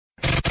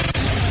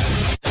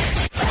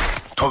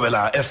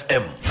Thobela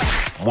FM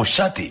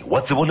moshate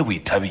wa tsebo le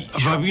boithabiso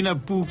babina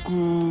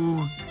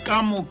puku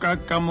kamoka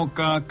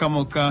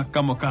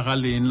ga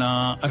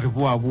lena re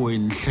boa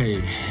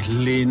boentle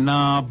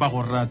lena ba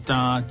go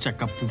rata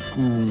tšaka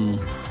pukung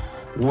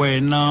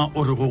wena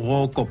o re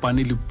go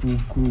kopane le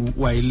puku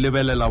wa e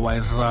lebelela wa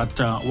e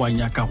rata wa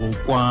nyaka go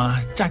kwa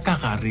tšaka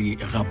gare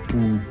ga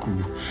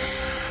puku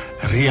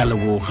re a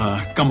leboga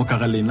ka moka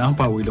ga lena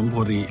ba o ileng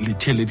gore le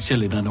theleditše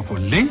lenane go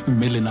le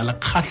mme lena le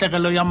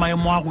kgatlhegelo ya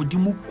maemo a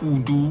godimo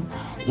kudu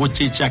go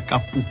tšetša ka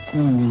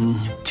pukung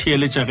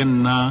theeletša ge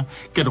nna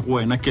ke re go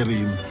wena ke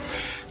re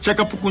tša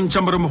ka pukung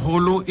tša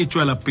moremogolo e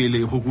tšwela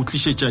pele go go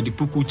tlišetša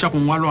dipuku tša go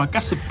ngwalwa ka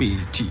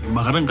sepedi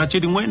magareng ga tše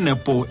dingwe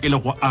nepo e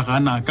le go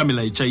agana ka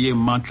melaetša ye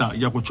maatla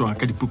ya go tšwa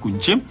ka dipukung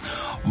tše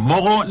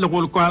mmogo le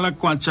go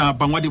kwalakwatša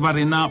bangwadi ba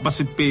rena ba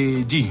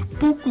sepedi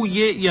puku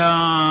ye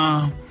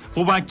ya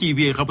goba ke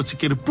be ga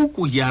botsekere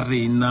puku ya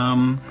rena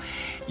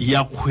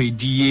ya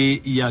kgwedi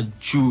ye ya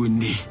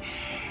June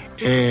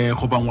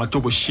goba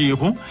ngwato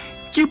bošego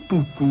ke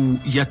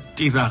puku ya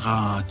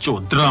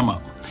tiragatso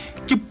drama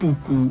ke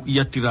puku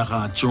ya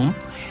tiragatso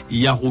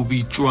ya go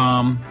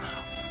bitswa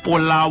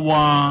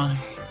Polawa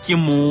ke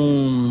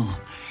Mong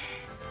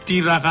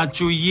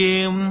tiragatso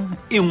ye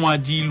e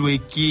ngwadilwe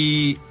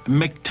ke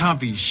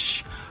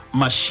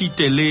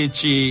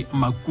Batheeletsi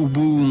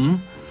makubung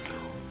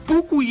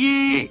puku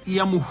ye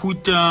ya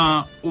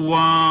mohuta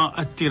wa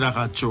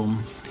tiragatso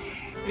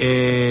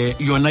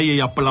yona ye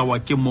ya Polawa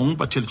ke Mong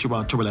Batheeletsi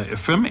ba Thobela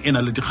FM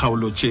ena le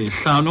dikgaolo tše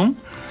 5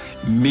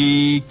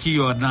 mme ke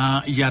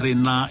yona ya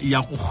rena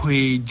ya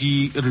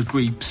kgwedi re tlo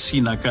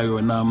ipsina ka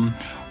yona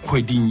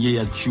kgweding ye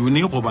ya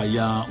June goba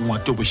ya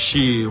ngwato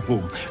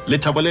bošego le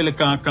thabole le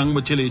ka kang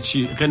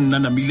Batheeletsi ge nna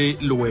namile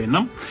le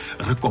wena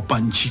re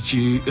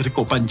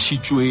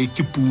kopantšitšwe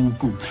ke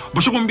puku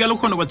bošegong bja le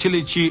kgone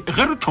Batheeletsi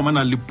ge re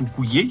thomana le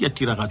puku ye ya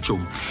tiragatso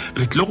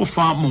re tle go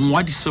fa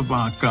Mongwadi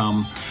sebaka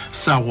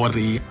sa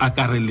gore a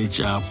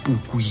kareletša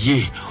puku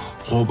ye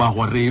goba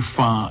gore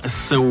fa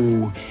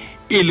seo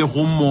e le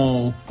go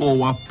moko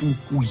wa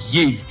puku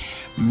ye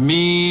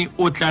mme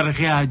o tla re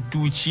ge a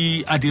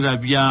dutše a dira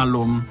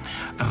bjalo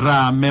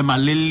ra mema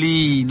le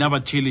lena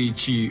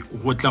Batheeletsi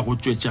go tla go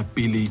tšwetša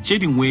pele tše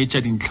dingwe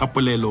tša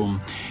dintlhapolelo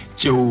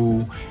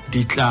tšeo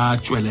di tla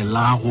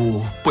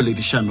tšwelelago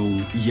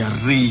poledišanong ya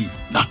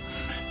rena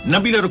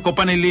nabile re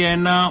kopane le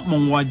yena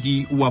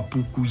mongwadi wa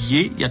puku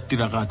ye ya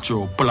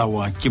tiragatso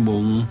Polawa ke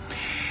Mong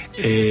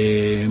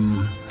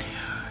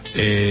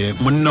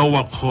monna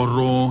wa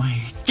kgoro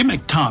ke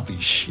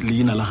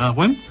leina la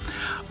gagwe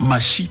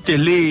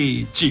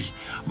Batheeletsi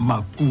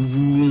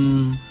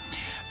makubung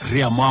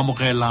re a mo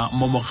amogela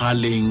mo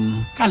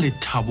mogaleng ka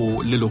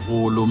lethabo le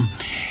legolo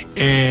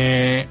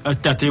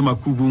tate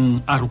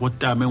makubung a re go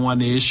tame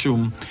ngwaneso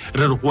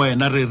re re go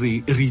wena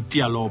re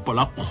itia lopo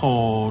la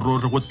kgoro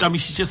re go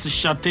tamišitše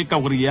sešate ka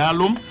gore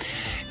yalo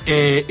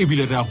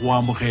ebile re a go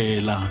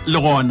amogela le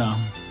gona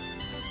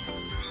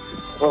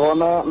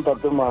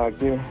ntate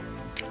make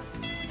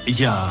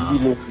ya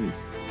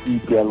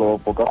itia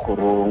lopo ka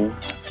kgorong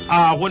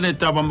a go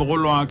netaba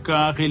mogolo wa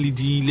ka ge le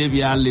diile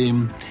bjale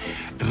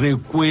re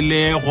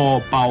kwele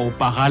go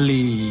paopa ga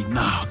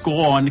lena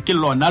ke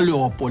lona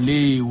leopo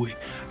lewe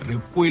re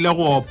kwele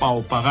go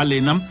paopa ga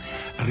lena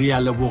re a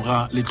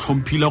leboga le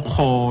tlhomphile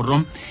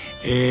kgoro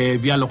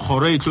bjale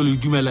kgoro e tlo le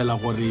dumelela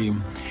gore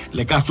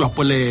le ka tšwa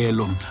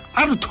polelo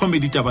a re thome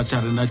ditaba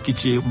tša rena ke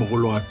tše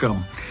mogolo wa ka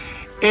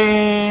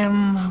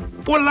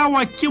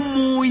Polawa ke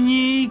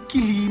Mong ke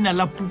leina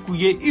la puku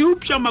ye e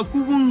upša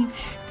makubung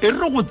e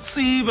re go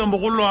tsebe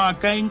mogolo wa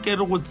ka nke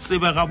re go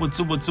tsebe ga botse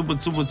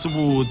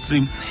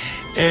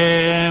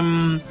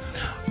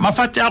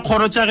mafate a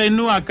kgoro tša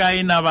geno a ka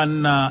ena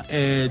banna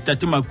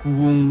tate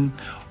makubung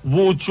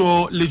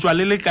botso le tšwa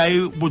le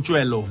kae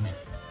botswelo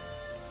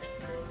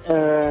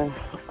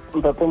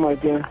ntate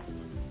make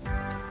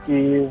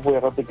ke boe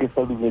gape ke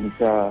sa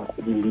dumedisa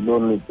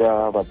dimilione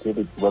tša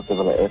Batheeletsi ba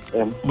Thobela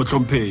FM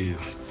motlhomphegi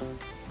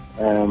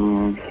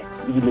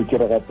ebile ke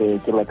re gape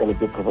ke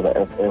lakaletse Thobela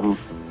FM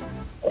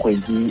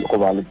kgwedi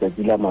goba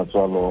letšatši la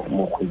matswalo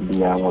mo kgweding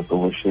ya ngwato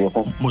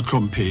bošego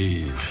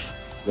motlhomphegi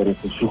re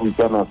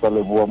sešugutsana sa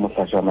leboa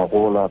mohlašana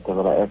go la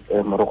Thobela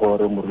FM re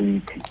gore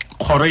moriti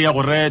kgoro ya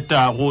go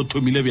reta go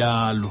thomile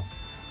bjalo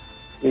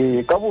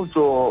ka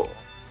botso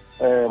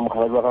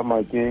mogalabi wa ga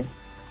make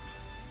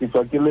ke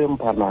tswa ke le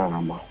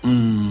mphanama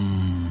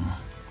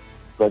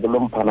ke le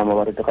mphanama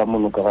ba re ke ga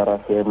mono ka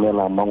gara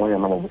femela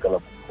mangwanyana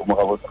mabokela mo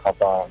ga botse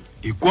gapana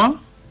ikwa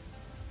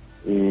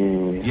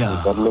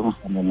ka le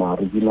mphanama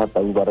re dina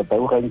tau ba re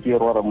tau ga nke e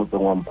rwara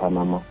motseng wa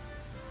mphanama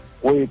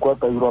o e kwa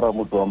tau rwara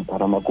motse wa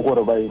mphanama ke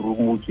gore ba e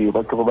rumutse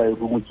ba tlhogo ba e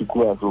rumutse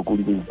kua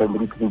sokonding sa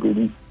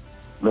meripedi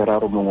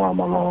meraro mongwe wa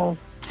malao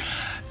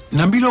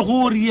nambile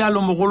go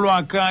rialo mogolo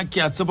wa ka ke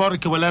a tseba gore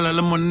ke bolela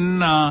le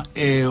monna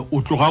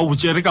o tloga o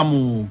botsere ka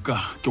moka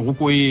ke go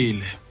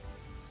koele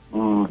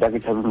ka ke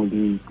tšhabe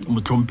modiki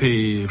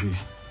motlhomphegi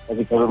ka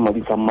ke tšhabe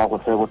madi sa mmago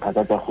se go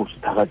thaka tša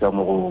kgoši thaka tša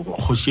mogogo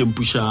kgoši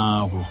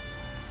empušago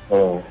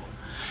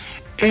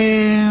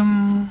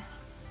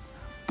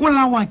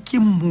Polawa ke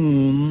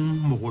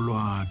Mong mogolo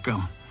wa ka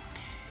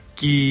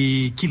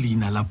ke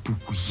leina la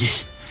puku ye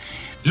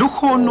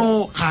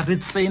lehono ga re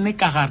tsene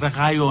ka gare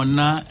ga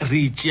yona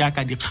re tšea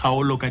ka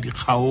dikgaolo ka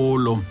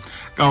gore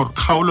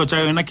kgaolo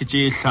tša yona ke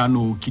tše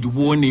hlano ke di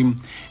bone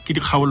ke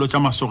dikgaolo tša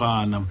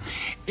masogana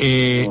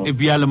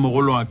bjale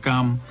mogolo wa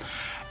ka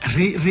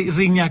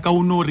re nyaka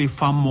o no re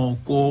fa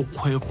moko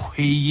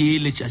kgwekgwe ye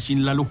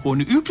letšatšing la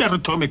lehono eupša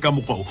re thome ka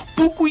mokgwa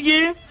puku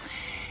ye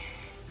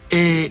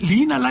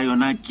leina la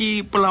yona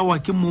ke Polawa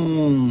ke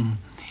Mong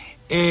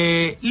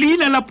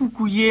leina la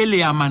puku ye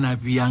le amana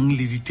bjang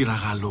le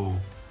ditiragalo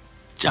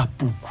tša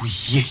puku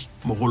ye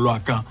mogolo wa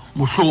ka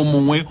mohlolo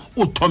mongwe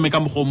o thome ka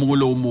mokgwa mongwe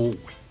le o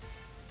mongwe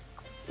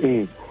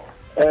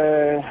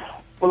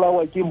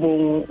Polawa ke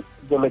Mong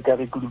jale ka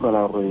re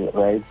kudumela gore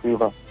re a e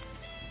tseba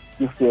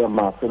ke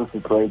seema se re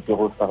se tlwaetse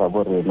go sa ga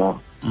borena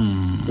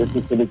se se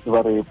feletse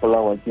ba re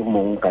Polawa ke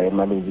Mong ga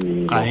ena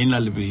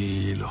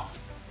lebelo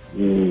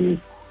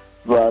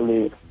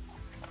jwale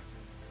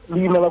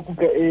leina la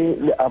kuka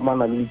le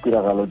amana le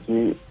ditiragalo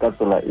tse ka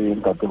tsela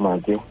ntate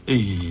Make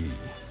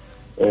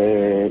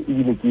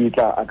ebile ke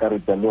tla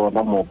akaretsa le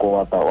ona moko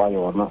wa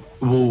yona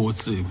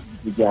botse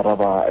ke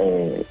araba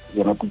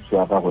yona kutsu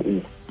ya gago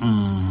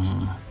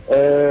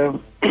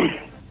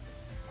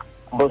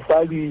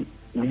bosadi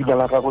leina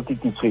la gago ke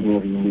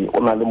tshwenyegile o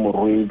na le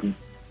morwedi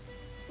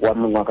wa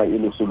mengwaga e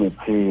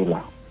 16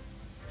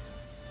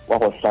 wa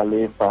go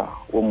hlalefa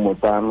o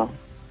mmotsana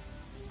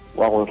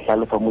wa go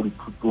hlalefa mo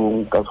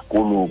dithutong ka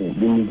sekolong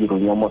le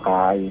medirong ya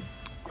mogae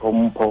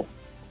tlhompho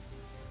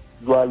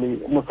jwale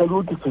mosadi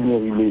o ke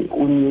tshwenyegile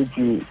o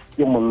nyetswe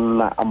ke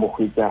monna a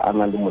mogwetsa a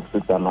na le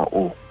mosetsana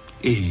o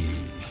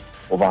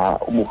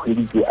goba o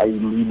mogweditse a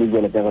ile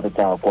jwale ka re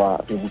tla kwa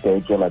re buka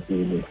e tswela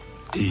pele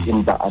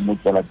empa a mo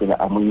tswela pele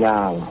a mo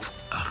nyala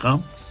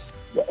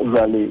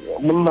jwale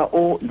monna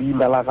o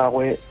leina la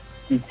gagwe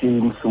ke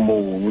James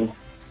Mong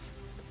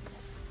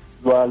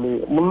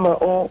jwale monna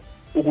o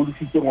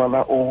godisitse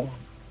ngwana o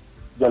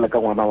jwale ka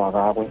ngwana wa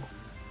gagwe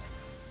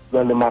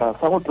jwale mara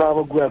sa go tla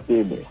ba bua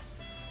pele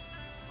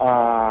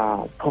a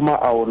thoma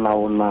a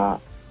ona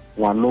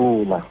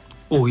ngwanola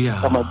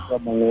ka matsa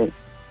mongwe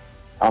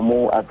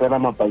a tsena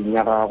mapaing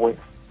ya gagwe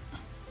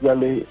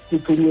jwale ke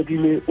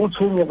tshwenyegile o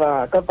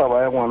tshwenyega ka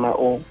taba ya ngwana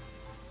o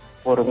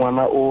gore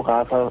ngwana o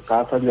ga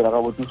a sa dira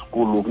ga botse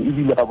sekolong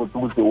ebile ga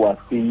botse o a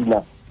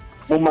feila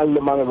mo mang le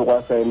mang go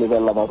a sa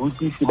lebelela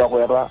barutisi ba go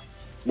era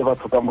le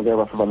batho ka moka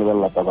ba se ba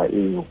lebelela taba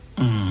eo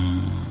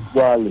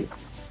jwale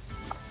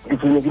ke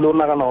tshwenyegile o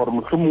nagana gore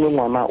mohlomongwe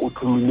ngwana o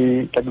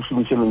thomile ka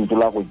dišomišenong tse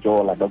la go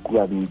jola ka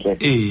kua ntle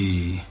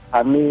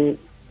ame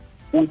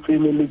o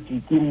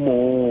tseneletse ke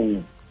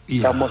Mong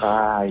ka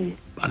mogae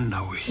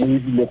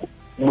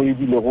mo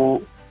ebile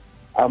go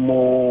a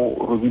mo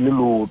robile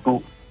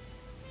loto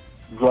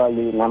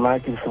jwale ngwana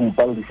ke se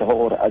mpalediša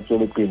gore a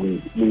tswele pele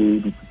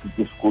le dithuto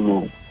tse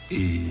sekolong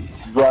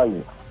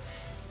jwale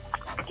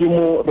ke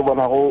mo re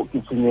bonago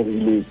ke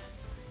tshwenyegile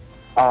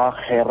a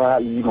kgera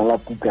leina la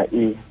puka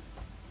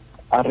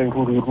a re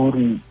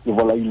ruri ke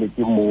bolaile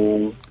ke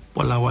Mong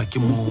Polawa ke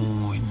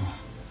Mong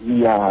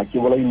ya ke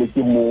bolaile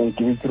ke Mong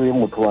ke be kry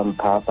motho wa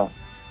nthata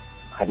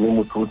ga ne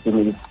motho o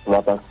tsene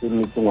sebaka se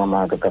nne ke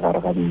ngwana ka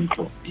gare ga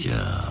ntlo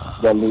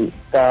jale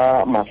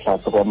ka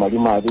mahlatso kwa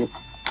madimadi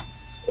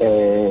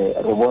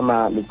re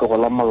bona letlogo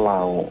la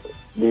molao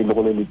le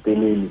go le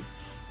telele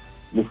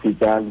le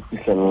feta le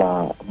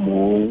fihlela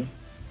Mong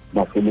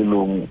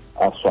mafelelong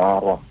a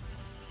swarwa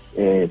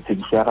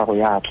tsediso ya gago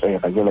ya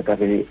atlega jale ka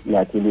ge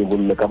ya ke le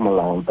bolle ka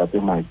molao ntate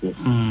Make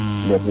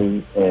le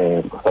re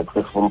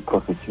successful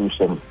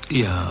prosecution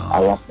a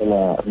ya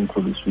fela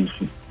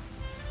introduce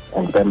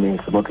and then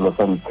se motlo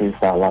sa ntse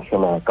sa la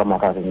hlola ka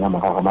magageng ya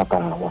magaga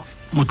matawa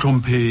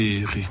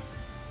motlhomphegi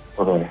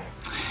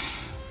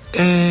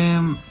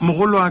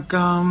mogolo wa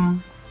ka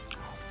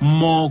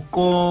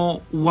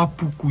moko wa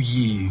puku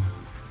ye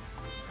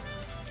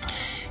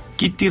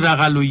ke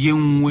tiragalo ye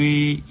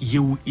nngwe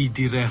yeo e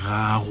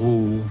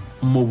diregago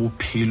mo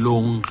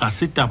bophelong ga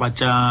se taba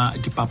tša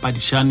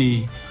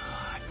dipapadišane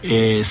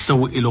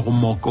seo e le go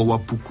moko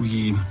wa puku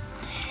ye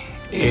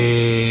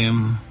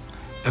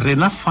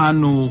rena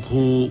fano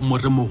go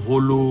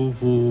moremogolo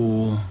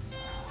go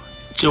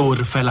tšeo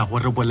re fela go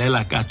re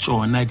bolela ka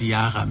tšona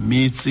diaga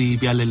metse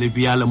bjale le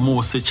bjale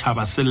mo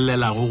setšhaba se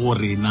llelago go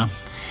rena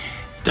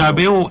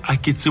tabeo a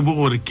ke tsebo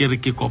gore ke re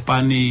ke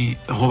kopane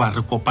goba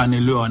re kopane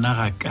le yona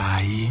ga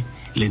kae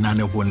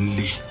lenanegong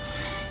le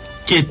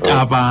ke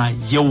taba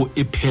yeo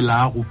e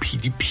phelago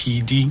phidi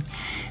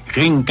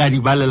ge nka di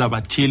balela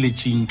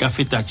Batheeletsi ka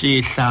feta tše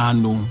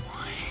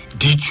 5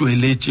 di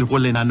tšweletše go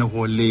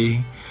lenanego le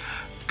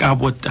ka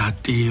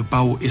botate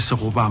bao e se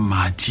go ba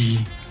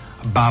madi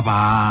ba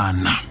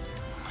bana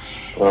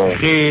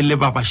ge le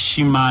ba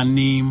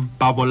bashimane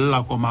ba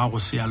bolla koma go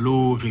se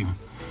aloge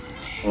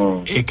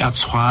e ka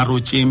tshwaro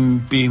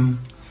tšempe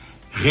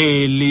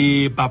ge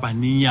le ba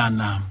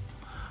baninyana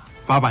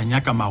ba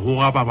banyaka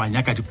magoga ba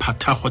banyaka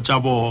diphathago tša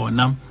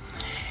bona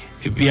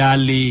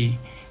bjale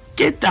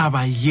ke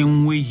taba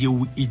yengwe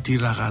yeo e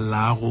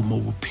diragalago mo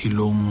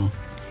bophelong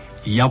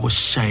ya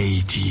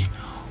bošaedi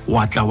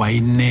wa tla wa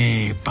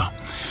inepa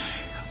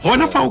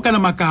gona fa o kana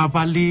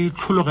makaba le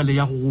tlhologele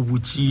ya go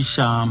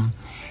botšiša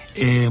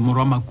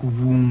morwa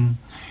makubung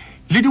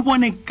le di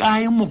bone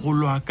kae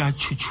mogolo wa ka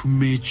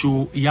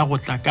tšhutšhumetšo ya go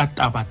tla ka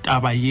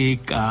taba ye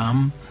ka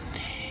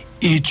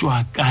e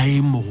tswa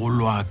kae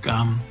mogolo wa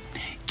ka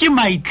ke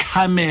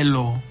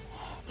maitlhamelo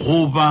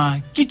goba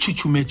ke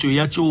tšhutšhumetšo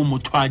ya tšeo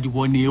motho a di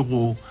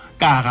bonego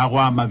ka ga go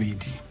a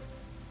mabedi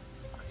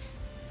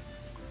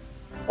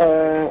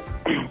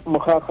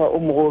mokgakga o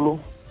mogolo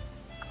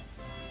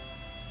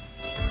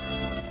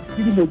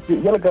ke dilo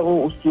jalo ka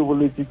go o se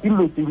boletse ke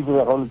dilo tse di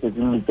direga letsatsi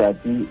le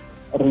letsatsi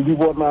re di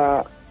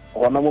bona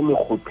gona mo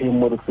mekgotleng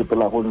mo re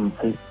sepela go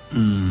ntshe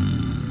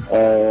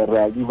re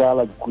a di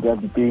bala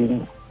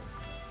dikuranteng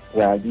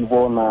re a di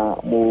bona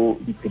mo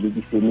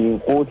ditelebišeneng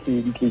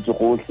gotlhe di tletse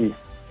gotlhe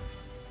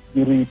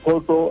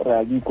di-reporto re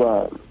a di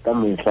kwa ka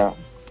mehla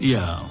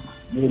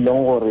le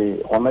leng gore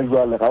gona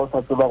jwale ga o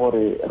sa tseba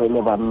gore re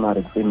le banna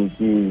re tsene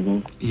ke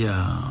eng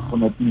go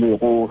napile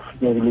go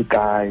finyegile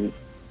kae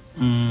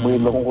mo e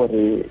leng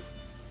gore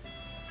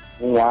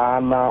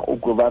ngwana o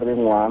kwe ba re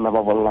ngwana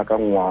ba bolela ka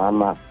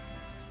ngwana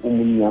o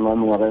monnyana wa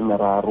mengwaga e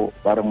meraro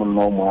ba re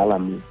monna o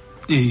moalame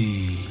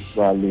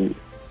jale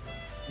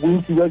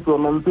bontsi ba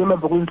tsona ntse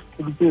nape go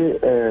ntsheditse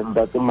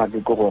mbate make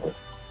ke gore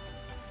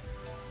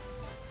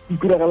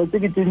ditiragalo tse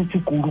ke tse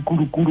ntši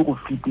kudu go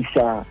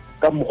fetiša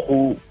ka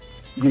mokgwa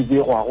di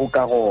begwago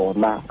ka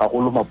gona ga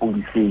go lo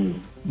mapodiseng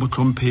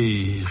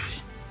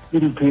botlhomphegi ke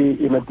ntho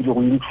e napile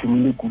go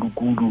intšhomile kudu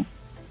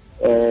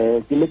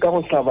ke le ka go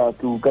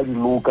hlabatlo ka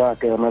diloka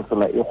ka yona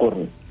tsela e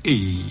gore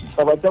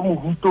taba tša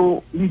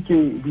mohuto le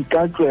ke di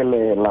ka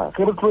tswelela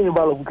ge re tlo e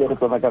bala buka re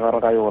tsona ka gare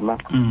ga yona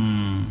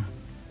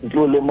ke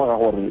tlo lemoga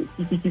gore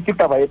ke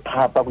taba e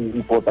thata go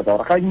irepota ka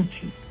gore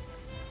gantši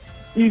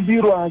e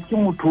dirwa ke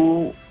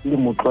motho le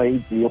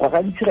motlwaetse go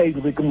gantši ga e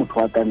dire ke motho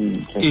wa ka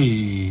ntle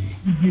e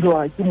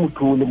dirwa ke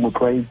motho le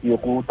motlwaetse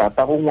go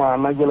tata go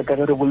ngwana jale ka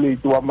ge re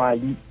boletse wa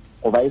madi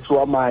go baese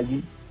wa madi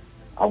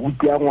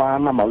abuti ya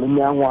ngwana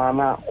malome ya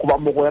ngwana go ba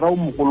mogwera o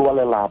mogolo wa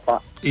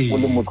lelapa o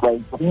le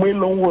motlwaetse mo e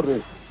leng gore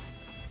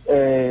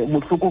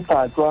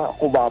motlhokofatswa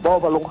goba bao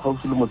ba leng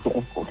gaufi le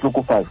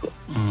motlhokofatswa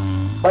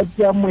ba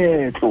tšea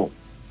moetlo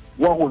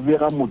wa go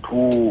bega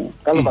motho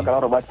ka lebaka la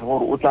gore ba tšha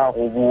gore o tla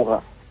go boga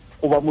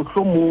goba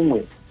motlho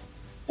mongwe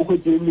o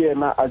kwetse le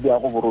yena a bea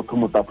go borotho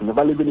motapole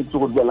ba lebeletse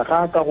gore jala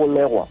ga ka go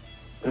legwa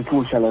re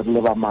tlo šala re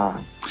le ba mang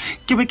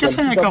ke be ke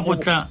sanya ka go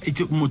tla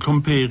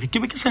motlhomphegi ke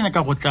be ke sanya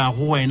ka go tla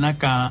go wena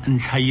ka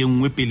ntlha ye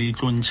nngwe pele e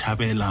tlo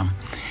ntšhabela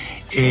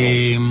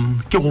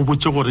ke go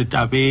botse gore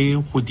tabe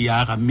go di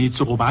aga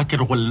metse go ba ke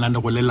re go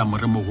lenane go lela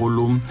more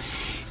mogolo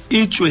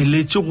e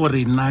tsweletse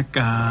gore na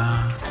ka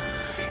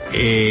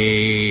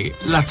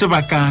la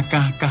tseba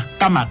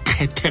ka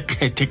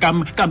makgethekgethe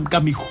ka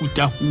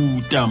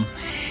mehutahuta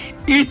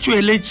e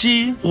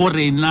tsweletse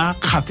gore na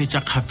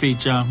kgafetša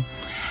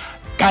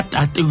ka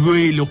tate yo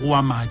e le go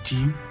wa madi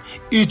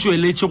e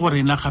tsweletse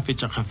gore na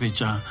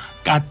kgafetša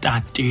ka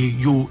tate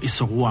yo e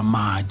se go wa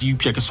madi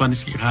pša ke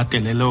swanetse ke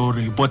gatelele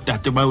gore bo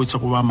tate ba yo e se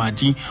go wa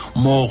madi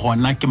mo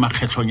gona ke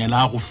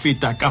makgetlhonyana a go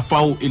feta ka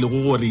fao e le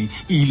go gore e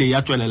ile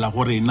ya tswelela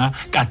gore na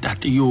ka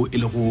tate yo e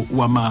le go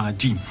wa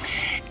madi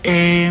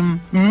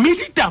mme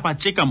ditaba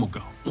tše ka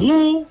moka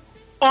go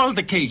all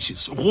the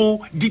cases go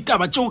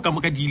ditaba tšeo ka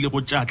moka di ile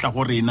go tšatla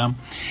go rena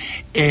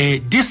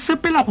di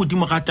sepela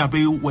godimo ga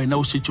tabe wena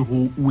o šetše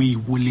go o e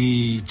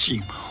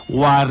boletše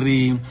wa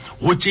re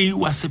go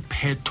tšeiwa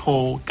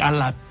sephetho ka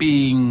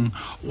lapeng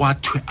wa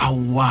thwe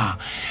aowa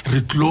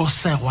re tlo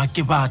segwa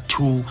ke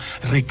batho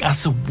re ka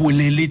se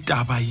bolele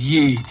taba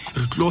ye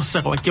re tlo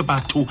segwa ke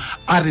batho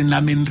a re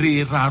nameng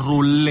re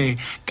rarolle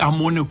ka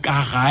mone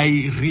ka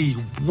gae re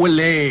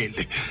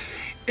bolele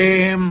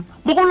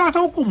mogolo wa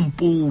ka o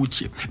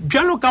kompotse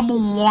bjalo ka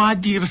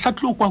Mongwadi re sa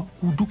tlo kwa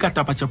kudu ka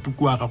taba tša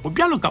puku wa gago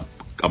bjalo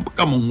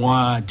ka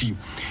Mongwadi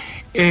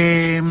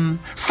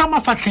sa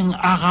mafatlheng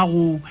a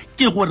gago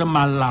ke gore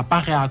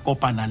malapa ge a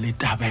kopana le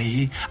taba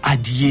e a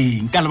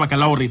dieng ka lebaka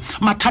la gore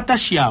mathata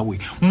šiawe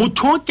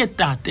motho o ke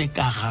tate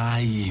ka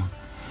gae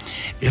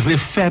re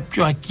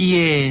fepjwa ke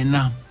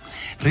yena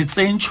re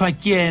tsentšhwa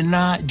ke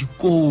yena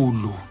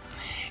dikolo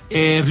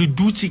re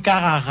dutse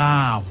ka ga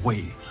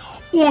gagwe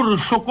o re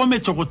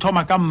hlokometse go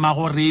thoma ka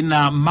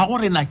mmagorena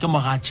ke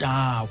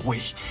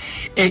mogatšagwe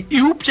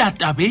e upša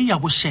tabe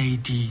ya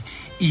bošaedi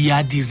e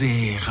a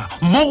direga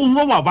mo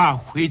gongwe wa ba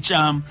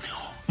hwetša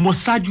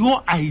mosadi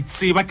yo a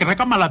itseba ke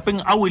reka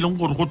malapeng a o e leng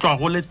gore go tloa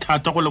go le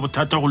thata go le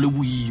bothata go le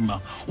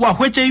boima wa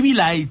hwetša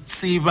ebile a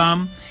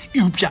itseba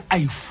eupša a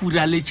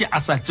ifuraletše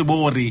a sa tsebe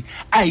gore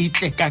a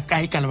itle ka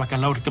kae ka lebaka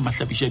la gore ke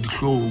mahlabiša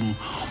dihlong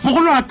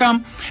mogolo wa ka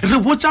re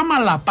botša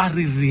malapa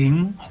re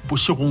reng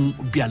bošegong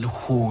bja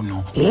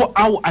lehono go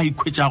ao a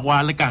ikhwetšago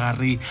a le ka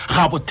gare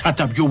ga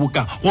bothata bjo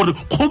boka gore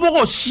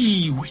kgobogo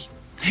šiwe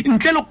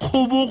ntle le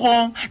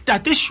kgobogo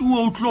tate šiwe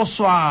o tlo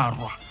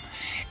swarwa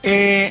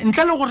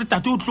ntle le gore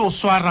tate o tlo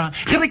swara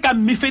ge re ka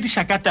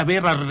mmefediša ka tabe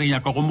ra re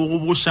nyaka go mo go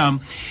boša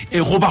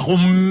goba go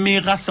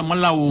mmega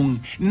semolaong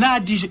na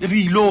re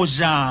ilo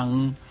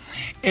jang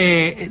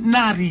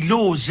na re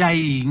lo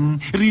jaeng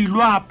re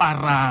lo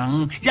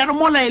aparang ya re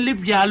mola ile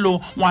bjalo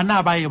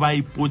ngwana ba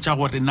ipotsa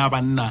gore na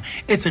banna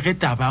etse ge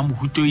taba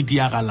mohuto e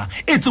diagala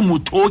etse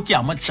motho ke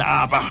a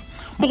motšhaba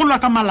mogolo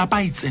ka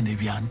malapa itsene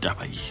bjang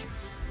taba e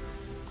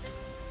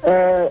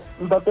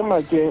ntate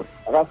make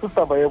ga se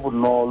taba e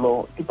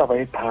bonolo ke taba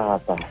e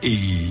thata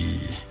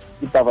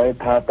ke taba e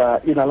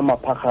thata e na le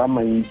maphaga a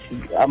mantsi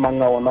a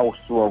manga ona o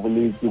siwa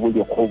boletse bo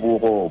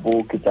dikgobogo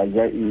bo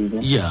ketsaja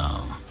eng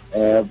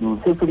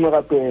se sengwe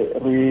gape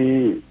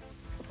re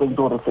tsentse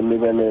gore se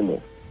lebelele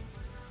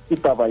ke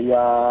taba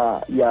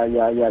ya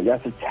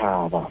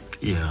setšhaba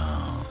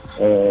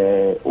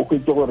o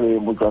kwetse gore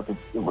motswa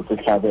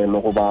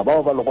setlhabelo goba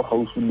bao ba le go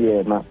gausi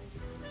le ena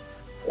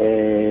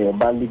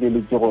ba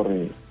lebeletse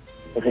gore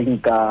ge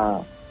nka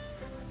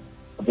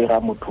dira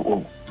motho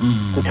o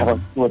setšhaba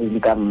se gore le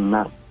ka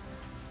nna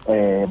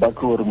ba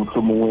tlo gore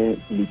motho mongwe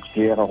le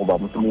tshega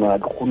goba motho mongwe a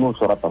kgone o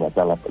swara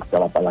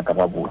tsalapa la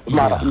ka botse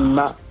mara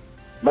nna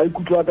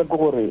maikutlo a ka ke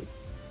gore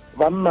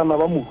bannana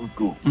ba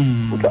mohuto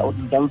o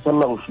tla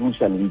ntselela go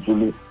šomiša leitlho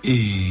le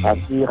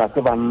ga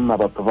se banna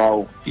batho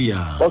bao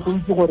ba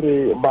tshwanetse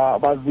gore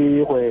ba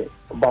begwe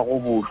ba go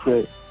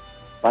boswe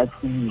ba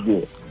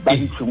tsebe ba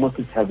ditšho mo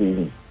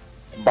setšhabeng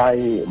ba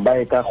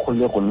e ka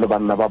kgolegole le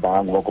banna ba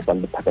bangwe ba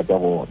kopang lethaka tša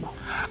bona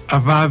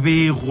ba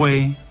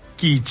begwe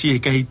ke itse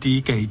ka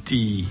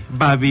iti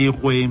ba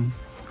begwe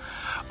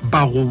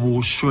ba go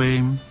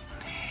boswe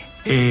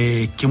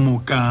ke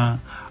moka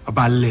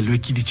ba lelwe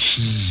ke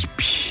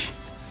ditšhipi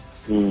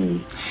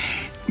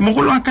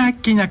mogolo wa ka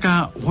ke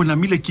nyaka go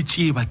namile ke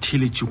tšee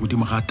Batheeletsi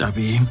godimo ga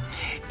tabe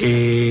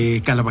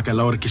ka lebaka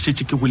la gore ke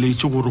šetše ke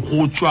boletse gore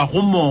go tswa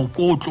go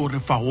moko o tlo re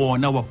fa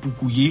gona wa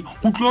puku ye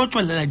go tlo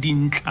tswalela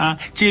dintlha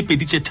tše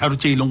pedi tše tharo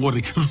tše e leng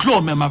gore re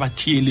tlo mema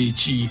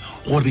Batheeletsi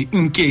gore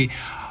nke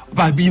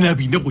ba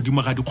bina-bine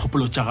godimo ga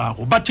dikgopolo tša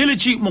gago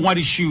Batheeletsi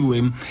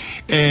mongwadišiwe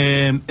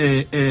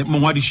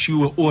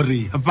o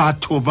re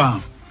batho ba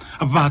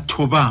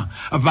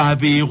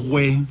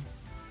begwe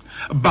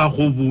ba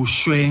go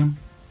boswe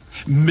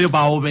mme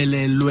ba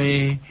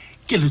obelelwe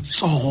ke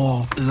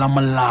letsogo la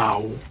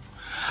molao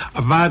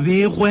ba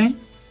begwe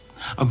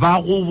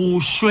ba go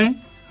boswe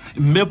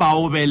mme ba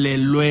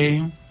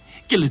obelelwe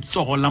ke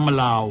letsogo la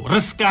molao re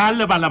ska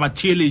lebala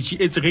Batheeletsi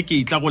etse ge ke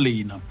itla go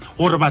lena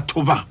gore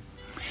batho ba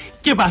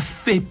ke ba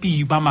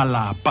fepi ba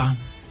malapa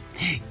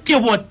ke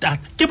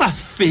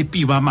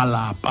bafepi ba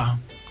malapa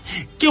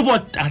ke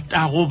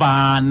botata go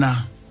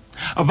bana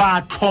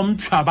ba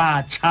tlhompšwa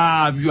ba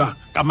tšhabjwa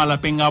ka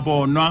malapeng a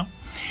bona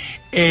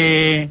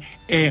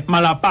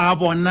malapa a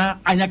bona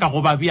a nyaka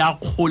go ba bja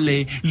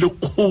kgole le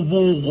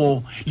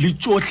kgobogo le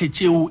tsohle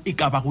tšeo e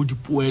ka bago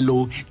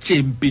dipoelo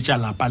tše mpe tša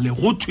lapa le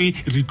go thwe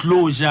re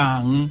tlo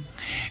jang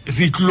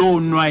re tlo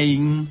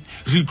nwaeng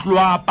re tlo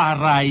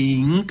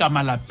aparaeng ka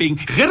malapeng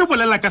ge re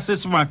bolela ka se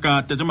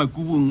sebaka tate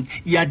Makubung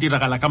ya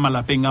diragala ka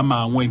malapeng a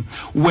mangwe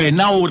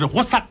wena o re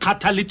go sa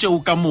kgathale tšeo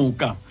ka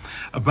moka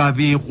ba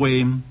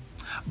begwe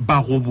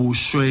ba go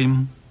boswe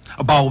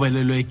ba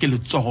obelelwe ke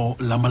letsogo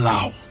la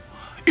molao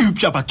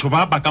eupša batho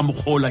ba ka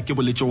mokgola ke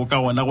boletšego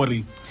ka gona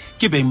gore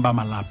ke beng ba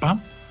malapa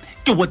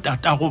ke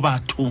botata go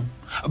batho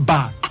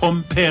ba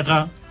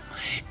tlhomphega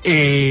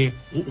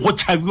go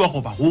tšhabiwa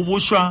goba go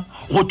boswa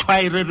go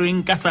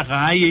thwaererweng ka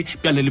sagae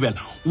bjale le bjale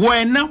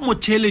wena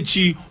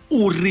Motheeletsi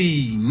o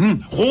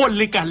reng go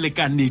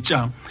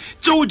lekalekanetša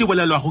tšeo di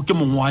bolelwago ke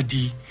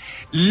Mongwadi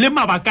le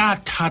mabaka a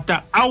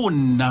thata ao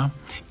nna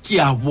ke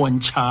a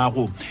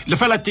bontšhago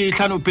lefela tee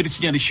hlano pedi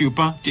senyane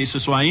šupa tee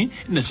seswai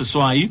ne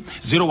seswai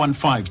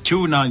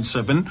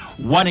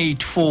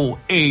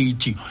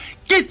 015-297-1848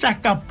 ke tša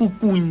ka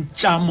pukung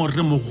tša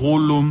more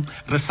mogolo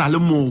re sa le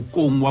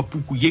mookong wa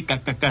puku ye ka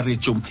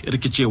kakaretso e re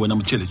ke tšee wena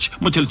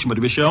Motheeletsi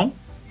madibešao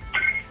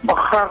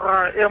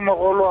Bokgaga e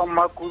mogolo wa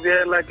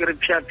Makubela ke re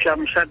pšapša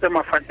mošate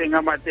mafateng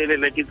a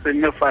matelele ke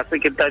tsenne fase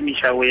ke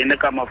tamiša wene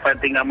ka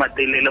mafateng a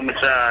matelele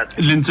mošate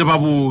le ntse ba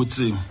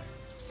botse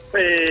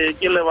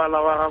ke lebala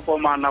ba ga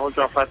komana go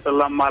tswa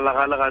fasela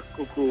malaga le ga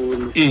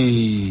sekukulu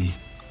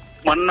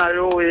monna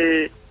yo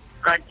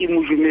ka ke mo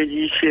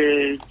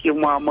dumediše ke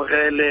mo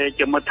amogele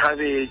ke mo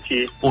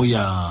thabetse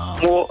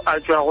mo a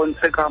tswa go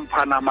ntshe ka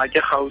Mphanama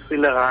ke gausi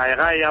le gae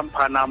ga ya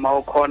Mphanama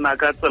o khona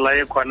ka tsela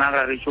e khona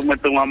ga re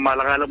tšhomotseng wa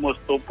malaga le mo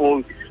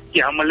stopong ke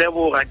a mo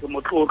leboga ke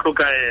motlotlo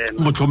ka ena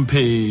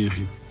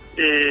motlhomphegi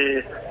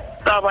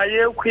taba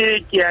ye khwe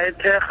ke a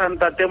ethega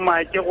ntate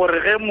Make gore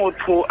ge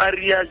motho a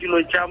ria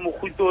dilo tša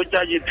mohuto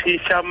tša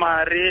dithiša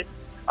mare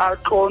a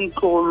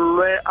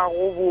tlontlolwe a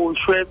go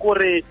boswe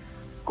kore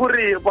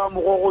ba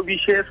mo go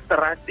biše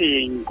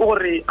strateng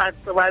kore a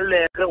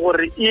tsebalege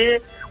gore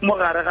e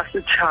mogare ga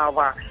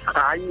setšhaba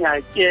ga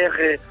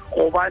nyakege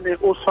gobane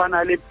o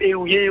swana le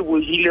peu ye e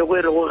bojile go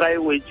e re go ga e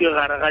wetse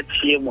gare ga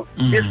tšhiemo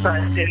e sa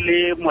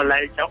le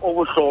molaetša o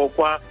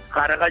bohlokwa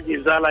gare ga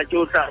dizala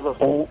tšeo tlabe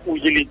go o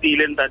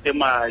diletile ntate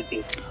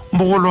Make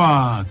mogolo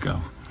wa ka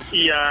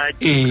ya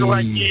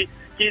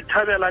ke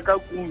thabela ka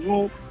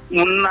kudu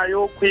monna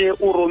yo kwe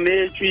o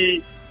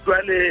rometšwe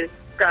jwale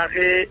ka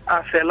ge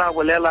a fela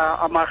bolela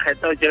a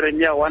makgetho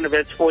Jeremia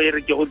 1:4 e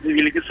re ke go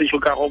tsebile ke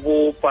sešo ka go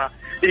bopa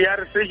ya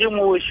re se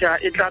moša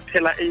e tla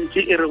phela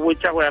ntse e re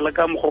botša go ya le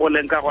ka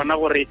mogoleng ka gona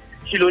gore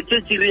silo tše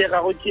tširi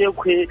ga go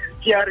tšekgwe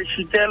ke a re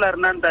šitela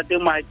rena ntate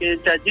make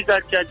tšatši ka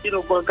tšatši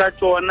re ka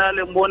tšona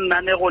le mo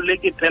nnane go le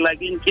ke phela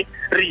ke ntše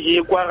re je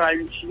kwa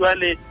gantši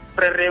jale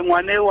re re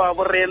ngwane wa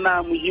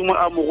borena modimo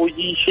a mo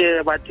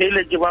godiše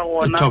Batheeletsi ba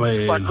gona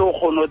ba tlo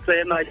kgono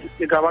tsena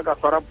ke ka ba ka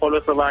swara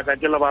polo sebaka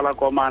ke lebala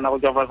komana go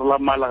tswa fasela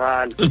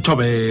malegale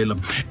thobela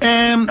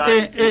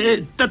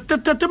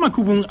tate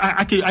Makubung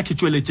a ke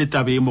tšweletše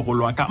tabe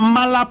mogolo wa ka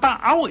malapa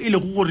ao e le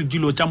gore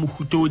dilo tša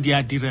mohuto di a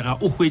direga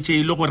o hwetše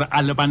e le gore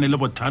a lebane le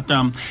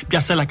bothata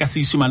bja sela ka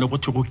seišimane go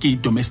thego ke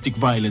domestic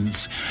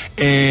violence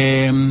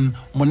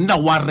monna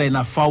wa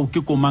rena fao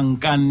ke komang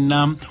ka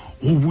nna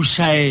go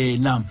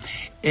bušaena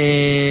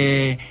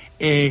ge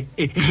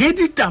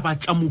ditaba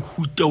tša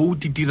mohuta o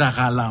di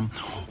diragala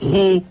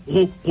go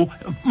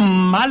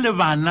mma le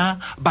bana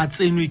ba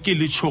tsenwe ke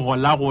letšhogo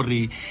la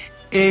gore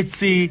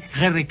etse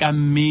ge re ka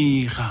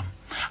mmega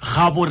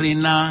ga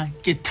borena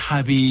ke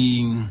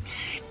thabeng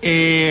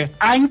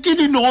a nke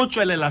di no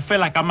tswelela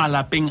fela ka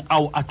malapeng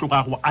ao a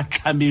tlogago a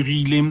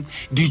tlhamegile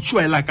di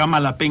tswela ka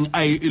malapeng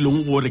a e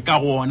leng gore ka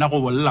gona go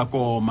bolla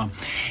koma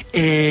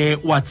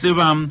wa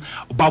tseba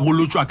ba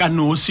bolotswa ka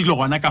nosi le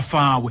gona ka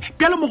fawe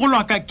pele mogolo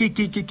wa ka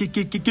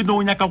ke no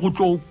nya ka go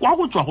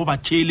tswa go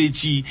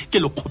Batheeletsi ke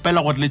le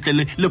kgopela gore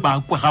letlele le ba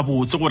kwa ga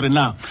botse gore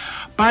na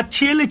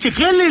Batheeletsi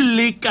ge le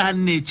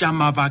lekane tša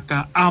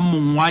mabaka a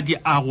Mongwadi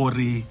a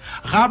gore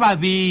ga ba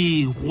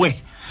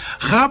begwe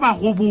ga ba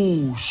go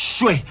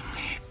bošwe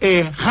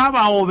ga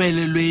ba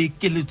obelelwe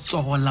ke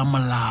letsogo la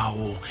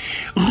molao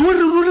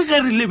ruri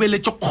ge re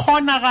lebeletše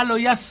kgonagalo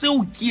ya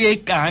seo ke e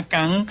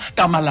kakang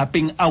ka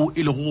malapeng ao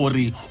e le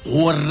gore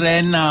go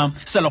rena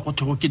sela go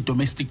thego ke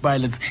domestic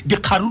violence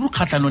dikgaruru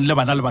kgatlhanong le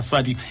bana le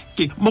basadi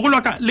ke mogolo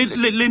wa ka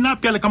lena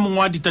pele ka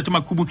Mongwadi tate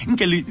Makubung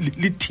nke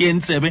le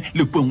thientsebe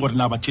le kweng gore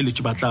na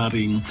Batheeletsi ba tla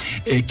reng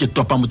ke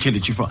topa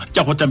Motheeletsi fa ke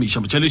go tamaiša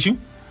Motheeletsi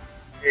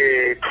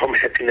Tom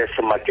Happiness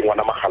Making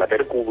wana magala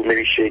bere go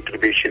bumerishe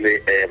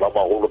tribeshile ba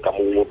bagolo ka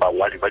mongwe ba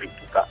ngwadi ba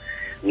dipuka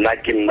nna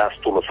ke nna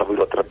stolo sa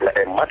bolo triple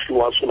matli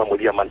wa sona mo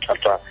dia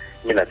mantata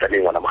mina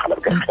tane wana magala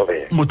ka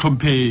tlhobela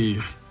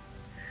motlhomphegi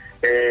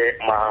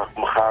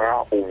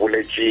magara o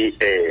boletše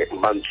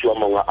mantswe a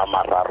mangwe a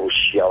mararo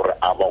shia gore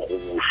a ba go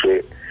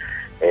bušwe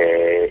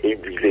e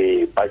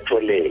bile ba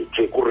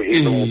tsweletse gore e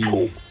le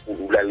motho o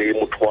dula le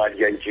motho wa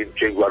diantše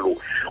jalo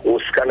o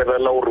ska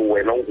lebella gore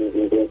wena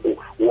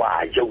wa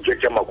ja o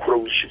ja makhura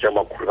o šitša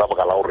makhura ka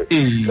baka la gore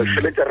re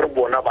feletša re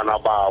bona bana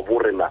ba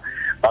borena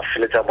ba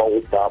feletša ba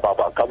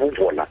ka bo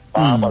bona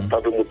ba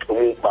tabe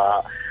motho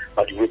ba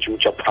dilwetše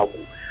tša phako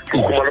re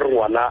khumana re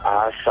ngwana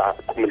a sa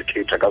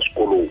communicator ka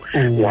sekolong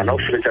ngwana o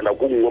feletša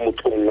nako nngwe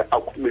motho mongwe a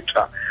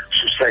commita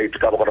suicide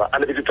ka baka a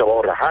lebetse ba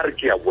gore ha re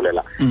ke ya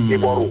bolela e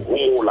ba re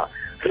homola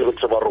re re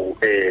tseba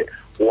re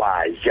wa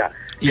ja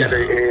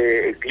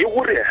le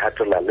gore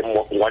hatela le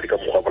ngwadi ka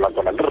mogwa bola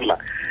tsona le rena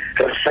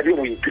re sa di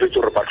go itiretse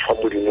gore ba tshwa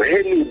modimo he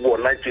ni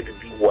bona tse di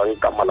buang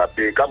ka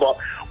malape ka ba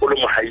o le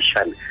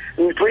mohaishane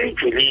ntho e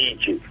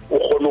tšweletše o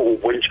kgone go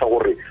bontšha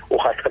gore o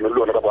kgatlhane le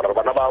yone ka gore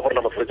bana ba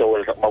borena mafeletša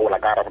ba gola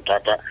ka gara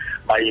bothata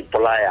ba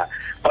ipolaya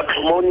ba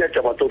thoma o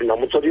nyatša batswadi na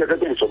motswadi ya ka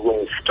ke motswadi wa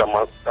mofuta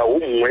ka o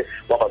mongwe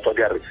wa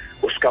batswadi a re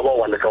o se ka ba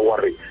wa leka wa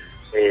re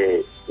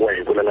wa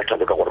e bolela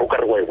tabe ka gore o ka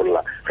re wa e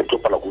bolela re tlo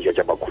pala go ja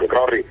tša bakhure ka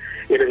gore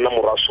e le nna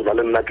morasola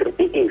le nna ke re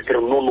ke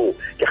re nono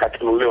ke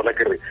kgatlhano le yona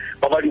ke re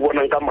ba ba di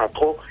bonang ka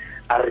matho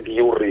a re di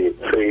gore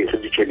re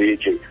di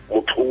tšheletše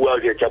motho wa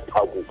ja tša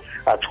phako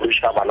a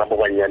tshoriša bana ba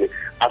banyane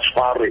a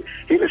tshware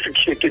e le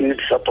sekše ke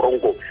nnete sa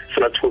tronko se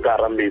na thoko ka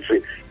rametse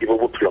e bo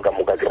bophelo ka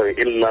moka ke re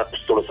e nna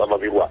setolo sa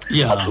mabirwa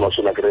a tshona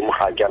sona ke re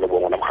mogake a le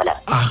bongwana mogala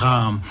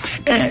aga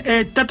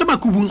tate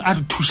Makubung a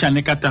re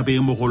thušane ka tabe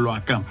e mogolo wa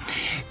ka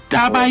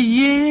taba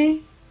ye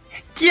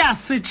ke a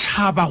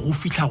setšhaba go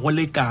fihla go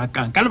le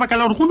kakang ka lebaka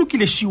la gore go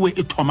lokile šiwe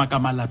e thoma ka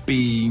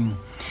malapeng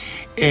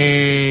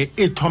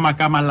e thoma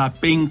ka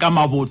malapeng ka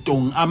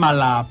mabotong a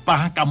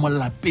malapa ka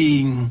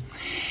molapeng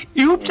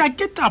e upša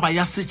ke taba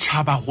ya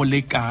setšhaba go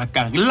le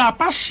kakang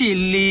lapa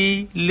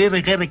šele le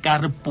re ge re ka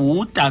re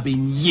po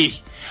tabeng ye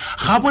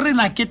ga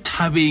borena ke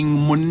thabeng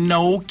monna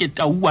o ke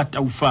taua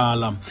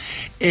taufala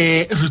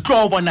re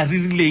tlo bona re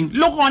rileng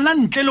le gona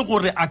ntle le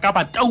gore a ka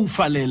ba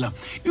taufalela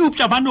e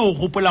upša ba no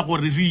gopola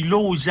gore re ile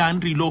o jang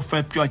re ile o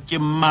fepjwa ke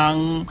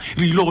mang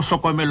re ile go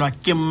hlokomelwa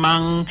ke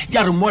mang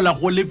ya re mola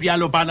go le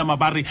bjalo bana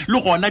mabare le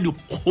gona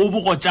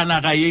dikgobogo tša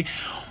naga ye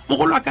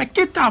mogolo ka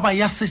ke taba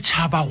ya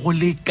setšhaba go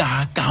le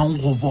kakang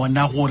go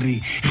bona gore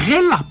ge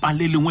lapa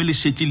le lengwe le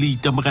šetše le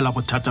itemogela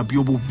bothata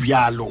bjo bo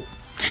bjalo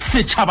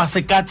setšhaba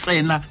se ka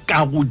tsena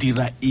ka go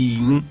dira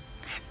eng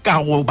ka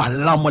go ba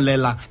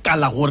lamolela ka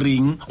la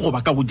goreng go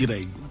ba ka go dira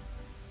eng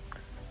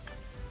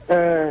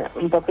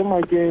ntate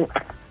Make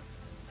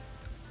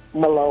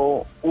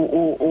molao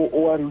o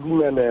a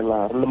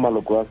dumelela re le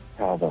maloko a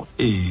setšhaba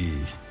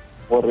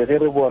gore ge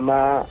re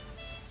bona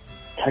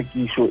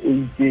tlhakišo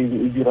e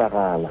itseng e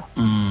diragala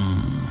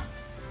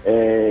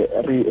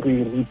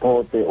re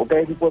reporte o ka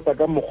reporta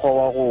ka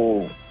mokgwa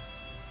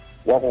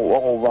wa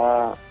go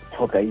ba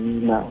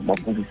tlhokaina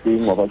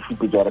mapodiseng wa ba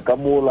šupetša gore ka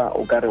mola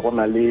o ka re go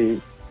na le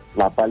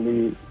lapa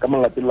le ka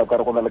malapeng la ka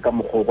re go na le ka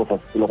mokgwa go sa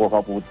sepele go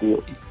gabotse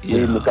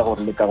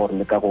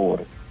le ka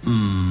gore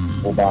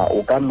oba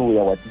o ka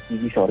noya wa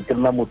tsebiša gore ke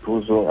nna motho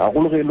so ga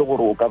go le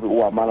gore o ka be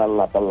o amana le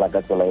lapa la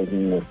ka tsela e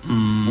nngwe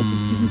mo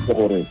tsebiše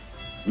gore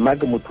nna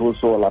ke motho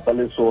so lapa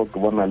le so ke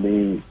bona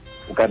le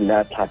o ka le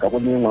a tlhaka go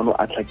ne ngwana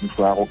a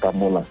tlhakiswago ka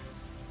mola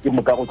ke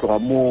moka go tloga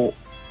mo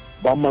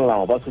ba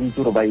molao ba tshwanetse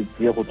gore ba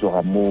itseye go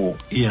tloga moo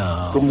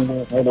ke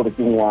mongwe ga e le gore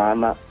ke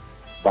ngwana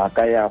ba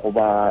ka ya go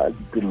ba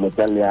ditirelo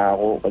tsa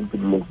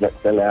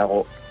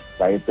leago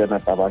ba e tsena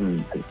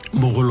tabantle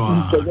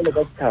mogolwane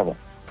ka setšhaba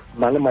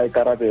na le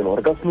maikarabelo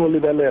re ka se no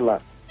lebelela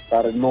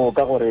ka re no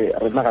ka gore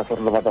re na ga se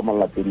re le ba ka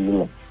malapeng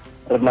lela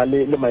re na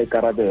le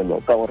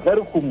maikarabelo ka gore ge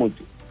re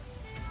gomotse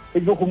ke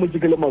gomotse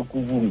ke le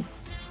makubung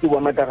ke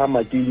bona ka ga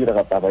make e dira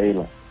ga taba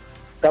ela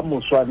ka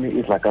moswane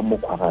e tla ka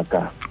mokgwa ga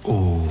ka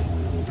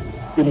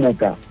ke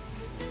moka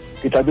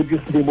ke tlabe ke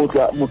sene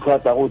motho a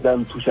tla go tla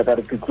nthuša ka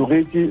re ke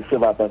tlogetse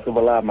sebata se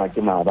bolama ke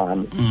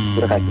maabane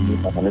ke re ga ke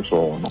motama le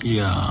sona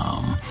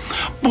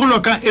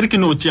mogoloka e re ke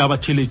no tšea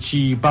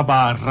batheeletši ba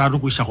ba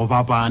rarokoša go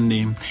ba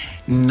bane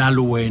nna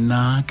le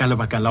wena ka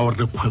lebaka la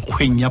gore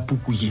kgwekgweng ya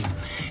puku ye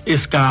e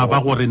se ka ba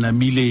gore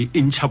namile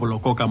e ntšha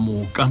boloko ka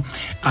moka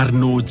a re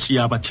no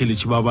tšea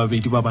batheeletši ba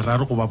babedi ba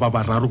bararo goba ba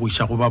bararo go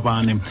iša go ba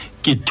bane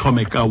ke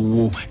thome ka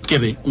wo ke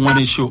re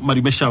ngwanešo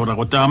madimešaora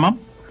go tama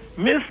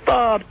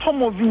Mr.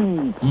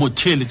 Tomovi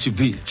Motheeletsi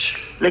Vich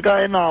le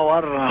ka ena wa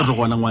rra re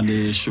gona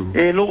ngwanesho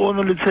le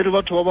gono le tshwere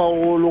batho ba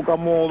bagolo ka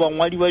mo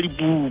bangwadi ba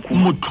dipuku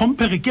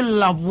motlhomphege ke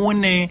la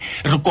bone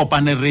re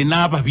kopane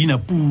rena ba bina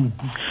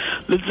puku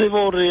le tsebe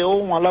gore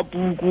o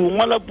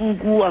ngwala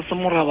puku a se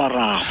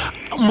morabaraba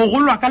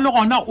mogolo ka le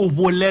gona o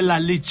bolela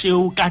le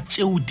tšeo ka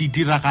tšeo di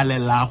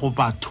diragalelago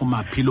batho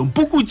maphelong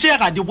puku tše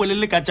ga di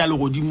bolele ka tša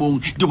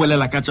legodimong di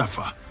bolela ka tša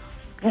fa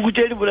puku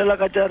tše di bolela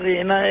ka tša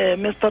rena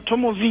Mr.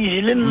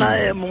 Tomovi le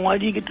nna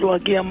mongwadi ke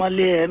tloa ke ema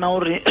le ena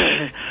gore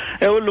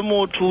o le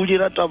motho o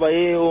dira taba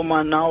eo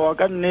manawa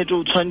ka nnete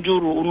o tshwantse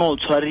gore o no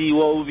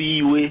tshwariwa o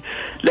biwe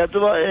le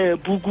tseba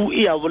puku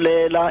e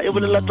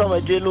bolela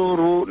taba tše le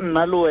gore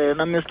nna le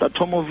wena Mr.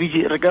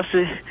 Tomovi re ka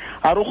se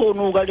a re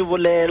gone o ka di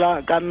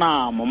bolela ka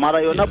namo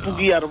mara yona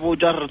puku ya re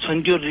botša re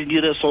tshwantse re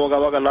dire so ka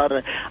baka la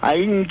re a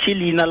e ntšhe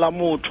leina la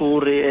motho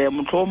gore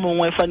motho o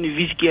mongwe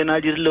Fanivisi ke yena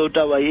a dirile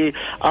taba e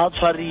a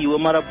tshwariwe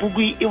mara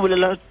puku e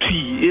bolela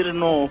thwi e re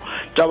no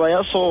taba ya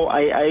so a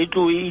e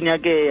tlo e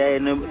nyakeya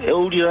ene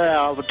o dira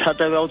ya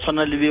bothata ba o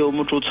tshwana le beo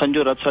motho o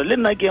tshwantse ra tshwara le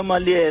nna ke ema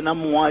le ena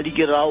mongwadi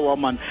ke ra wa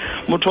man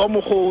motho wa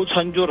mogo o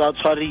tshwantse ra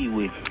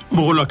tshwariwe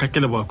mogolo ka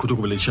ke le ba khudu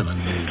go bolešana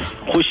le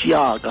go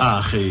šiaka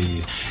age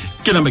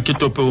ke na ke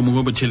tope o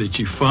mongwe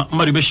botheeletši fa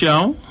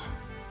maribešao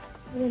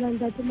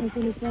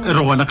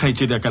re gona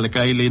kgaetšedi ka le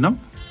kae lena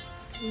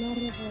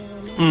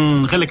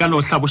ge le ka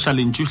no hlaboša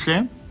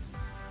lentšuhle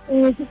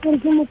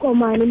ke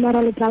mokomane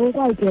mara le tlang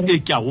kwa ke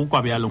ke a go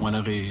kwa bjale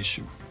ngwana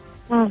gešo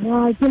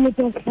ke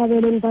motho wa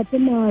sehlabelo ntate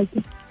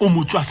Maki o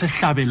motswa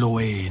sehlabelo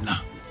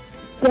wena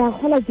ke a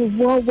kgola ke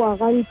boa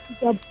gantši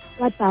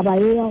ka taba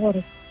e ya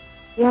gore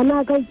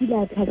ngwana ka o kile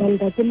a tlhaka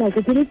ntate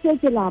Maki ke le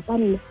ke lapa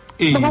nna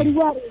mogadi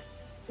wa re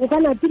o ka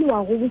napile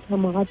wa go botšha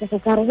mogatsa go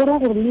ka re go ra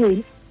gore le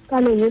ene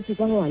ka no nyetse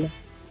ka ngwana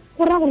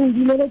go ra gore o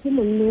dumele ke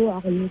monne o a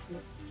go nyetse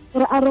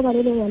gore a robale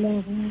le ngwana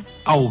ya gago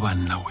ao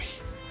banna we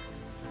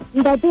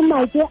ntate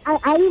Maki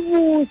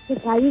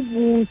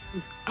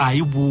a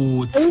e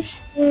botse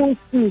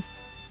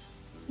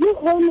le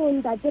kgono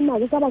ntate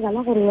Maki ka baka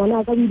la gore ngwana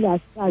a ka bile a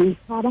sa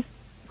ntshaba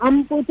a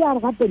mpotse a re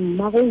gape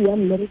mmago ya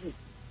mmereke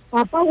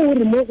papa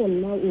gore mo go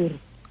nna o re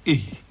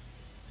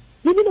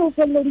ebile o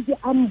feleleditse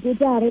a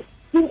mpotse a re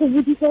ke go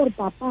botsisa gore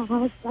papa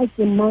ga ka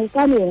ke mang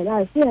ka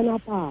yena se yena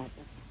papa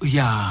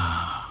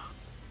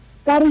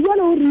ka re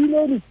jalo o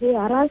rile re se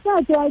a ra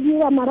sa tswa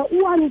dira mara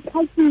o a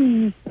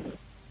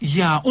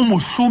ntlhakisa o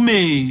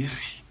mohlomere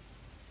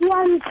o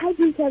a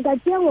ntlhakisa ka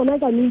tšea ngwana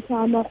ka mentšha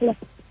a magola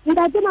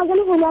ntate Maki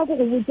le gona go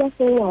go botsa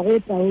seo wa go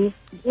tlang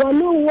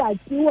ngwane o a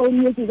tsewa o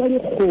nyetse ka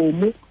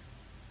dikgomo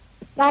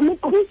ka mo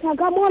khuša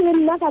ka mo le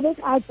nna ka be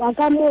ka tswa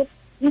ka mo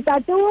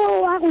ntate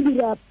o a go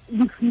dira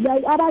difila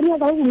a ba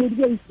nyaka go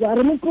medika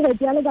re mo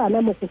tlogetse ya le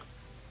kana mogo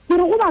ke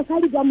re go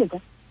basadi ka moka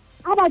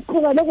a ba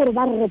tlogele gore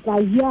ba re tla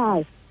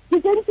jang ke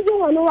sentse ke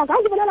ngwane wa ka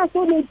a ke bolela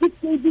so o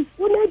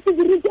netse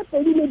dirike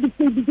pedi ne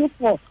dikedi ke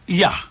 4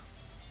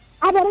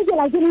 a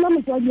berekela ke nna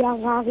motswadi ya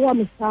gagwe wa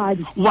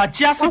mosadi wa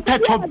tšea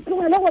sephetho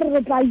tlogele gore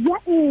re tla ja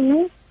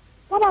eng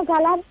ka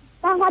baka la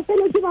ba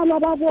gateletse bana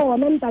ba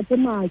bona ntate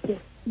Maki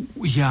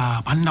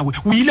banna we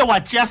o ile wa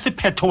tšea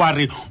sephetho wa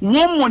re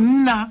wo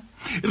monna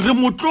re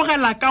mo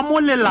tlogela ka mo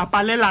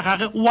lelapa le la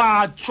gage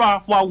wa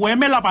tswa wa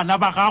boemela bana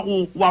ba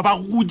gago wa ba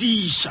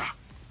godiša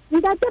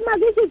ntate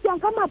Maki ke tswa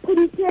ka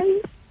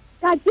maphodiseng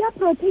ka tšea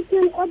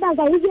protection order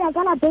ka e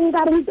ka lapeng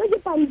ka re ntse ke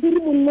pampiri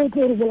monne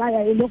tlo re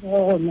bolaya e le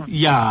gona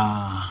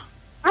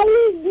a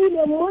e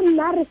dile mo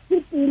nna re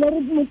sepele re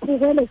mo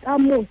tlogele ka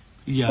mo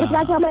re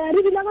tla tsamaya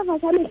re dula ka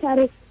fasa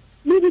metlhare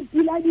le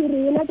dipila di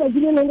rena ka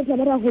dile le tla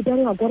ra go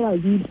tanga go ra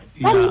dile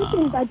ka nnete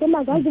ntate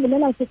maka ke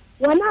bolela se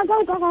ngwana ka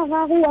o ka ga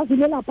gago wa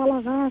filela pala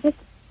gage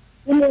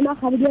o nena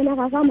ga bodiana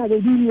ga ka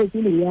mabedi le ke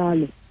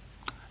lenyalo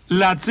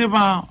la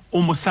tseba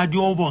o mosadi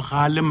o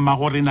bogale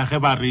mmagorena ge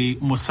ba re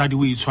mosadi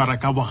o itshwara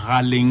ka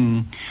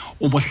bogaleng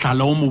o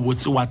mohlala o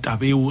mobotse wa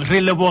tabeo re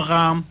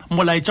leboga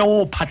molaetša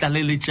o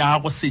phatlaleletša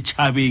go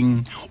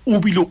setšhabeng o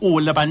bile o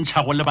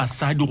lebantšha go le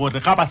basadi gore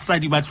ga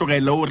basadi ba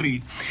tlogele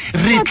gore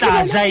re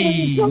tla ja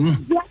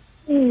eng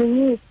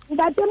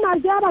ntate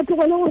maja batho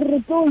gone gore re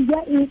tlo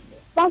ja eng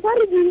ba sa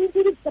re dintse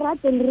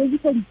ditrateng re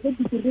rekisa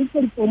dithekisi re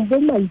rekisa dipompo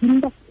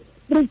mandimba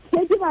re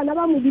tshetse bana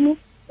ba modimo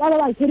ba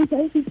ba tšherisa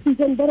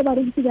 60% re ba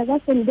rekisa ka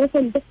sente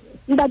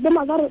ntate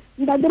magare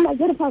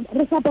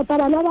re sapota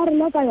bana ba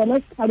rena ka yona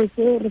sekgalo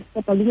se re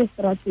sepota le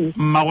strateng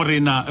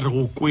mmagorena re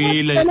go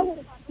kwele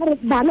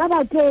bana ba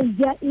tlo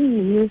ja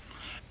eng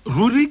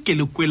ruri ke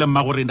le kwele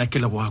mmagorena ke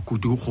le boa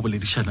kudu go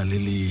boledišana le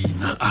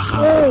lena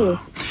aga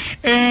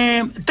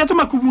tate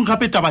makubung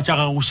gape taba tša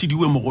gago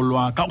sediwe mogolo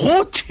wa ka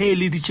go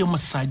theeleditše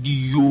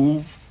mosadi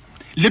yo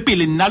le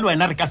pele nna le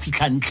wena re ka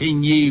fitlha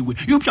ntlheng yewe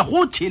eupša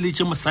go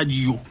theeletše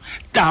mosadi yo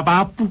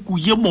taba puku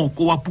ye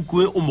moko wa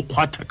puku e o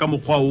mokgwatha ka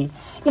mokgwa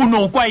o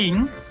no kwa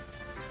eng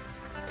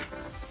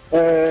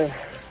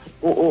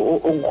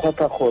o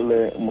nkgwatha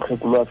gole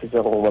mokgekolo a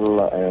fetsa go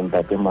bolela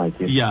ntate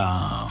make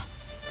ya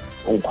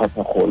o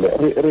nkgwatha gole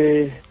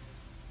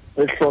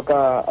re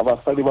hloka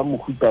basadi ba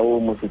mohuta o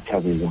mo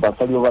setšhabeng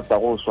basadi ba batla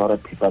go swara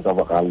thipa ka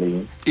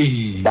bogaleng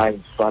ba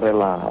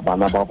swarela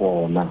bana ba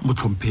bona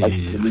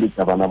motlhomphele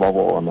bana ba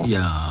bona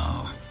ya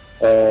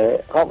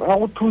ga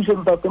go thuse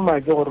ntate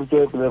make gore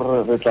ke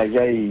re tla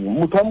ja eng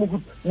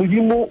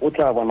modimo o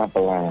tla bona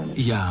polane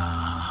ya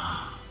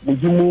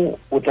modimo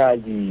o tla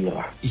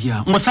dira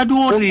ya mosadi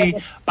o re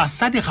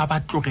basadi ga ba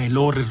tlogele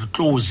gore re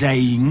tlo ja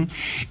eng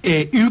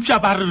eupša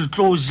ba re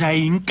tlo ja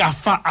eng ka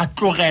fa a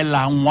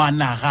tlogela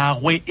ngwana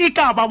gagwe e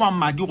ka ba wa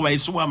madi goba e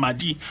se wa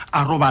madi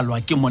a robalwa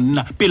ke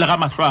monna pele ga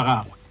mahlo a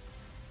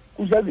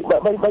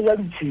gagwe ba ja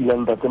ditšhila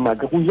ntate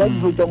make go ja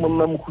dilo tša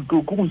monna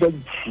mokhutoko go ja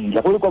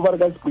ditšhila go le kwa ba re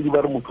ka sepedi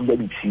ba re motho o ja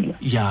ditšhila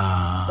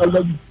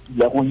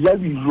ya go ja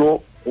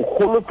dijo go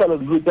golofela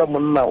dijo tša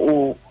monna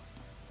o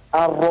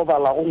a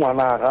robala go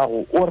ngwana a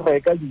gago o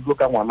reka dijo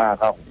ka ngwana a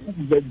gago o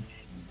buja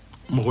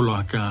mogolo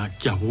wa ka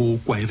ke a go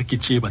kwa e re ke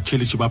tšee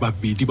batheeletši ba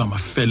babedi ba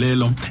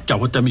mafelelo ke a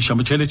go tamiša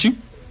motheeletši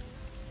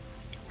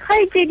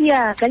kgaetšedi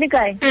yaka le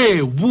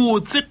kae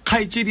botse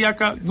kgaetšedi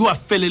yaka yo a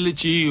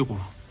feleletšego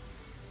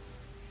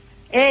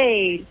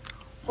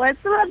wa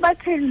tseba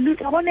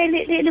batheeluta go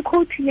ne le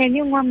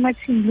coaching ngwa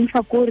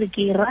mmatšhinlufa kore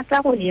ke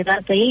rata go e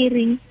rata e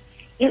reng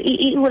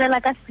e bolela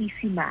ka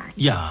seesimane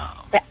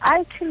the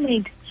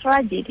ultimate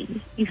tragedy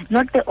is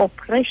not the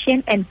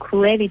oppression and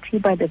cruelty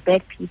by the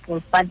bad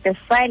people, but the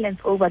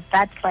silence over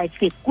that fight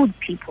for good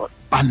people.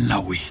 Banna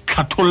we,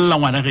 tlhatholla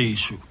ngwana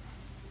gešo.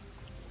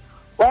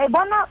 Wa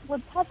bona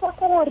bothata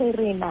go gore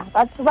rena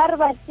batho ba re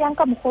ba tsang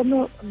ka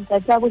mogono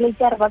ntsa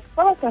boletša re batho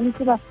ba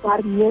tshwanetse ba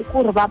swariwe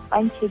gore ba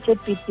pantšhetse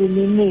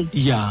pepeneng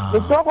le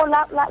go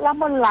la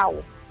molao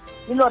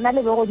le lona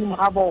le go di mo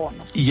ga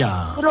bona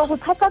lo go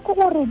thata go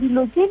gore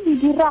dilo tse di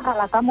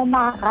diragala ka mo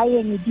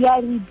magaeng di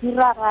a di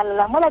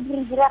diragala mo la di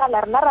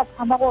diragala rena ra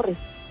tshama gore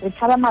re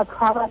tshaba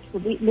matlhaba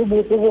le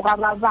bo ga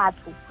ba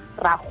batho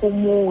ra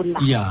gomola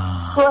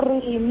gore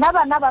nna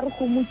bana ba re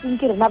gomotseng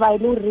ke rena ba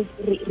ile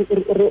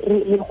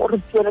re gore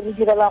tswela di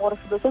direla gore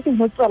selo se se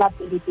motswela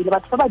pele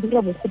batho ba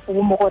dire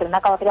mogopolo mo gore na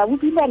ka re a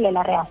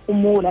budimelela re a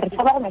gomola re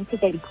tshaba re ntse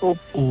ka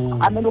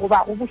ditlhopho a me le go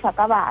ba go busha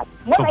ka batho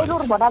mo ba ile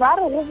gore bona ba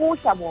re go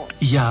busha bona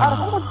a re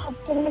go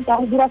tsene ka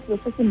go dira selo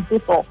se se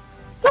ntseto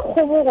ke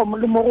kgobogo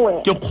le mo go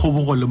wena ke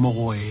kgobogo le mo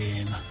go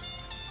wena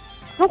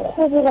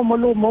go mo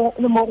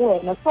le mo go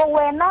wena so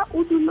wena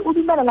o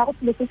dumelela go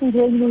phele se se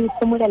direng le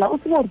khomolela o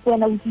tsebe gore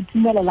wena o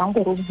itumelela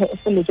gore o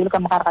feletse le ka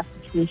mogare ga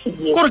situation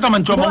gore ka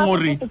mantšwa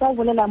mangore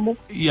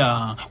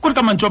gore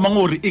ka mantšwa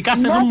mangore e ka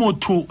se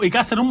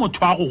re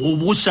motho a go go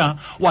busha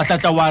wa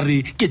tlatla wa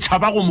re ke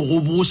tšhaba go mo go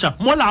busha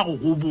mola a go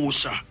go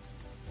busha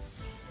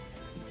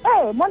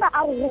mola a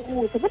go go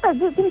busha ke tla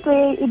dintho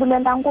e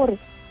bolelang gore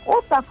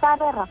o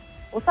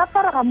sa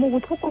farega mo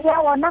botlhoko ya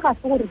ona ga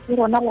se gore ke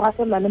rona go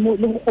gaselela le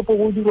bogopo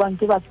go dirwang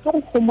ke batho ke go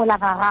gomola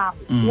ga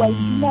gago wa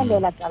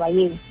itumelela taba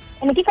eo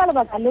ene ke ka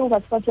lebaka leo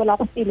batho ba tswela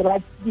go pele ba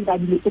dira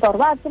dilo ke gore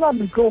ba tseba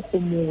bo tlo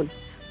gomola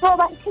so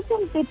ba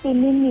tshetseng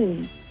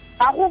pepeneng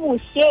ba go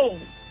bošeng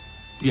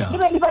ke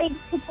be le ba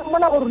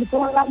itshetsemola gore le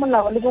tsona la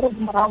molao le gore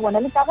morago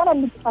bona le tla bona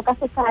le tsa ka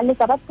sesale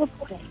ka ba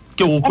tlhotlhogela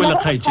ke go kwela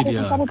kgaetšedi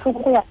ya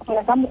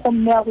ka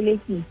mogomme ya go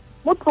lekeng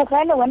mo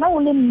tlogele wena o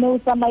le mme o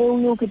tsamaye o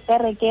yo ke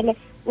terekele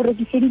o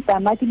rekise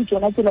ditamati le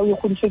tsona tsela o e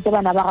godisetse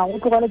bana ba gago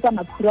tlogele tsa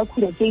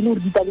makhura-khura tse e le gore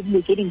di tale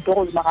dilo tse dinto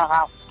go lema ga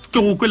gago ke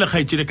go kwele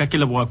kgaetšedi ka ke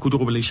leboga kudu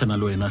go boleišana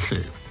le wena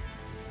hle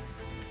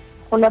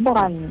go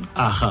leboganne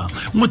aga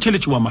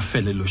motheeletši wa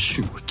mafelelo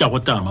shu ke a go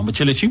tama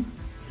motheeletši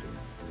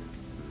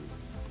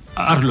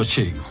a re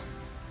lotšheng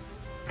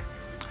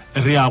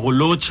re a go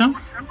lotšha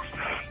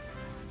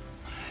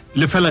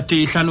le fela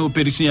te hlano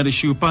perisinya re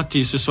shupa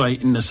te seswai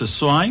nne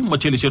seswai mo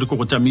tshele re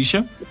go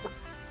tamisha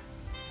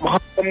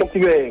mo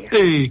kibeng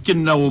ke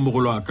nna o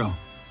mogolo aka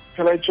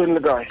fela itshone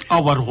le kae a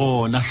wa re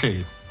gona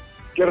hle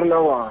ke re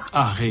nawa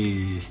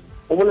ge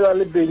o bolela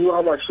le benyu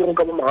ga mashego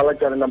ka mogala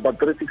tjana number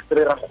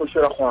 363 ga go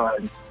shera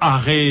gwane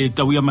ge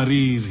tau ya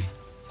mariri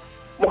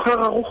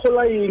mogaga go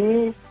gola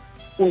eng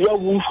o ya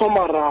bufo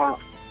mara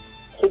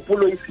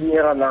kgopolo e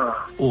senyega na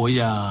o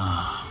ya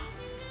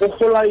go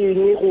gola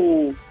eng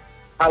go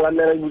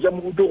alamela buja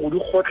moruto go di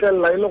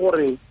khotlela ile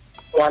gore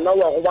ngwana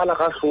wa go bana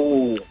ka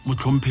hlong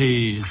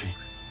motlhomphegi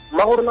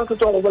ma gore na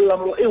tswa go bolla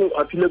mo eng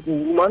a phile ku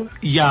man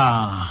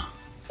ya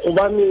go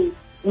bane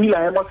o ile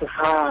a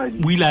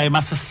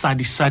ema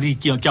sesadi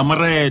ke a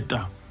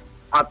moreta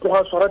a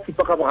tloga swara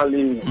thipa ka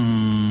bogaleng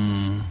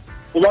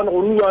go bane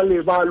go nwa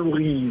le ba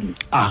logile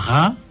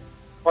aha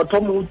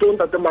batho mo utong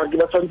tate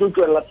magina tsantse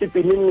tswela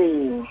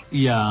tepeneng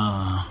ya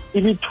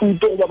e di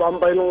thuto go ba bang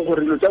ba ileng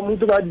gore lo tsa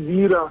motho ba di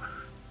dira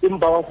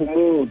empa wa go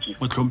motse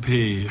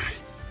motlhomphegi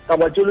ka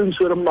ba tshelo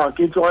nsore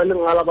mmake tsoga ile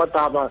ngala ba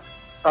taba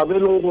be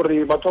leng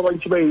gore batho ba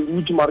ntse ba e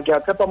uti mara ke a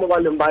tshepa mo ba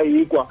leng ba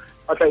ekwa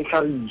ba tla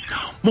itlharisa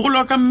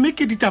mogolo ka mme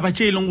ke ditaba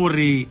tse ileng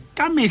gore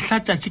ka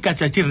mehla tšatši ka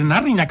tšatši rena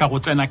re nyaka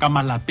go tsena ka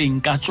malapeng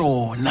ka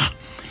tsona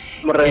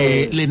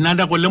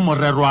lenana go le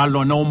morero a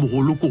lona o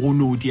mogolo ko go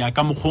nodia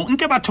ka mokgong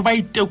nke batho ba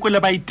itekole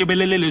ba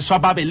itebelele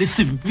leswa ba be le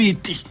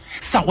sebete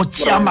sa go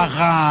tšea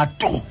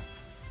magato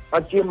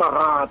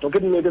ke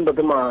nnete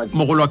ntate madi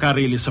mogolo ka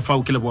re le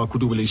sefao ke leboa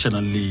kudu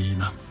boleišanang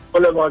lena o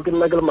leboa ke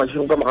nna ke le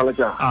mashego ka mogala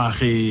tša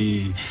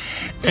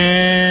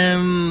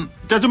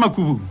tate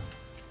Makubu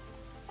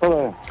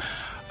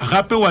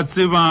gape wa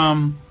tseba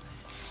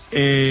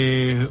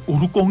o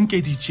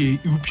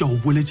rukonkeditše eupša go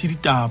boletše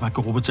ditaba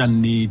ke go botša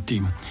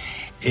nnete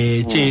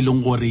tše e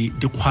leng gore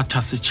di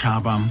kgwatha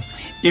setšhaba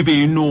e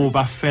be no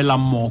ba fela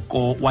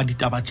moko wa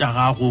ditaba tša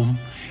gago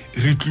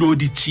re tlo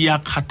di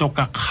tšea kgato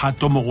ka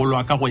kgato mogolo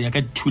wa ka go ya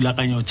ka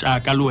dithulaganyo tša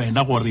ka le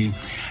wena gore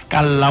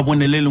ka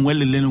labone le lengwe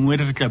le le lengwe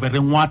re tlabe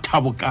re ngwatha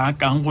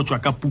bokakang go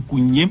tswa ka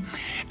pukung ye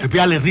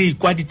bjale re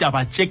ikwa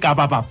ditaba tše ka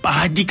ba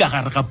bapadi ka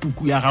gare ga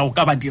puku ya gago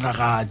ka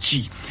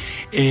badiragatši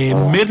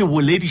mme re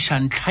bolediša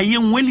ntlha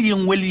ye nngwe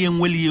le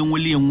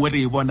yengwe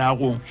re e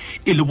bonago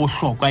e le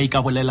bohlokwa e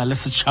ka bolela le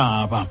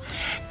setšhaba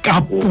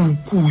ka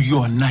puku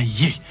yona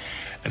ye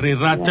re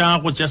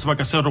rata go tšea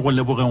sebaka se re go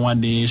leboge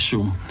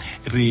ngwanešo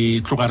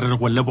re tloga re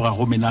go leboga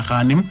go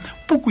menagane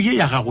puku ye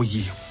ya gago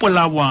ye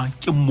Polawa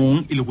ke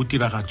Mong e le go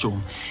tiragatso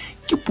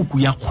ke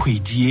puku ya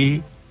kgwedi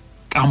ye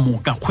ka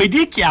moka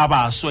kgwedi ke a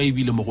baswa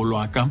ebile mogolo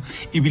wa ka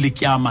ebile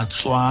ke a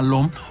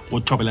matswalo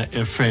go Thobela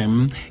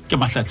FM ke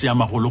mahlatsi a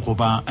magolo go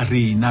ba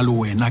rena le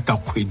wena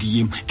ka kgwedi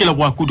ye ke le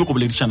boa kudu go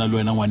boledišana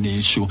le wena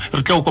ngwanešo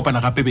re tla go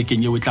kopana gape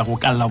bekeng ye o tla go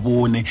ka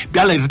labone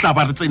bjale re tla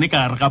ba re tsene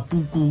ka gare ga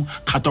puku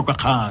kgato ka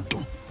kgato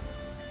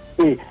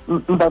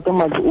ntate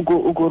madi o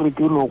ko re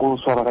ke lo go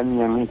swara ka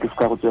nyame ke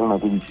ska go tsela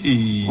na tedi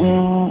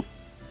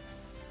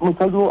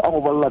mosadi a go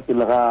bolla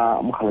pele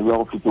ga mogala wa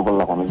go fitse go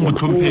bolla gona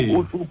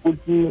o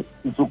tsopotse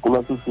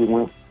ditsokola se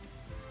sengwe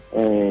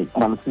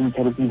man se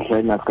ntšheletse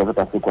ditlhaena ka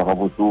ka se kwa ga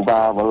botso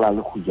ba bolla le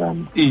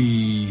khujana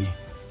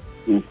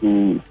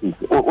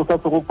o sa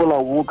go pola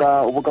o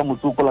ka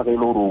motsokola ga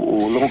ile gore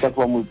o le go ka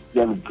tswa mo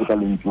ya ka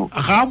lentso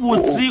ga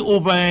botse o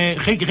ba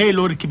ge ile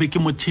gore ke be ke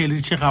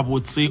motšheletse ga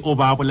botse o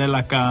ba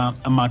bolela ka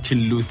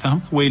Martin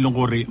Luther we ile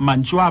gore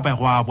mantšwa ba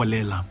go a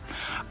bolela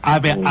a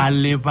be a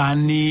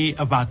lebane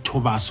batho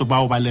baso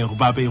bao ba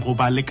be go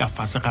ba le ka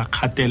fase ga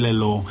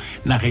kgatelelo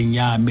nageng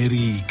ya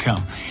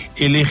America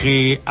e le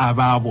ge a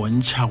ba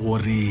bontšha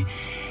gore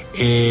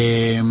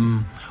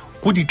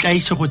go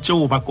ditlaišego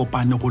tšeo ba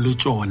kopane go le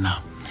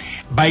tsona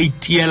ba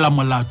itiela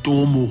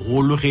molato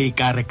mogolo ge e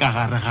ka re ka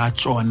gare ga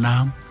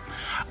tsona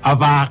a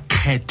ba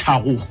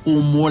kgetha go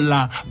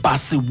homola ba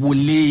se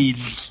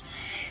boleli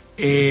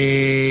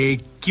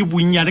ke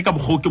bonnyane ka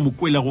mokgwa ke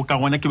mokwela go ka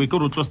gona ke be ke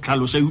re tlo se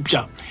tlhaloša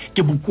eupša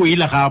ke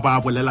mokwela ga ba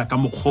bolela ka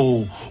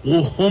mokgwa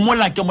go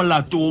homola ke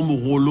molato o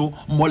mogolo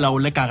molao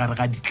le ka gare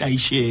ga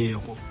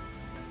ditlaišego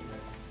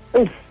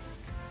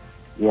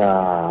ya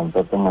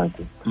ntatemake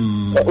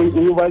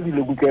e ba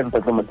dile go ke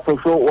ntatemake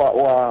so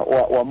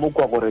wa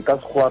mokwa gore ka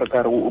se gore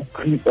ka re o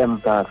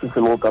preempta se se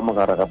lo ka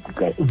mogara ga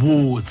pukai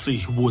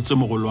botse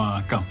mogolo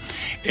wa ka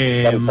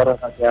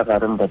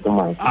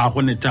a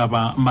go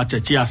netaba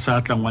matšatši a sa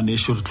tla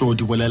ngwanešo re tlo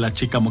di bolela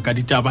tše ka moka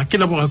ditaba ke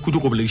leboga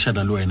kudu go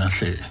boledišana le wena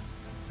hle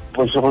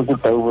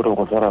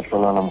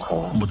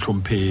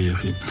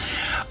motlhomphegi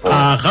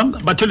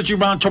Batheeletsi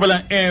ba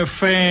Thobela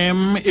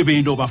FM e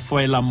be no ba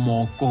foela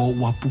moko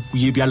wa puku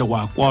ye bjale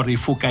wa kwa re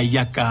foka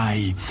ya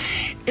kae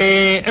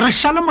re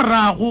šala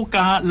morago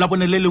ka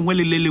labone le lengwe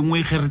le le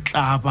lengwe ge re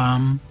tlaba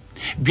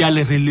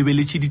bjale re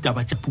lebeletše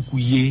ditaba tša puku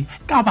ye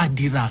ka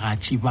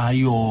badiragatši ba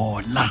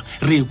yona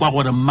re kwa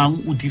gore mang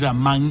o dira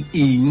mang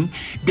eng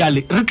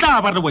bjale re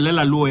tla ba re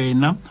bolela le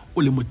wena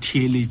o le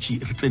motheeletši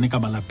re tsene ka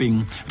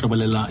malapeng re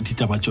bolela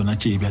ditaba tsona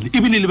tše bjale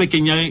ebile le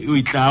bekeng ya o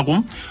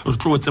itlago re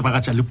tlo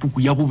tsebagatša le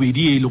puku ya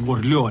bobedi e leng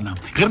gore le yona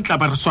ge re tla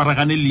ba re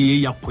swaragane le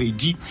ye ya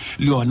kgwedi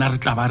le yona re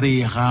tla ba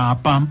re e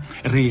gapa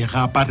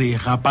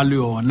le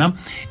yona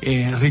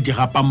re di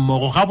gapa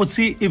mmogo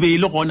gabotse e be e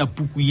le gona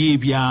puku ye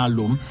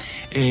bjalo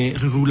re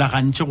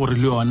rulagantše gore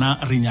le yona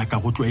re nyaka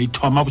go tloa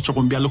ithoma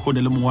botšegong bja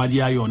lekgone le mongwadi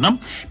ya yona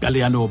bjale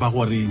ya no ba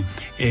gore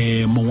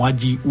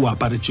mongwadi o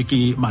aparetswe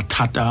ke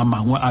mathata a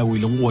mangwe a o e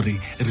leng gore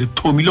re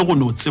thomile go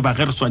no tseba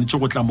ge re swanetše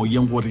go tla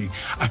moyeng gore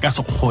a ka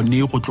se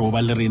kgone go tlo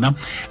ba le rena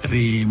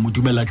re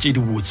modumela tše di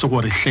botse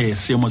gore hle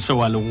seemo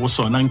seo a le go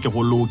sona nke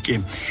go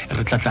loke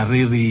re tlatla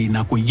re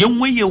nako ye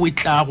nngwe yeo e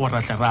tla go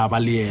ratla ra ba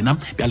le yena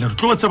bjale re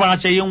tlo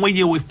tsebagatša ye nngwe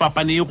yeo e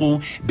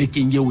fapanego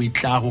bekeng yeo e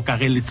tlago ka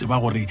ge le tseba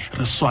gore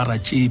re swara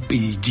tše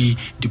pedi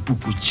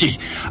dipuku tše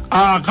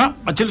aga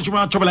batheeletši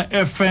ba Thobela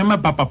FM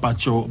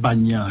papapatšo ba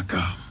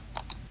nyaka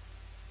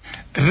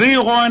re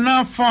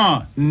gona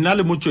fa nna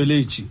le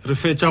motsweletši re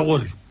fetša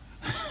gore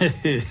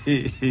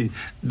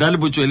nna le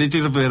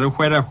motsweletši re fe re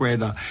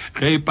hweda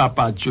ge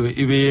papatšo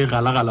e be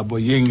galagala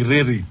boyeng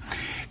re re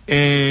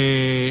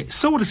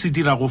seo re se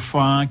dirago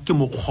fa ke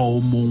mokgwa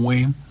o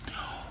mongwe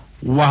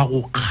wa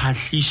go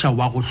kgahliša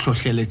wa go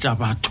hlohleletša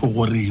batho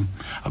gore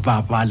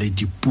ba bale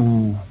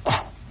dipuku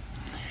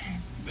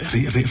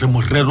re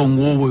morerong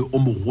o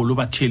mogolo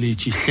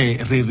batheeletši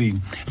hle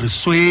re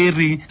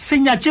swere se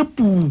nyatše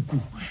puku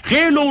ge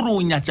e le gore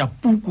o nyatša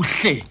puku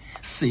hle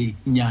se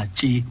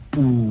nyatše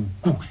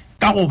puku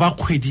ka go ba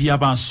kgwedi ya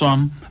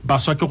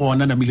baswa ke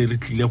gona namile re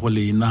tlile go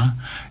lena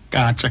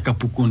ka tšaka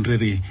pukung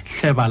re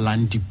hle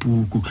balang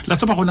dipuku la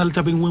tseba gona le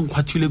tabeng ngwe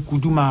nkgwathile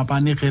kudu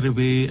maabane ge re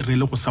be re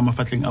le go sa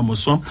mafatleng a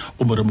moso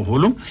go more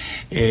mogolo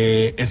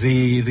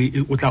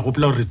o tla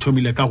gopola gore re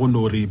thomile ka go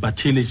no re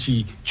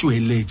batheeletši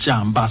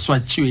tšweletšang baswa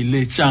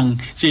tšweletšang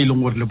tše e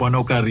leng gore le bona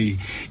o ka re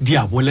di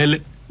a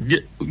bolele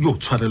yo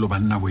tshwarelo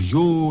banna we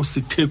yo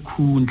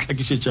setheku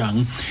nhlakišetšang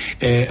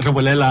re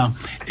bolela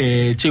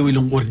tšeo e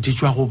leng gore di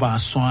tšwa go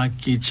baswa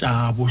ke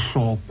tša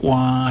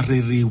bohlokwa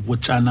re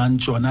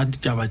botšanang tšona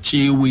ditaba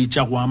tšeo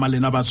tša go ama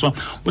lena baswa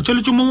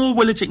botšweletši mongwe o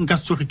boletše nka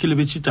se tsoge ke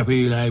lebetše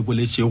tabela e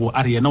boletšego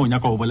a re yena o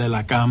nyaka go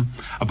bolela ka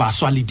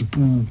baswa le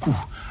dipuku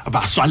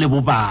baswa le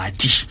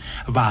bobadi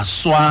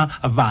baswa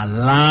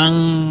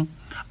balang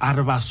a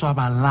re baswa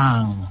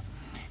balang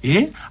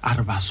a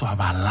re baswa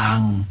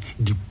balang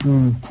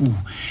dipuku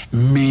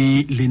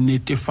mme le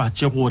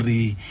netefatše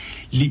gore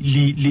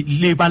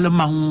le ba le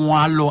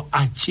mangwalo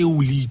a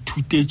tšeo le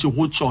ithutetše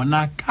go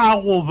tšona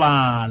ka go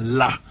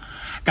bala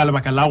ka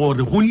lebaka la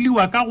gore go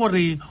liwa ka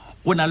gore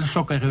go na le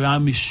hlokego ya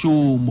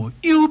mešomo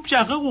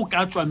eupša ge go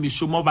ka tšwa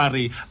mešomo ba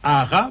re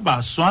aga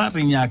baswa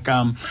re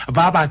nyaka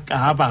ba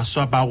ka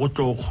baswa ba go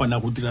tlo kgona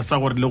go dira sa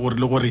gore le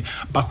gore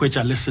ba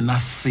hwetša le sena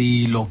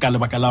selo ka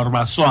lebaka la gore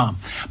baswa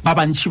ba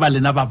bantši ba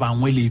lena ba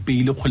bangwe le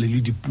ipeile kgole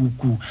le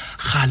dipuku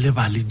ga le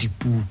ba le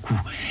dipuku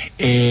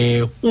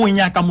o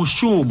nyaka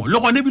mošomo le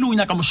gone ebile o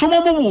nyaka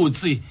mošomo mo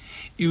botse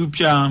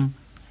eupša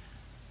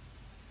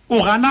o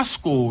gana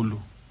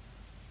sekolo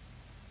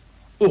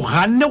o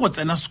ganne go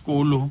tsena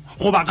sekolo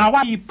goba ga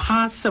wa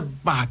ipha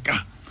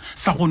sebaka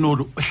sa go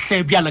no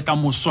hle bjale ka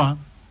moswa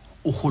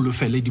o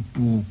golofele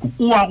dipuku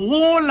o a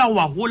gola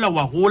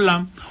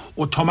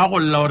o thoma go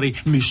lla gore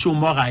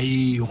mešomo ga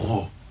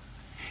ego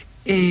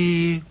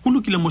go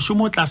lokile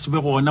mošomo o tla se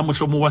be gona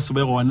mošomo wa se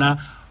be gona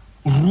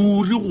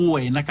ruri go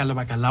wena ka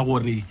lebaka la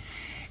gore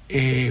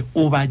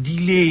o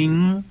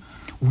badileng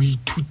o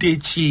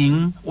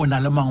ithutetšeng o na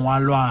le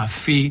mangwalo a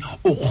fe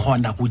o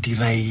kgona go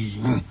dira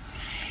eng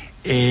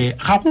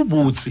ga go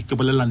botse ke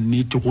bolela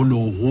nnete go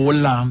no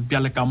gola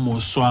bjale ka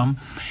moswa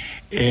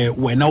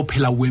wena o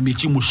phela o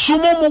emetše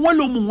mošomo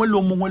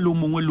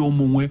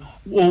mongwe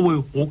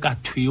o go ka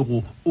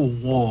thwego o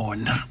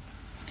gona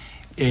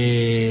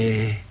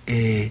e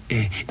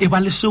ba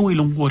le seo e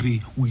leng gore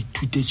o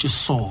ithutetše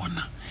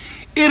sona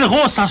e re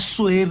go sa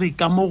swere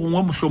ka mo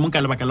gongwe mohlomong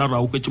ka lebaka la gore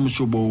a o kwetse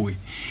mošomo we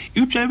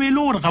eupša e be e le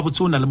gore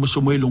gabotse o na le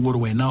mošomo e leng gore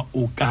wena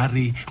o ka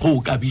re go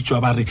o ka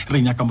bitswa ba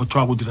re nyaka motho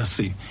wa go dira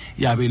se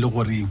ya be e le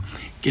gore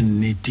ke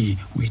nnete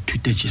o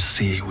ithutetše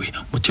sewe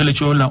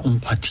motheeletši ola o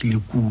nkgwathile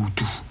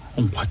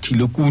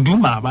kudu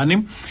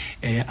maabane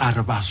a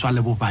re baswa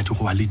le bobadi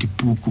go ba le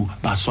dipuku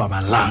baswa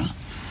balang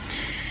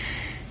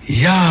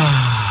ya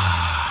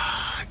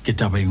ke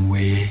taba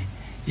engwe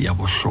ya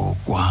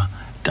bohlokwa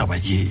taba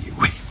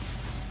yewe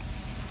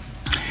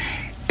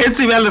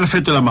tsebe le re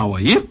fetola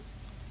mawae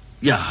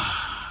ya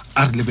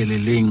a re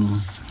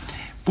lebeleleng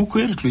puku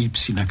e re tlo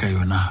ipsina ka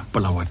yona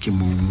Polawa ke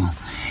Mong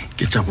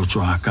ke tša go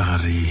tšwa ka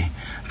gare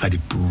ga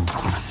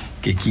dipuku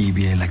ke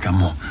beela ka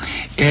mo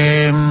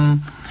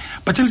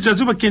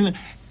batheeletši ba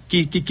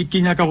ke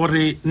nyaka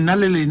gore nna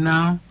le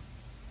lena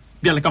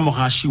bjale ka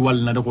mogaši wa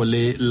lena le go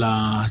le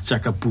la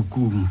tšaka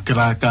pukung ke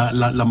raka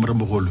la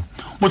moremogolo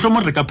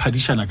mohlomong re ka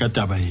phadišana ka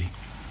taba e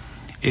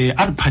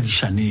a re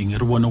phadišaneng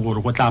re bone gore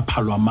go tla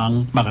phalwa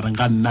mang magareng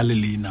ga nna le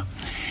lena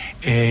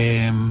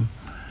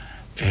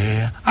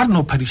a re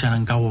no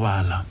phadišanang ka go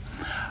bala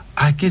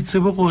a ke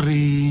tsebe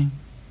gore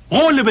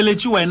go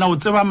lebeletše wena o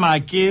tseba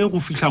make go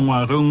fihla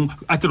ngwageng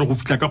a ke re go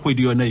fihla ka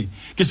kgwedi yona e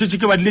ke setse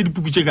ke badile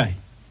dipuku tše kae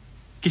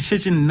ke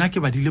setse nna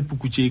ke badile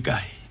puku tše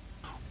kae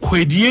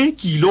kgwedi e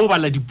ke ile o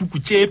bala dipuku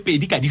tše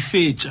pedi ka di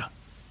fetša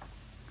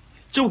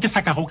tšeo ke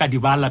sa ka go ka di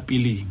bala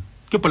peleng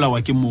ke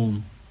Polawa ke Mong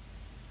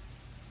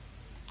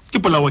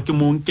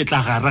ke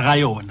tla gare ga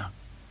yona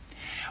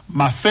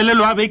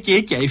mafelelo a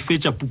beke ke a e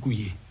fetša puku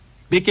ye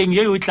bekeng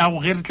ye o tla go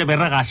ge re tle be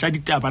re gasha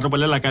ditaba re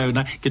bolela ka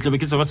yona ke tle be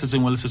ke tseba se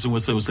sengwe le se sengwe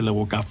seo se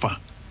lego ka fa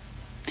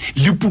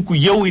le puku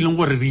yeo e leng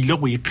gore re ile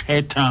go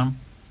ikgetha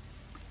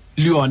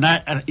le yona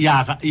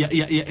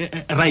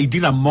ra e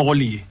dira mmogo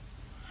le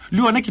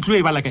yona ke tlo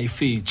e bala ka e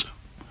fetša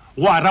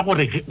go ara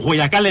gore go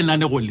ya ka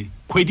lenane go le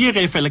kgwedi e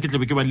ge e fela ke tle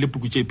be ke badile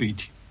puku tše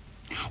pedi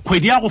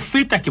kgwedi ya go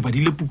feta ke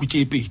badile puku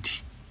tše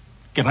pedi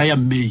ke raya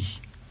May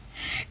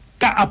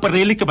ka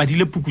April ke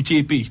badile puku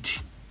tše pedi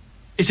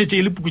e šetše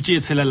e le puku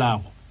tše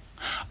tshelelago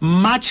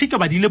March ke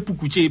badile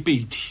puku tše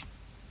pedi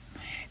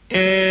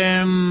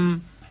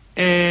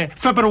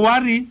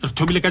February re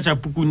thomile ka tša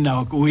puku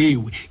nna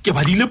oewe ke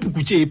badile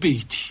puku tše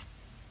pedi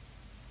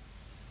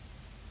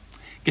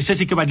ke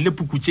šetše ke badile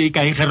puku tše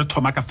kae ge re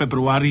thoma ka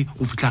February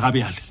go fihla ga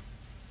bjale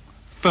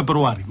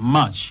February,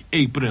 March,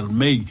 April,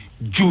 May,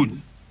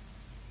 June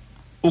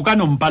o ka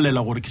no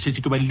mpalela gore ke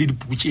šetše ke badile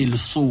dipuku tše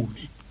 10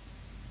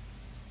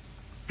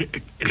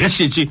 ge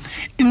šetše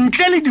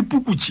ntle le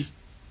dipuku tše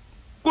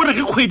kore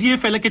ge kgwedi e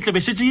fela ke tle be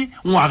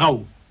šetše ngwaga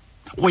o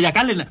go ya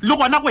ka lena le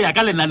gona go ya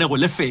ka lenanego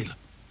le fela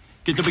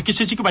ke tle be ke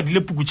šetše ke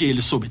badile puku tše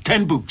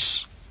 10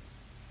 books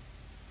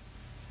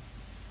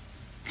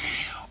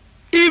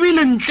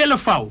ebile ntle le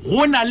fao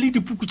go na le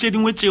dipuku tše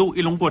dingwe tšeo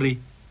e leng gore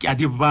ke a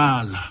di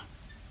bala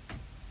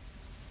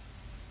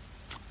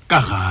ka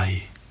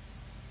gae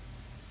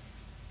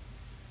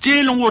tše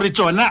e leng gore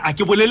tšona a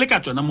ke bolele ka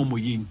tšona mo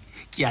moyeng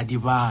ke a di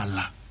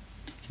bala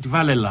ke di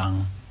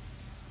balelang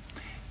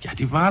ke a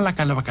di bala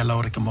ka lebaka la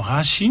gore ke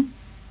mogaši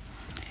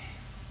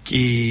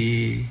ke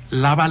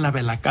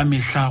labalabela ka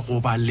mehla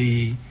go ba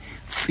le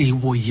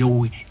tsebo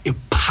yeo e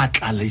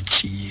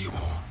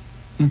phatlaletšego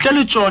ntle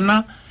le tšona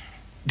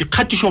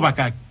dikgatišo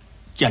baka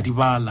ke a di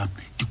bala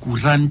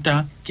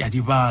dikuranta ke a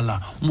di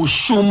bala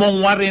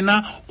mošomong wa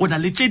rena go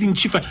na le tše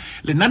dintši fela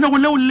lenanego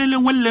leo le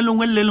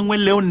lengwe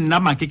leo nna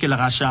make ke le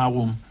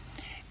gašago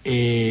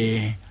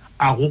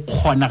a go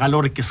kgona ga le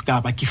gore ke se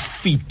ka ba ke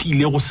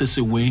fetile go se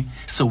sengwe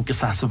seo ke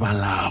sa se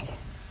balago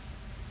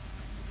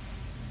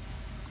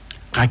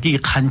ga ke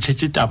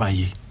ikgantšhetše taba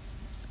ye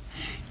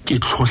ke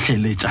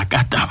tlhohleletša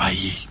ka taba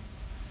ye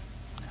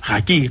ga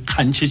ke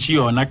ikgantšhetše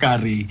yona ka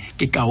re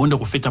ke kaone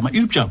go feta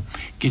eupša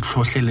ke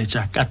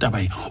tlhohleletša ka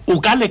taba ye o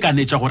ka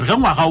lekanetša gore ge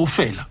ngwaga o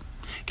fela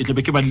ke tle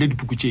be ke badile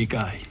dipuku tše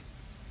kae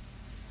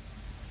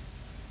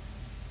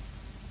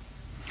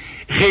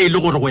ge e le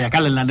gore go ya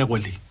ka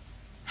lenanego le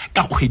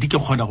ka kgwedi ke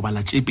kgona go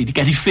bala tše pedi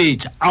ka di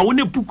fetša a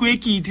one puku e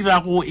ke e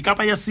dirago e ka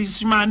ba ya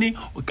Seesimane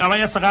o ka ba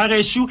ya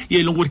segagešo ye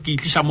e leng gore ke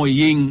itliša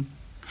moyeng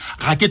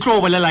ga ke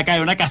tlo bolela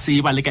ka yona ka se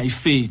e bale ka e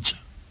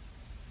fetša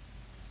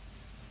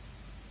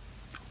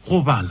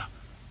go bala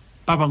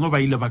ba bangwe ba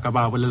ile ba ka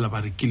ba bolela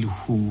ba re ke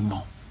lehono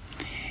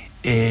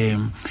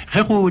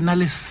ge go na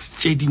le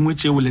tše dingwe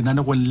tšeo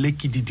lenanego le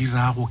ke di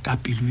dirago ka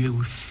pelo e o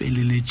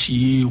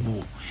feleletšego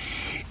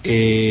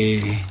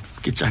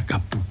ke tša ka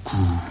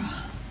pukung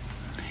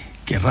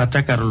ke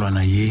rata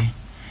karolwana ye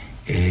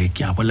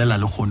ke a bolela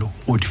le gone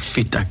go di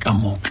feta ka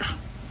moka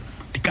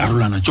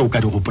dikarolwana tšeo ka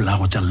di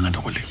gopolago tša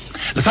lenanego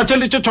le sa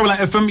tšheletše Thobela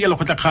FM ya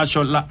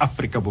lekgotlakgašo la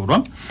Afrika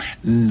Borwa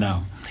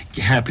now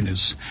ke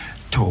Happiness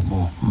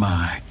Thomo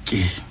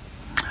Make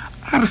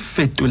a re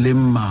fetole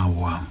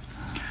mawa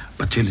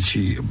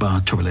Batheeletsi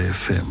ba Thobela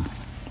FM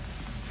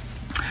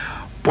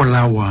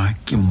Polawa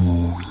ke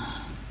Mong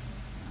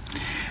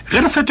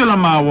ge re fetola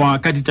mawa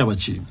ka ditaba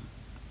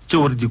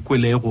tšeo re di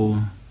kwelego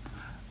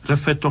re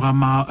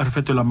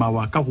fetola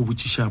mawa ka go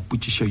botšiša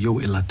potšišo yeo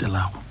e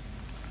latelago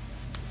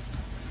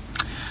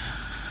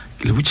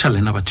ke le botšiša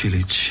lena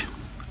Batheeletsi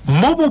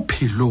mo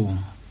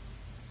bophelong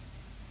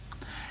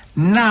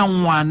na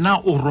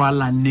ngwana o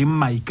rwala neng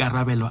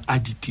maikarabelo a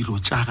ditiro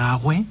tša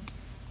gagwe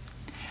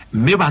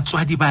mme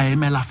batswadi ba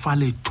emela fa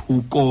le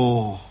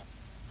thoko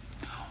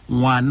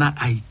ngwana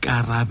a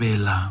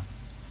ikarabela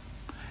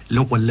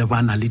le go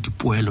lebana le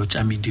dipoelo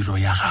tša mediro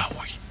ya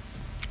gagwe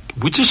ke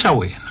botšiša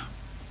wena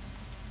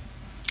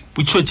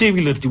botšišo tše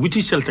ebile re di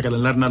botšiša letlakala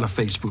la rena la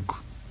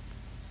Facebook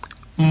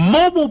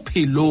mo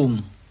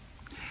bophelong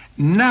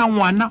na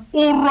ngwana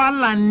o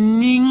rwala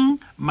neng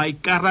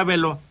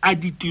maikarabelo a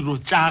ditiro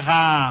tša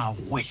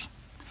gagwe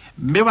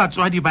mme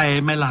batswadi ba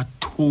emela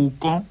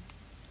thoko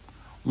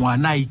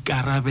ngwana a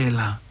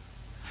ikarabela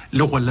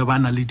le go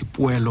lebana le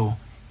dipoelo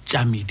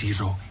tša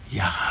mediro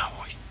ya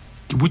gagwe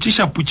ke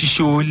botšiša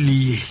potšišo le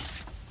ye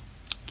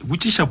ke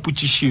botšiša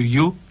potšišo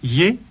yo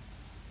ye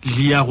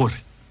le ya gore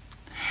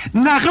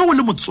na ge o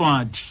le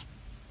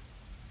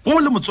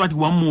motswadi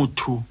wa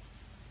motho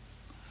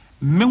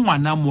mme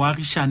ngwana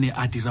moagišane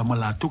a dira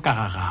molato ka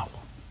ga gago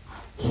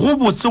go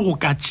botse go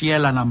ka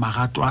tšeelana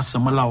magato a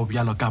semolao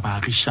bjalo ka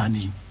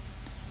baagišane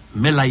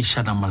mme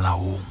laišana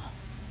molaong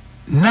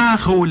na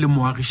ge o le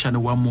moagišane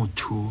wa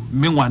motho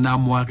mme ngwana a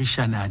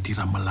moagišane a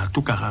dira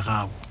molato ka ga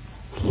gago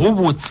go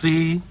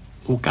botse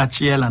go ka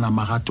tšeelana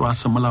magato a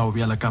semolao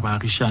bjala ka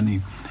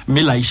baagišane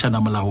mme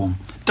laišana molaong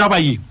taba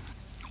ye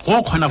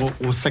go kgona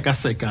go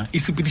sekaseka e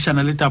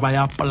sepedišana le taba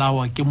ya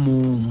Polawa ke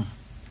Mong.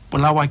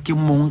 Polawa ke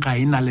Mong ga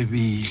ena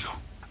lebelo.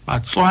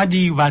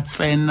 Batswadi ba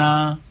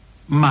tsena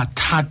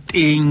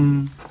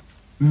mathateng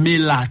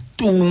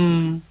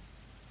melatong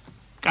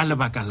ka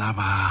lebaka la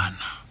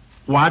bana.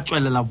 Wa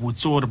tswelela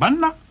botse gore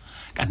banna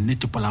ka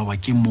nnete Polawa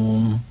ke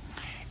Mong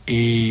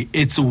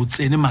etse o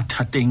tsene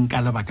mathateng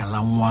ka lebaka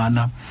la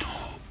ngwana.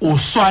 O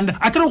swana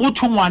a kere go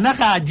thongwana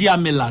ga dia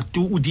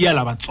melato o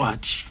diela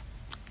batswadi.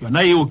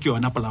 Yona eo ke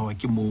yona Polawa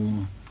ke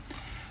Mong.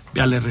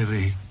 Bjale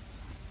re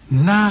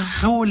na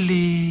ge o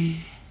le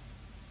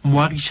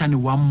moagišane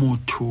wa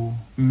motho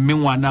mme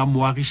ngwana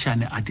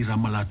moagišane a dira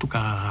molato ka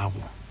ga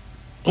gago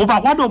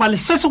goba gwa do ba le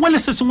se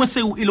sengwe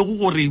seo e le go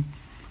gore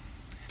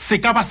se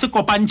ka ba se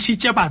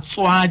kopantšhitše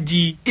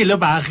batswadi e le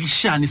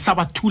baagišane sa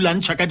ba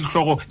thulantšha ka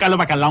dihlogo ka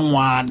lebaka la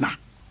ngwana.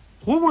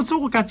 Go botse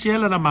go ka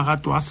tšeelana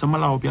magato a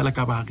semolao bjale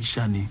ka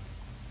baagišane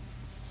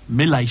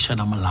mme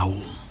laišana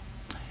molaong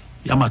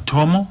ya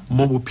mathomo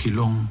mo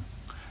bophelong.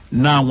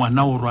 Na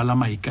ngwana o rwala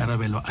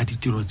maikarabelo a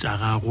ditiro tša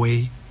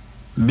gagwe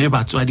mme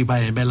batswadi ba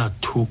emela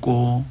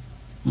thoko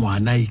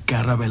ngwana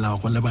ikarabela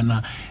go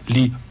lebana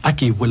le a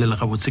ke bolela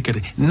ga botse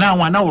kere na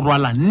ngwana o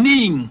rwala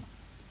ning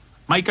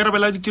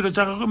maikarabelo a ditiro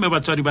tša gagwe mme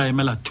batswadi ba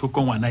emela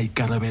thoko ngwana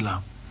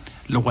ikarabela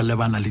le go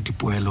lebana le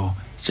dipoelo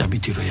tša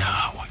mediro ya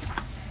gagwe.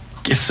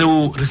 Ke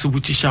seo re se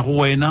botšišago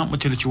wena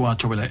motheletši wa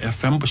Thobela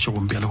FM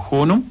bošegong bja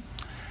lehono.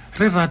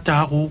 Re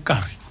rata go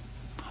kare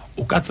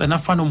o ka tsena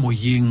fano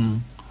moyeng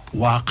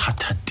wa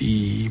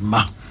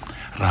kgathatima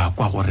ra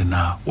kwa gore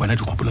na wena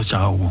dikgopolo tša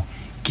gago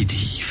ke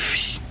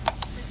dife.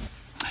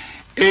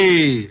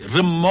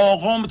 Re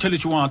mmogo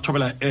motheletši wa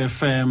Thobela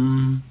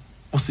FM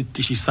o se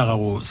tiši sa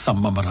gago sa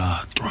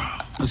mmamoratwa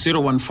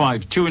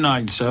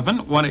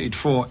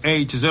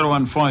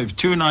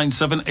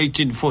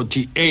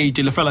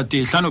 015-297-1848 lefela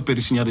tehlano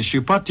perisenya re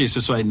šipa te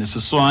seswai ne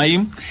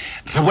seswai.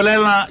 Re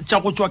bolela tša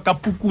go tšwa ka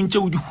pukung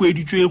tšeo di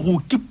hweditšwego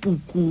ke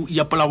puku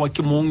ya Polawa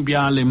ke Mong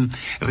bjale.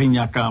 Re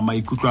nyaka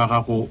maikutlo a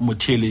gago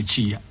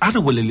motheletši a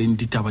re boleleng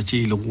ditaba tše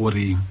e le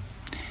gore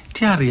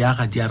di a re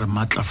yaga di a re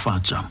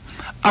matlafatša.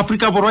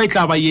 Afrika Borwa e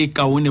tla ba ye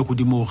kaone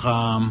godimo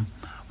ga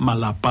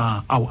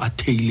malapa ao a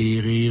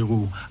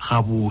theilegego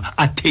gabo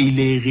a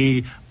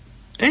theilege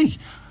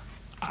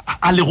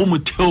a le go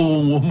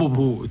motheong o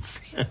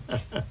mobotse.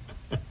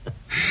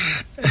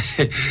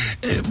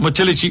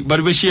 Motheletši ba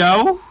re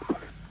bešiao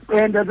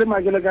ntate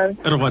makele kae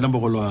re gona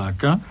mogolo wa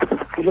ka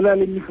ke bolela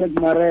le Mrs.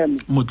 Marema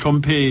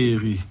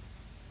motlhomphegi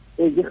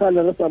ke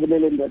gale re sa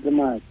bolele ntate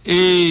make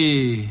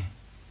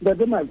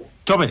ntate make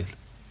Thobela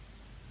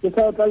ke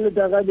sa tla le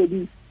daga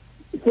bedi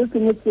se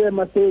sengwe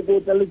seema se go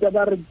tla le tša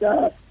ba re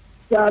tša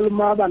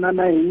alma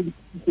banana e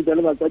se tla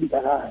le batswadi ka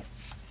gae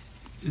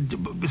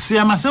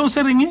seema seo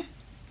se reng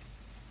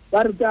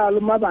ba re tša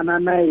alma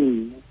banana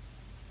di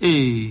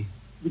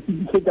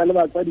se tla le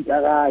batswadi ka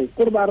gae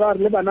gore ba re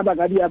le bana ba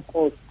ka di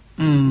apos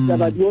tša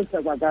ba di o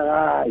sekwa ka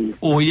gae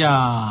o ya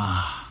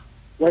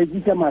wa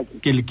itša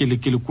make ke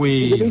le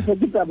kwele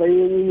ke taba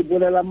e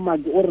bolela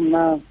mmake o re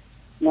na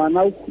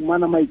ngwana o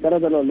khumana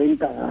maikarabelo leng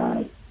ka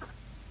gae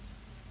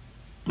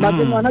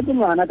make ngwana ke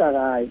ngwana ka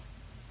gae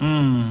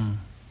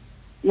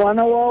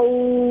ngwana wa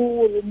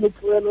o re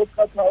motlhoelo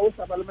tlhatlhwa o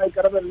sa ba le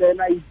maikarabelo le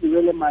ena a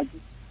itsebele make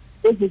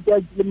e se tša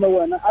tšileme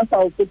wena a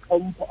sa o se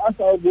tlhompho a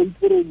sa o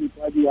bontore o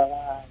motswadi wa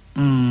gae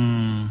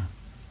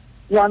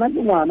ngwana ke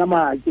ngwana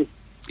make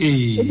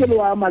e ke le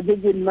wa make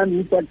ke nna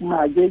nnisat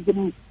make ke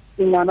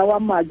ngwana wa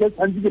make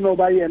tshwantse ke no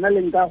ba yena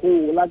le nka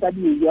gola ka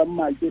diedi ya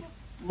make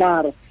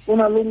mara o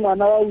na le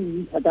ngwana wa o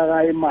isa ka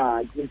gae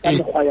make ka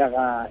mekgwa ya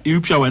gae e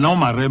upša wena o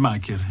marema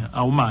kere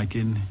a o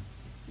makene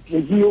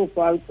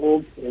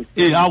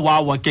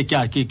awa ke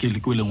le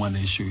kwele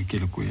ngwana ešo ke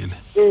le kwele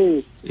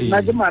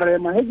nna ke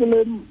marema ge ke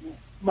le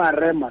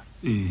marema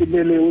ke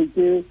leleo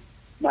ke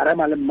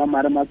marema le mma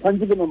marema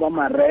tshwantse ke no ba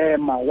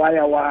marema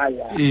waya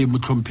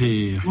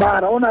motlhomphegi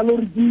mara o na le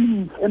gore ke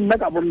e nna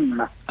ka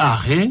bonna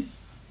age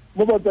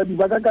mo batswadi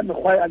ba ka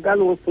mekgwa ya ka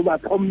le go se ba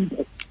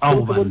tlhomphe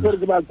gore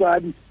ke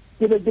batswadi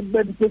ke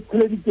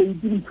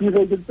kgweledikeiti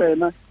dithige ke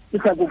tsena ke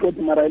sa kokote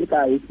mara e le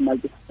ka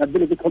esemake na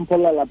pele ke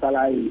tlhompholela lapa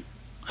la eng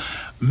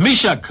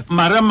Mishak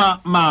marema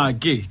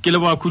make ke le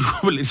ba kudu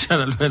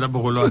boletsana le wena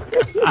bogolo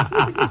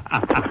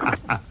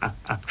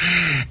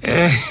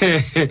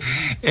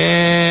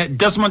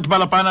Desmond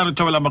Balapana re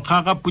thobela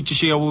makgaga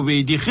putšišo ya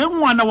bobedi ge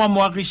ngwana wa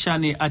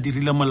moagišane a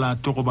dirile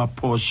molato go ba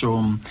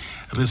phošo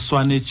re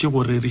swanetše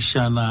go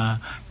rerišana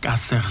ka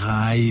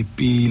segae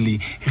pele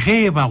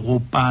ge ba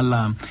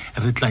gopala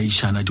re tla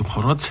išana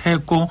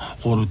dikgorotsheko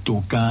gore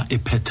toka e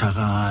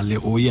phethagale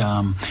o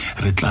ya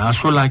re tla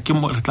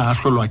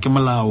hlolwa ke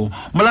molao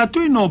molato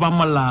no ba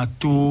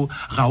molato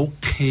ga o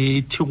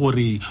kgethe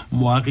gore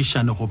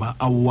moagišane go ba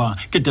aowa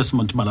ke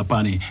Desmond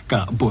Malapane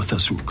ka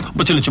Bothasuk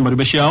motheletše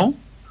maribešiao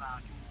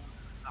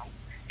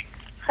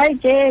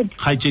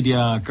kgaitsedi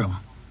yaka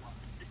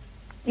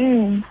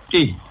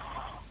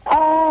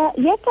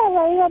ye ka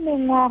ba ya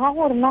mengwaga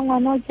gore na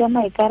ngwana o tšea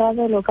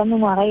maikarabelo ka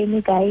mengwaga e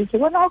mekae ke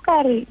bona o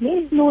kare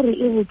le lore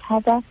e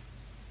bothata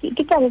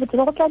ke taba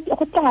go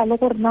tla le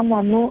gore na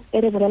ngwano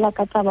e re bolela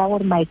ka taba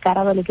gore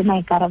maikarabelo ke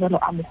maikarabelo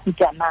a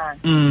mohuta mang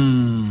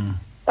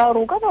ka gore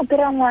o ka no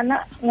kry-a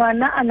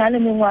ngwana a na le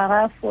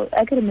mengwaga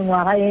a kere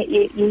mengwaga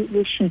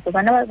ye šupa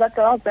bana ba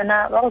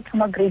go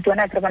thoma grade 1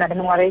 a kry ba na le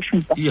mengwaga ye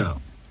šupa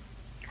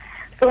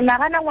so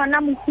nagana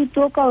ngwana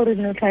mohuto ka gore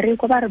no tlhare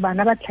ko ba re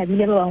bana ba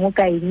tlhabile ba bangwe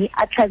ka eng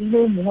a tlhabile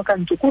o mongwe ka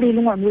ntse gore le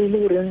ngwana o ile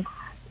goreng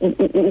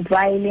o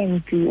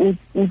violent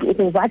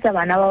o batsa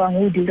bana ba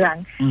bangwe o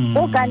dirang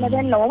o ka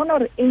lebelela wa bona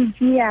gore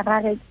age ya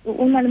gage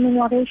o na le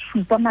mengwaga e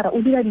šupa mara o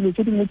dira dilo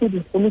tse dingwe tse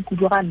digolo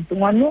kudu gantse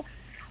ngwana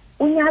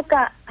o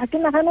nyaka a ke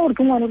nagana gore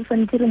ke ngwana o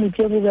tshwanetse re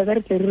motse bobebe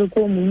re tle re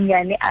ko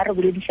monnyane a re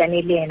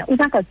boledišane le ena o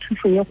nyaka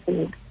thuso ye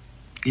kgolo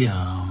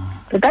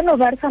re ka no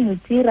ba re sa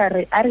motsira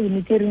a re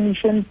emetse re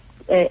mission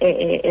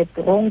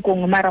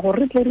tronkong mara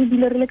gore re tle re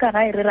dile re le ka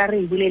gae re ra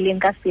re ebuleleng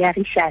ka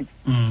seagišane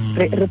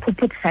re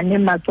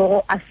phophothane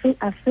matsogo a se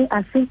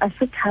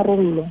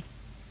tharollo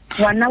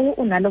ngwana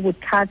o na le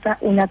bothata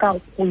o nyaka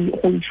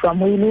go išwa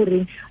mo e le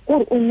goreng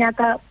gore o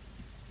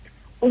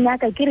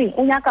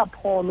nyaka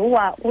pholo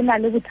o na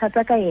le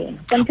bothata ka yena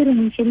kante re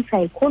moise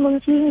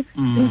di-psychology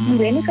re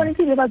direne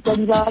tshwanetse le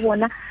batswadi ba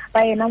bona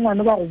ba ena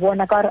ngwana ba go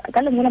bona ka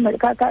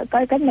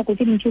dinako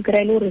tse dintsi o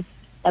kry-a le gore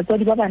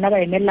batswadi ba bana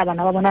ba emelela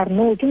bana ba bona re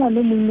no ke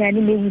ngwana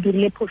monnyane mme o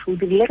dirile phoso o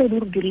dirile re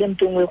o dirile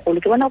ntho engwe e kgolo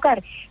ke bona o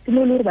kare ke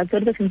mo le gore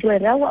batswadi ba sentse ba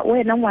re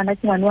wena ngwana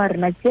ke ngwana wa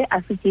rena tse a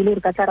se tse le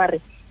gore ka tsa ra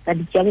re ka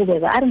di tšea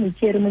bobebe a re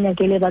motšee re mo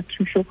nyakele ba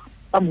thuso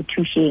ba mo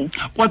thušeng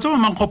wa tseba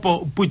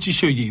mankgopo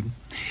potsišo ye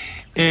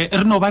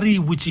re no ba re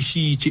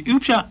botšišitše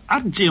eupša a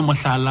re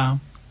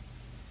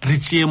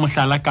tšee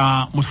mohlala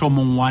ka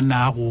mohlomong wa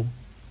nago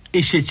e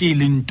šetše e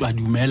le ntwa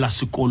dumela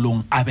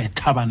sekolong a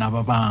betha bana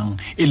ba bang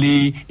e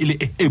le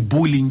a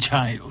bullying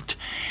child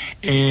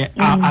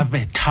a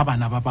betha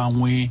bana ba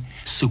bangwe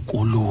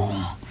sekolong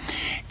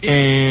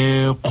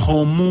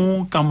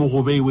kgomo ka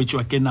mogobe e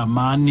wetšwa ke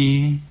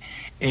namane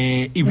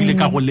ebile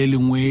ka go le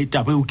lengwe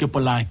taba o ke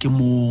pola ke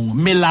mong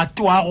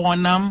melato a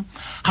gona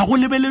ga go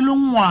lebelelwe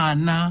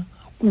ngwana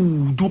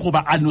kudu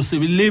goba a no se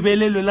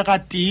lebelelwe le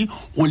gati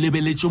go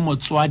lebeletše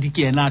motswadi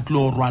ke ena a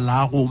tlo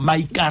rwalago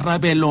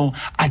maikarabelo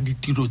a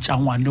ditiro tša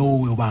ngwana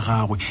o ba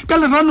gagwe ka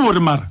lerano gore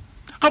mara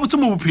ga botse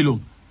mo bophelong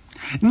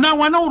nna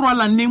ngwana o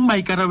rwala neng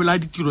maikarabelo a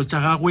ditiro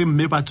tša gagwe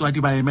mme batswadi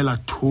ba emela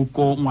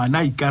thoko ngwana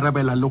a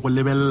ikarabela le go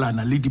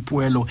lebelelana le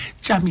dipoelo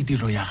tša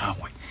mediro ya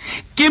gagwe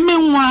ke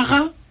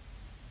mengwaga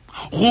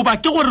goba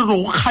ke gore re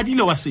go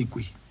kgadile wa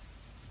sekwe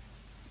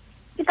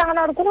ke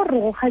tagana gore ko gore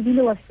go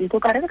kgadile wa seko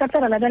ka re ka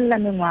tla labelela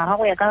mengwaga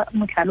go ya ka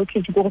motlhalo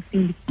tlhetše ko go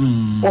file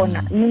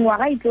bona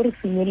mengwaga e tlo re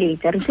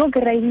senyeletša re tlo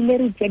kry-a ebile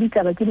re tšea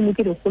ditaba tse dingwe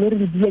tse dikgolo re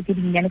di dia tse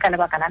dinnyane ka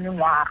lebaka la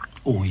mengwaga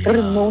re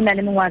re no o na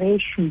le mengwaga e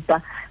šupa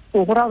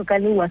so go ra gore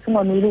ka lewa se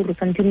ngwana o ile gore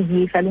tshwanetse re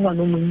diesa le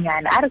ngwana o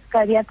monnyane a re se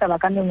ka bea taba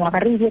ka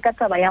mengwaga re bie ka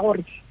taba ya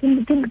gore ke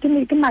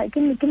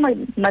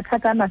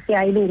mathata a mafe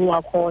a e le gore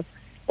wa kgosa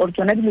gore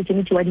tsona dilo tse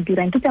metse wa di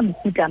dirang ke tsa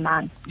mohuta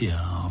mang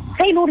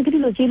ga e le gore ke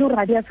dilo tse e le gore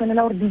ga di a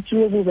tshwanela gore di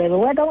tšewe bobebe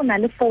weda o na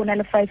le 4 o na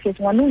le 5 years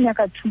ngwana o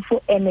nyaka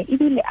thuso ene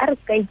ebile a re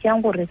ka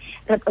itšeang gore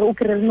o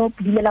kry-e re no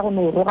dilela go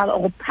no roga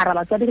go phara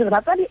batswadi re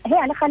batswadi he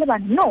a le gale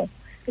bana no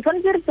ke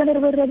tshwanetse re tsene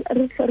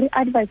re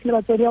advice le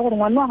batswadi ya gore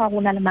ngwana wa gago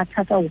o na le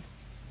mathata o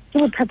ke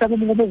bothata bo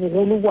bongwe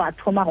bogolo bo a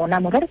thoma gona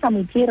mo re sa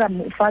mo tšea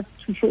mo fa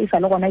thuso e sa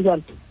le gona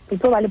jalo re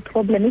tlo ba le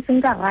problem e seng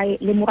ka gae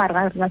le mo gare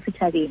ga rena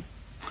setšhabeng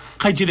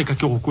ga itsile ka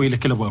ke go kwele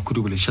ke le boa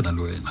kudu bolešana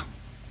le wena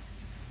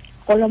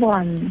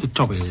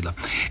tobela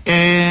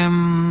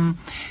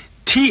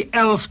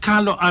TL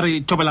Scalo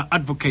are tobela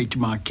advocate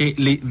make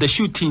le the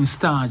shooting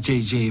star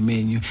JJ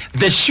menu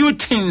the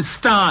shooting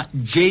star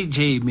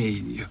JJ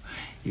menu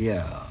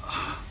hey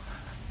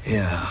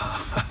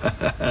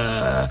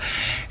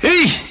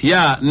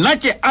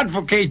nake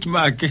advocate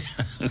make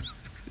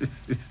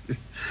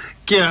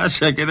ke a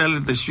shakela le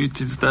the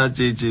shooting star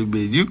JJ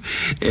menu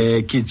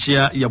ke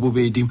tšea ya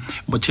bobedi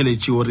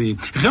motšheletši ore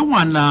ge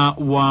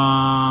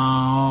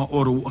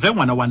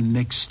ngwana wa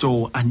next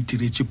door a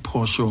ntiretše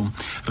phošo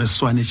re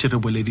swanetše re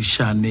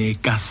boledišane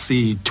ka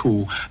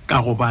setho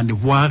ka gobane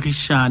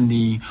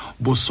boagišane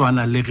bo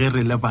swana le ge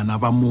re le bana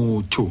ba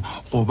motho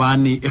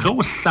gobane ge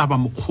o hlaba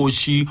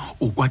mokgoši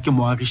o kwa ke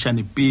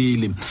moagišane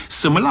pele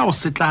semolao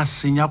se tla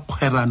senya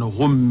kgwerano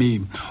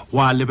gomme go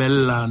a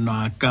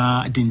lebelelana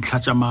ka dintlha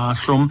tša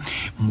mahlo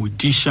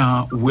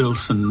Mudisha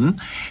Wilson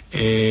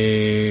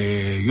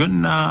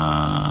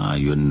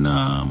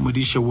yona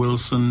Mudisha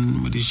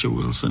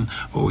Wilson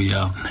oh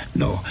yeah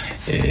no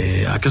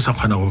a ke sa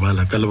kgona go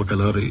bala ka lebaka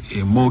la gore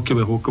mo ke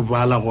be go ke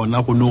bala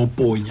gona go no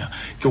ponya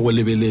ke go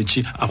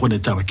lebeletše a go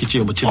netaba ke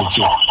tšeo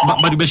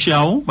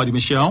motšheletšeo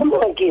badimešao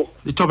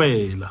le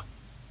tobela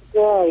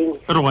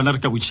re gona re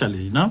ka botšiša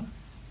lena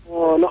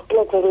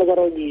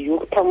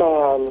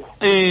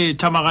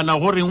thamagana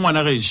gore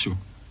ngwana gešo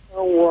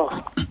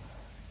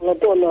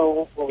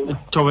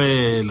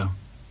tobela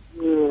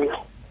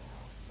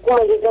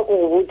Kuma ke ka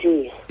go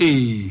botse.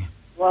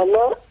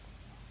 Wana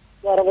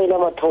ya re bana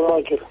mathomo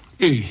a kere.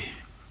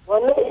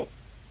 Wana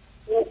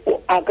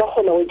a ka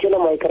gona go tsena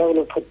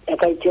maikarabelo a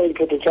ka tsaya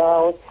dipheto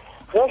tsa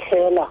go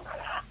fela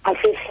a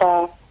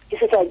fesa ke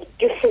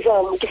se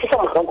sa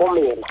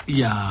makakomela. E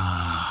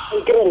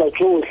direla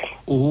tsohle.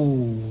 A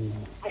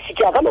se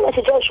tja ka nna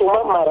se tja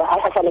shoma mara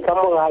a sa le ka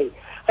mogai.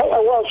 Hai a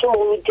wa so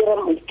mo tira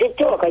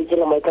tete wa ka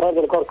tsela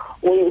maikarabelo ka wa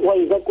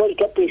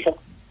ka pesa.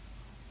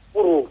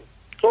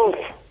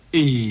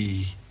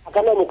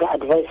 Akana mo ka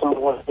advice mo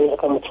go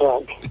ka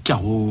motswadi ke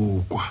go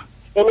kwa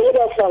ene le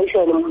ba sa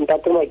isho le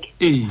mtate maki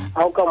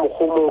a ka mo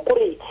go mo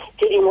kuri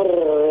ke di mo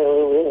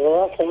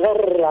ka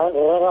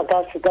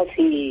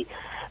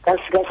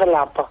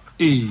lapa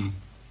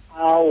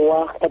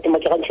awa tate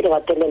maki ga ntse ba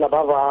telela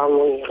ba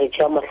bangwe re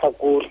tša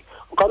mahlakuri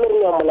o ka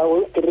mere ya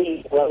molao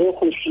 3 wa re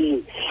go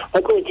shi ba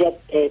go tja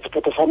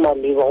tsepeto sa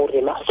mali ba gore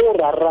na so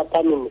ra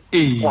rata nne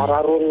re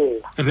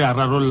a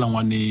rarolla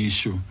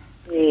ngwanesho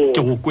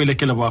ke go kwele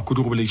ke le ba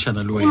kudu go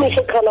bolešana le wena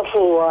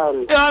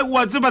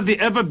what's about the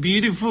ever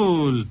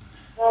beautiful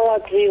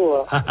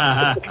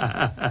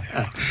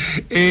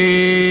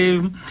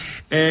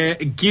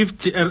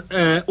gift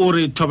o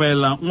re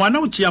thobela ngwana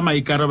o tšea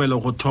maikarabelo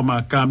go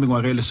thoma ka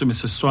mengwaga e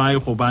lesomeseswai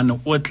gobane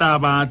o tla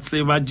ba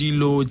tseba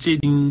dilo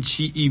tše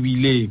dintšhi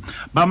ebile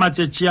ba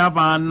matšatši a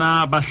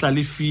bana ba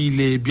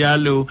hlalefile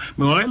bjalo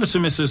mengwaga e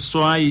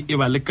lesomeseswai e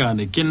ba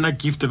lekane ke nna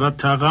gift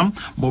rathaga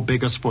mo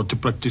Bakersford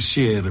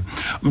practitioner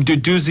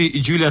mduduzi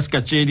Julius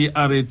Kachedi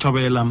a re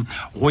thobela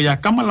go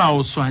ya ka molao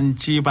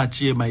swantše ba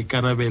tšee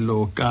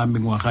maikarabelo ka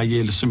mengwaga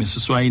ye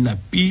lesomeseswai na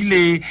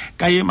pile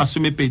ka ye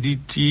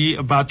masomepediti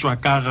ba tswa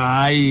ka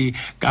gae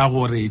ka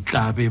gore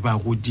tlabe ba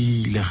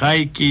godile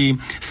gae ke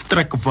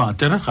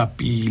strakvater ga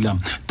pila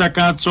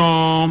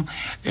takatso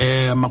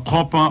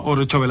makgopa o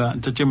re thobela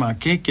ntate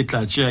make ke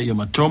tla tšea ye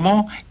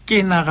mathomo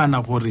ke nagana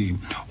gore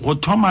go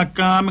thoma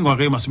ka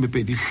mengwaga e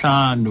masomepedi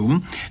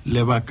hlano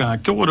lebaka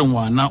ke gore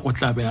ngwana o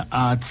tlabe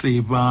a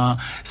tseba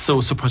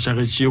seo se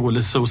phošagetšego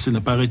le seo se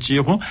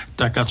nepagetšego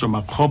takatso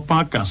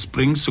makgopa ka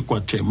Springs kwa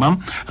Tema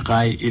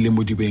gae e le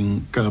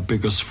modibeng ka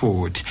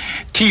Bakersford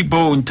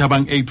T-Bone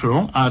Tabang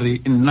April a re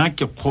nna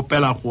ke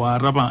kgopela go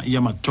araba ya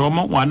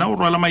mathomo ngwana o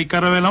rwala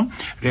maikarabelo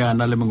ge a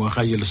na le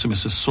mengwaga ye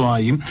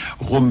lesomeseswai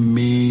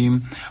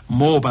gomme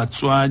mo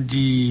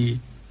batswadi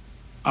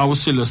a o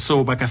selo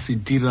seo ba ka se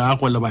dira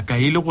go lebaka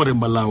e le gore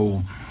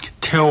molao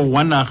theo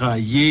wa naga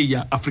ye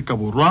ya Afrika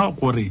Borwa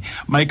gore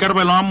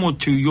maikarabelo a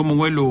motho yo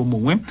mongwe le o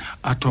mongwe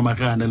a thoma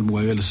ge a na le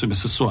mengwaga ye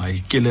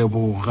lesomeseswai ke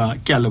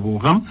a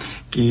leboga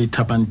ke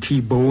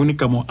Thabanthi Bone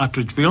ka mo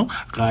Atteridgeville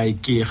gae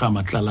ke ga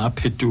matlala a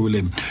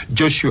Phetole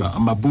Joshua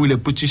Mabule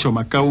Putshiso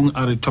Makaung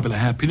a re thobela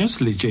happiness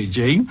le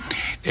JJ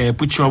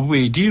Putshiwa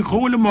bobedi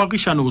go le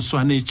moagišano o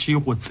swanetše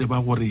go tseba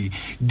gore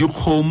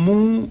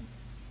dikgomo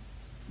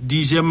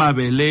dije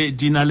mabele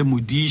di na le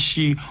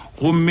modiši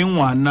gomme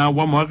ngwana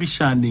wa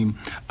moagišane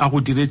a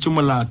go diretše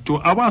molato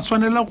a ba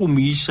tshwanela go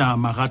moiša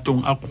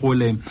magatong a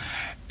kgole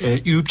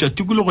eupša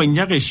tikologong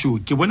ya gešo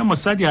ke bone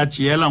mosadi a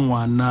tšeela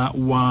ngwana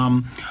wa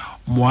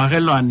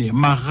moagelwane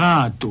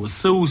magato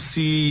seo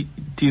se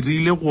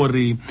dirile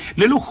gore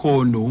le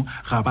lehono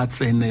ga ba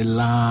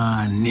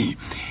tsenelane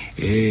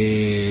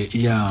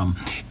ya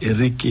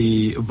re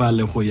ke ba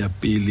le go ya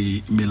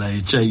pele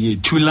melaetša ye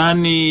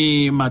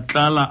Thulani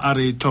Matlala a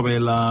re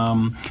thobela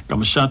ka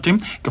mošate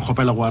ke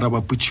kgopela go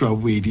araba Putshiwa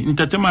bobedi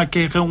ntate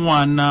make ge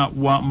ngwana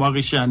wa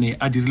moagišane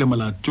a dirile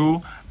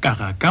molato ka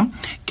gaka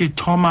ke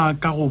thoma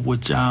ka go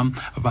botša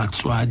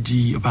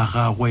batswadi ba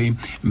gagwe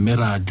mme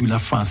ra dula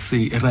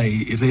fase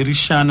re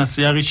rerišana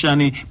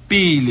seagišane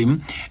pele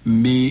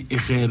mme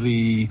ge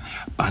re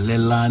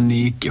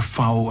palelane ke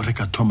fao re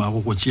ka thoma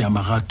go tšea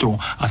magato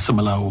a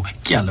semolao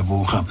ke a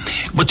leboga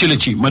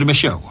Batheeletsi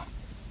Madimešago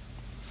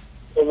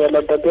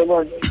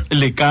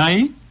le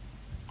kae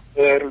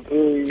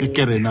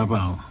ke rena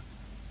bao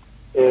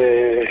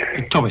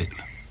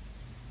thobela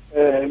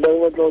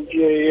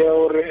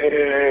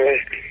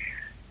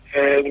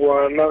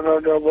ngwana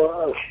ka ba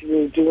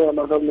se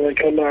ngwana ka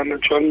mekelana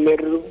tshwanne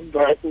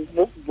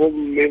bo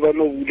mme ba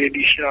no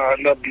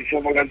buledishana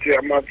bisa ba ka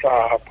tsaya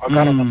matsapa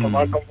ka re batho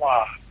ba ka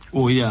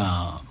o ya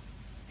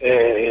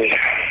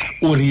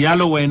o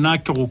rialo wena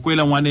ke go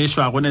kwela ngwane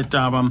esho a gone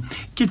taba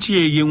ke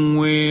tšee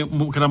yengwe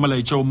mo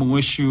kramalaitša o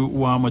mongwe shu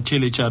wa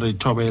Batheeletsi a re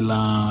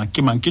thobela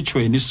ke mang ke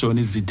tšhweni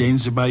sone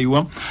zidenzi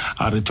baiwa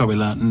a re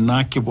thobela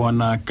nna ke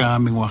bona ka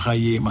mengwaga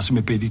ye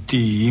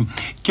masomepeditee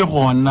ke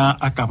gona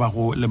a ka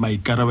bago le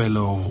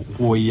maikarabelo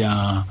go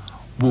ya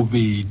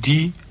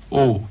bobedi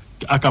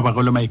a ka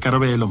bago le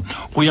maikarabelo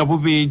go ya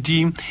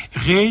bobedi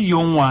ge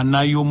yo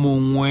ngwana yo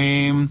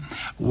mongwe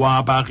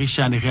wa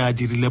baagišane ge a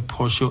dirile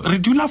phošo re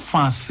dula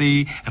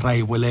fase ra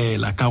e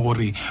bolela ka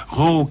gore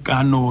go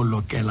ka no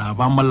lokela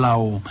ba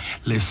molao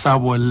le sa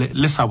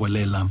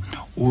bolela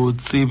o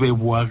tsebe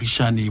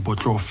boagišane bo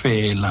tlo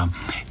fela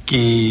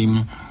ke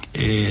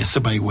se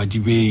ba iwa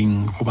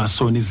dibeng go ba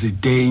sone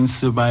zideng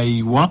se ba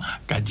iwa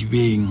ka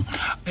dibeng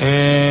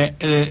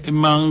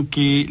mang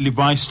ke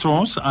Levi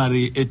Strauss a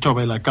re e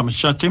tobela ka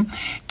mošate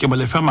ke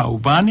molefa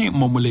maubane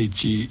mo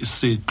moletši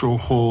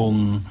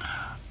setlogong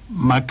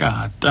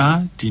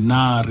makata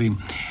dinari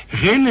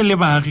ge le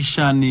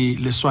baagišane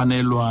le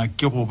swanelwa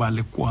ke go ba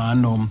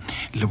lekwano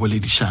le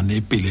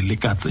boledišane pele le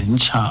ka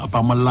tsentšha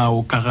ba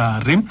molao ka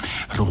gare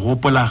re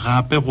gopola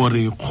gape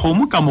gore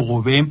kgomo ka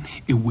mogobe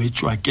e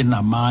wetšwa ke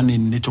namane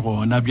nnete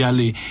gona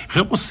bjale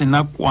ge go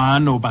sena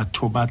kwano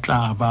batho ba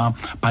tla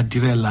ba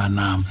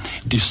direlana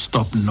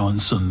di-stop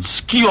nonsense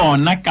ke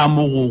yona ka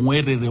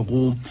mogongwe re re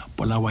go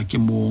Polawa ke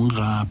Mong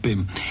gape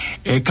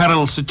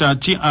Carol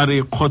Sitati a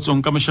re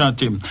kgotsong ka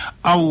mošate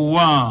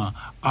aowa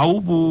ao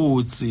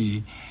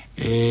botse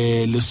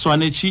le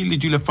swanetše le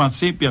dule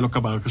fatshe bjalo ka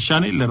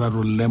baagišane le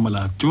rarolle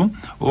molato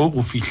o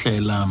go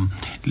fihlela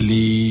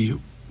le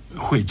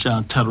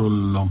hwetša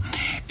tharollo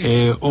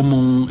o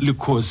mong le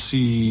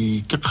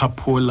khosi ke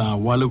kgaphola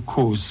wa le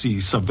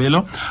khosi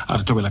Savelo a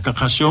re tobela ka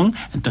kgašong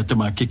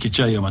ntatema ke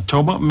tša ya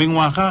mathobo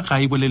mengwaga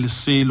ga e bolele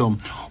selo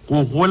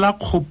go gola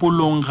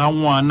kgopolong ga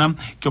ngwana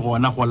ke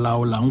gona go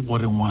laolang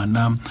gore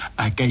ngwana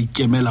a ka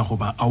ikemela go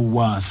ba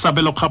aowa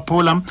Savelo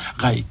kgaphola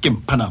ga e ke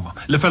mphanama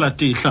le fela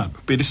tehla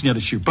pedi senya di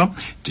šupa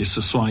di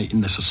seswai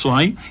in the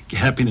seswai ke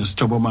happiness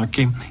tobo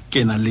make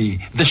ke na le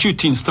the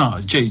shooting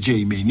star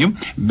JJ menu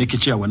make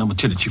it ya wana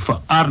Batheeletsi fa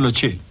arlo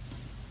che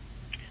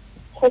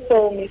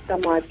Kgotso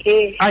Mr.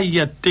 Make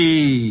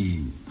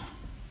ayate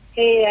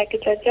a ke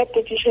tla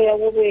potišo ya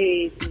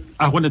bobedi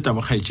a go neta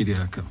ba kgaetšedi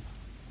yaka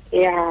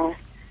ya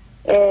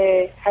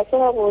ha se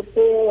ba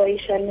botse wa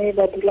išane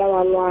ba dula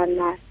ba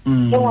lwana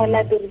ke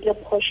ngwana dirile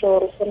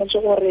phošo re tshwanetse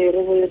gore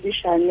re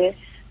boledišane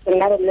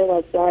rena re le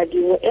batswadi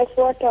e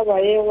fwa taba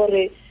ye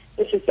gore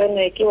e se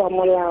tsene ke wa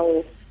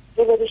molao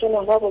re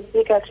boledišane ga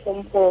botse ka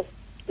tlhompho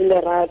le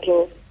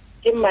lerato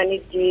ke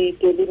maniti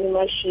le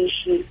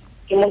mashishi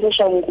ke mo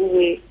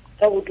seshangube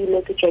ka bodulo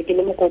ke tswa ke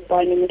le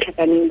mokopane mo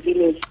Tlhakaneng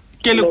village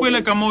ke le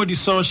kwele ka mo di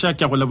social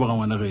ke go leboga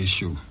ngwana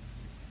gesho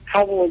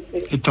ha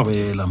botse e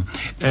tobela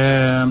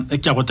ke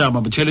go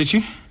tama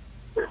Batheeletsi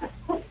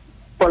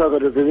Pola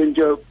ga re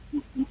venja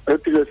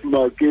Batheeletsi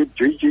make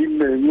JJ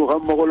menyu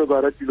ga mogolo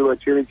ba ratile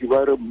Batheeletsi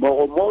ba re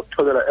mmogo mo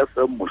thobela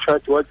FM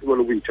mošate wa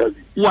tsebolo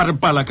boithabi wa re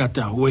pala ka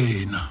ta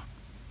wena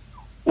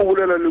o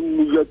bolela le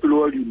mojapelo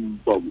wa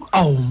dimpama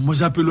au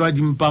mojapelo wa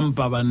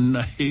dimpampa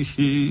banna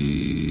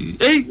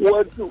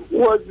wa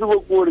tsebo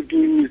gore ke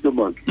Mr.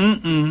 Make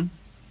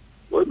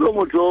wa tsebo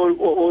motho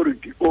o re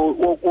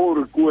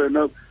ke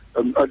wena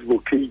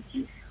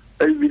advocate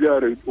a bile a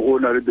re go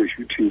na le the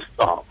shooting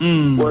star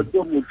wa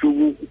tsebo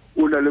motho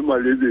o na le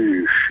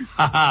malebeši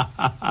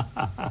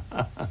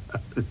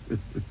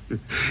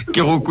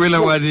ke go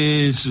kwela wa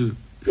desho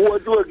wa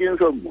tsebo ke eng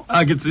sa mma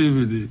a ke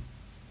tsebe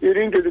e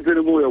reng ke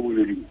tsene mo ya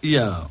boleding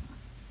ya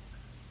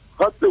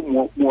gape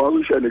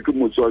moagišane ke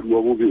motswadi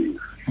wa bobedi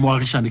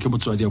moagišane ke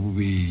motswadi wa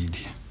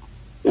bobedi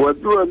wa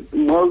tseba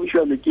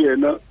moagišane ke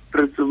yena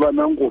re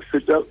tsebanang go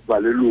feta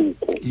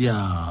baleloko ya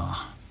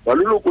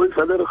baleloko e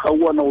sale re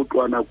gauana go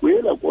tloa nako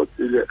ela ko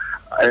tsele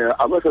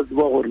a ba sa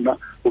tseba gore na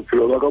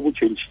bophelo ba ka bo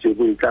tšhentšhitše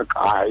bo e ka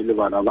kae le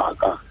bana ba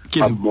ka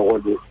ga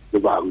mmogo le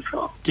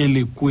baagišane ke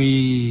le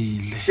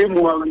kwele ke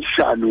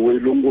moagišane o e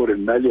leng gore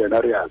nna le yena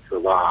re a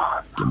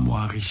tsebana ke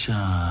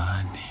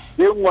moagišane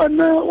ke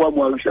ngwana wa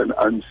moagišane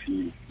a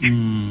ntshile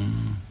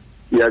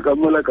ya ka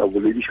mola ka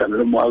boledišana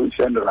le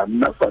moagišane ra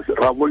nna fase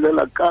ra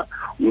bolela ka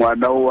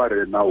ngwana o wa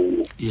rena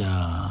o ya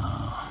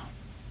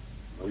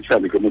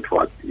moagišane ke motho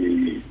wa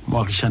pele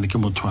moagišane ke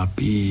motho wa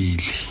pele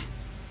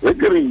ge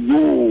ke re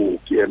yo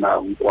ke ena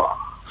nkwa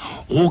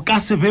go ka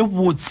se be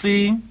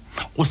botse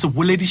go se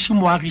bolediše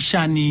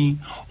moagišane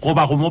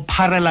goba go mo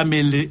pharela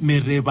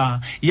mereba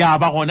ya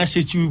ba gona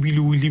šetše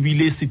o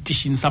lebile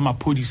setišeng sa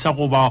maphodisa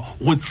goba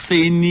go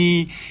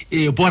tsene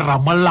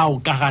borramolao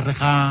ka gare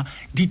ga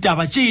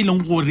ditaba tše e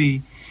leng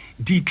gore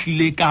di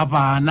tlile ka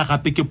bana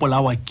gape ke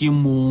Polawa ke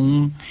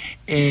Mong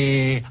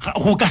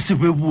go ka se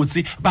be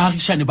botse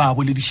baagišane ba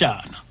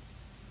boledišana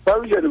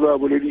ba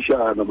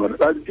boledišana mara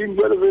a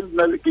tingbele le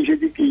nna le ke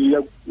šetse ke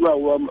ya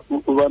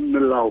ba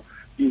melao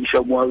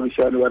isha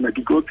moagišane bana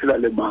ke tlo phela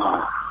le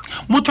maa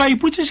motho a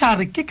ipotšiša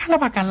re ke ka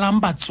lebaka lang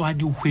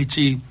batswadi o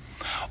hwetše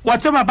wa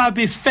tseba ba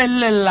be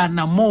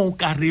felelana mo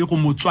ka re go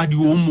motswadi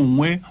o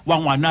mongwe wa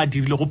ngwana a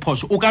dirile go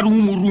phoso o ka re o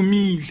mo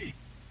rumile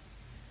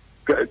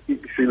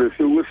selo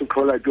seo se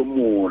tlhola ke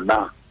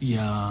mona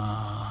ya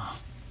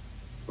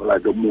tlhola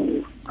ke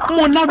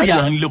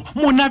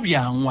mona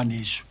bjang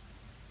ngwanešo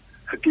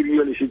ga ke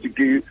rile le šetse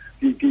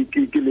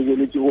ke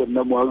lebeletse go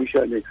nna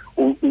moagišane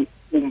o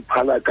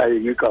mphala ka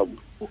eng ka mo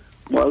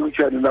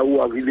moagišane na o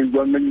agile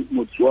jwang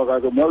motho wa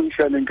gage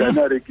moagišane ka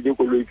na rekile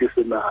koloi ke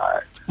senae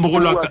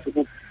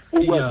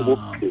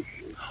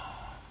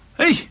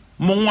hei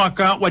mong wa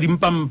ka wa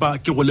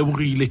dimpampa ke go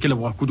lebogile ke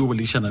leboga kudu go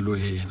boledišana le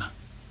wena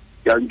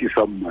yang ke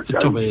sa mma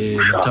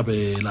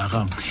tabela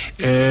ga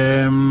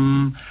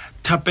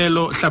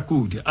Thapelo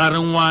Hlakudi a re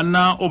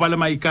ngwana o ba le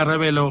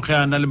maikarabelo ge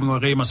ana le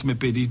mengwaga e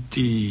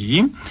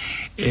 22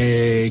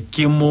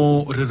 ke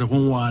mo re re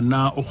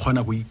ngwana o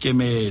kgona go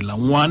ikemela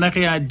ngwana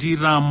ge a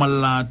dira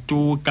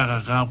molato ka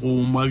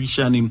gagago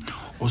moagišane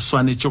o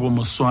swanetše go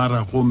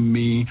moswara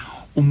gomme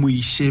o mo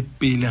iše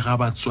pele ga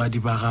batswadi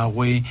ba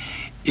gagwe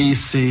e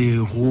se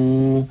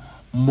go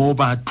mo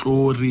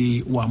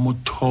batlori wa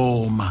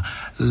mothoma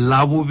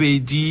la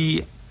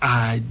bobedi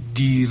a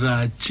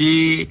dira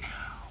tše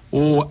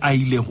o a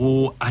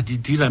ilego a di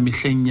dira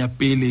mehleng ya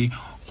pele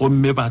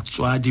gomme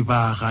batswadi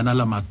ba gana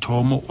la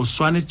mathomo o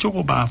swanetše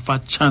go ba fa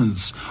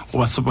chance go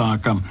ba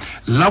sebaka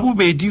la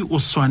bobedi o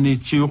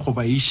swanetše go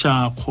ba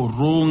iša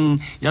kgorong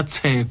ya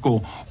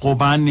tsheko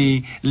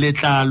gobane le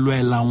tla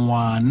lwela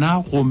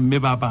ngwana gomme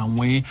ba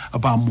bangwe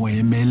ba mo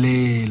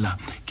emelela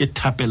ke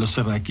Thapelo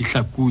Seraki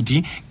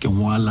Hlakudi ke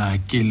ngwala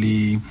ke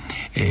le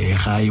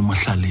gae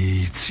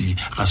Mohlaletsi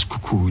ga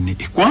Sekhukhune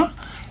ekwa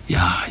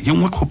ya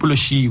yengwe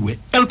kgopološiwe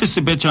Elvis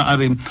Betcha a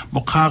re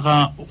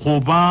mokgaga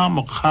goba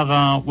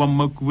mokgaga wa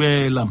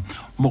Makuela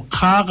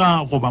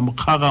mokgaga goba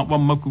mokgaga wa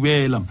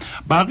Makuela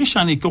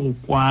baagišane ke go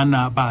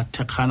kwana ba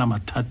thekgana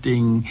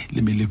mathateng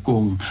le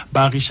melekong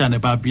baagišane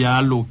ba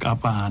bjalo ka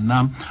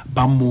bana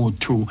ba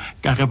motho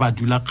ka ge ba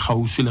dula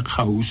kgauswi le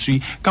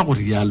kgauswi ka go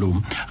rialo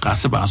ga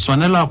se ba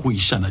swanela go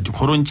išana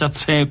dikgorong tša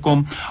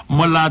tsheko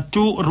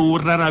molato re o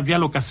rera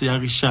bjalo ka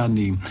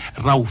seagišane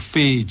ra o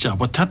fetša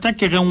bothata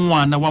ke ge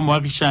ngwana wa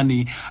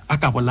moagišane a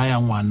ka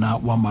bolaya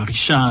ngwana wa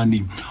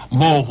moagišane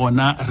mo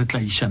gona re tla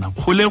išana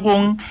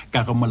kgolegong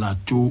ka ge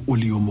molato o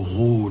le yo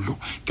mogolo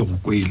ke go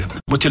kwele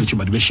Batheeletsi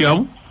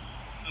madibešao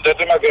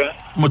Ntate Make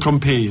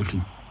motlhomphegi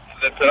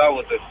le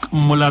tiragatso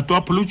molato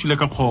wa pholotsile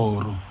ka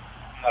kgoro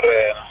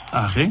marena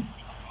age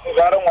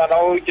ba re ngwana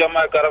o ke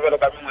maikarabelo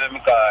ka mengwe e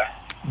mekae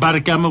ba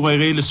re ka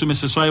mengwege e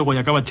 16 go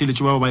ya ka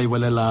Batheeletsi bao ba e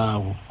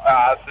bolelago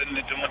a se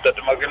nnete mo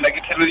Ntate Make nna ke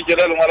theleditše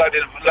le lengwe la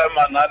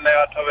manane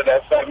a Thobela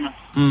FM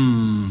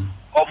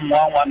o mongwe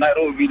wa ngwana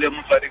re o bile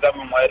motswadi ka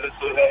mengwe e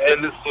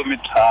 13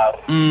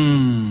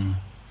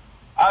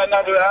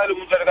 ana re a le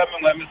motswadi ka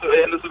mengwe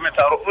e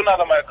 13 o na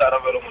le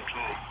maikarabelo motho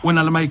o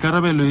na le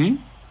maikarabelo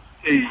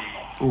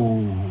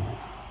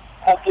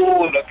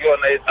kgopolo ke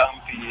yona e tlang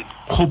pele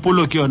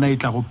kgopolo ke yona e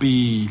tla go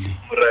pele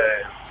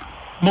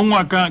mongwe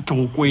wa ka ke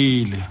go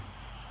kwele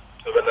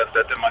Thobela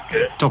Ntate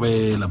Make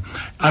Thobela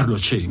a re lo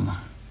tšheng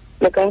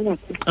le ka nna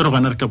re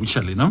gana re ka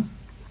botša lena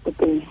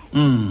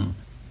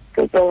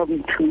ke tsa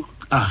motho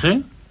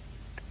age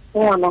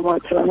ngwana wa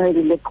tsana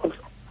ile le kosa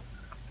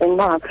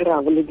nna a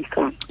phera go le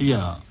dikana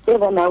ya ke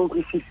bona o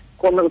kisi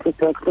kona go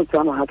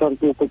tsa ma hata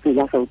go go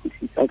tsela sa go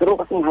kisi a re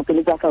go se hata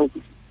le tsa sa go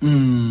kisi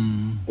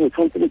e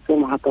tshwanetse le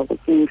tsema hata go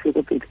se se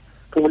go pele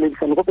go le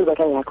dikana go pele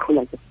ba ya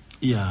khola ke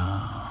ya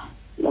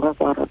la ga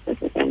fara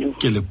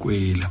ke le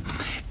kwela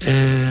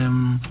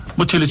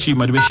Batheeletsi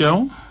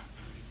madibešao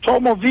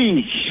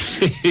Tomovich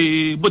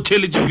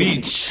Batheeletsi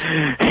Vich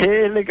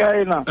le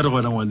kaena re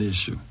gona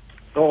ngwanešo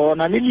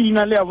na le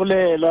leina le a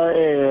bolela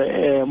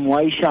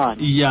moagišane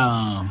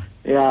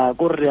ya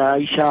ko re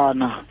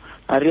aishana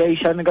a re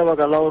aishane ka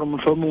baka la gore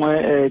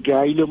mohlomongwe ke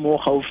a ile mo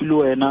gaufi le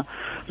wena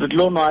re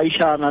tlo no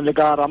aishana le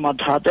ka ra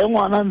mathata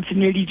ngwana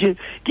ntsenyeditše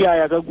ke a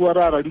ya ka kua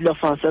ra dula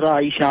fase ra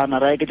aishana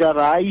ra ke tša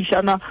ra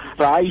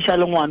aisha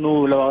le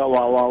ngwanola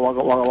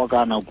wa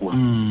kana kua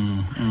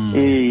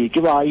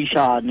ke ba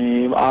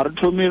aishane a re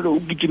thomile o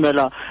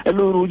kitimela e le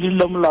gore o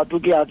dirile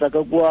molato ke a tla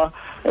ka kua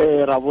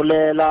ra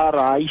bolela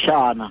ra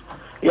aishana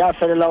ya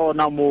felela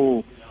ona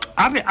mo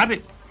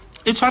are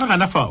e tshwara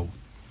gana fao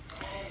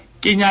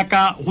ke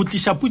nyaka go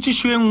tliša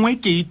putsišo e nngwe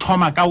ke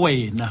ithoma ka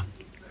wena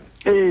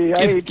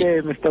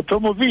Mr.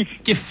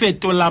 Tomovich ke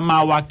fetola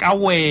mawa ka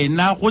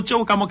wena go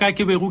tšeo ka moka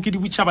ke bego ke di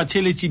botša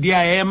Batheeletsi di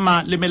a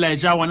ema le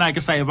melaetša gona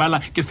ke sa e bala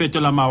ke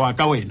fetola mawa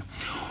ka wena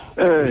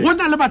go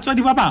na le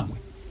batswadi ba bangwe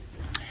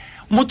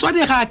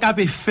motswadi ga a ka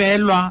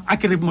befelwa a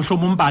ke re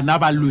mohlomong bana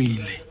ba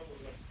lwele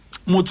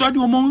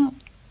motswadi o mong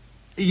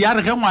ya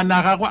re ge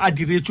ngwana gagwe a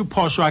diretswe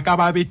phoso a ka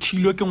ba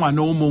bethilwe ke ngwana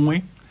o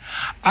mongwe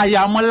a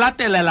ya mo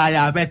latelela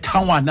ya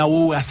betha ngwana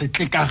o a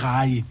setle ka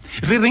gae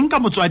re reng ka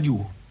motswadi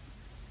o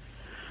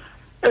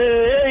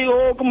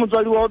yo ke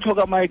motswadi wa o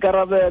tlhoka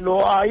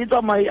maikarabelo a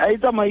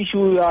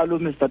itsamaišiwe yalo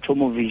Mr.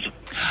 Tomovich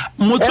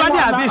motswadi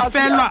a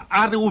befelwa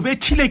a re o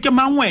bethile ke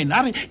mang wena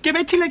a re ke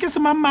bethile ke se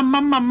mang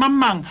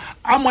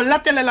a mo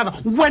latelela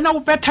wena o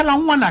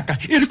bethelang ngwanaka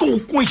e re ke go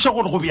kweša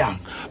gore go bjang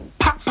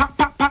pa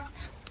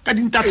ka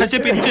dintatla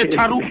tše pedi tše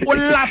tharo o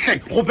lahle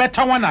go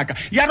betha ngwanaka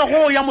ya re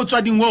go ya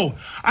motswading o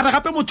a re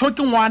gape motho ke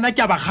ngwana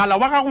ke a bagala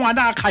wa ga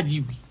ngwana a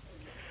kgadiwe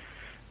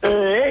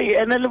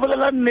ene le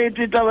bolela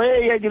nnete taba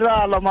ya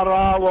dirala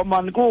mara wa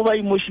man ko ba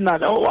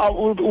emotional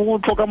o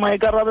tlhoka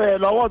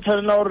maikarabelo a o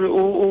tshwanela gore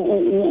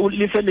o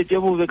lefeletse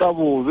bobe ka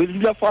bobe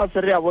dula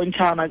fase re a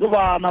bontšhana ke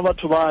bana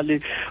batho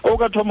bale o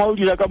ka thoma o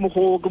dira ka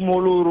mogo ke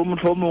moloro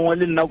motho mongwe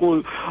le nna ko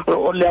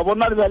le a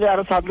bona le bale a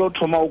re sa tlo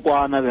thoma o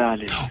kwana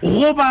bale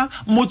goba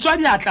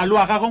motswadi a tla le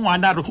wa gagwe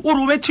ngwana a re o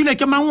re o bethile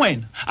ke mang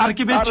wena a re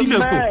ke bethile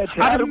ko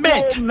a re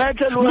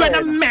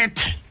wena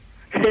mete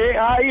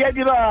ai ya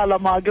dirala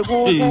make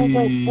go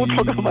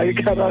tlhoka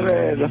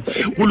maikarabelo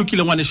go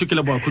lokile ngwane sho ke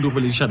le ba khudu go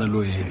le shana lo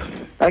wena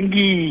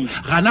angi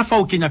gana fa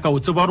o kenya ka o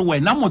tseba re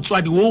wena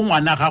motswadi wo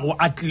ngwana gago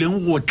a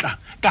tleng go tla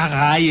ka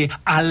gae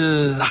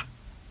alla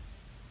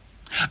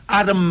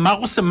a re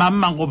mmago se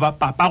mammang go ba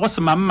papa go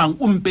se mammang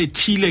o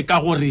mpethile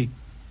ka gore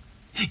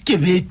ke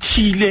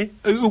bethile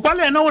o kwa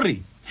le ena gore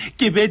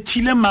ke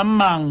bethile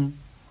mammang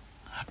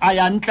a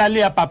ya ntla le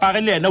ya papa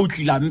ge le ena o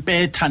tlila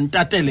mpetha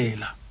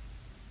ntatelela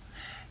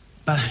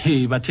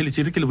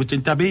Batheeletsi re ke le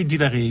botseng tabe e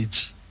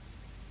diragetše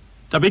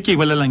tabe ke e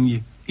bolelang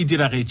e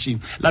diragetše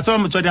la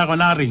tseba motswadi a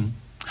gona a reng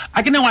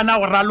a ke ne ngwana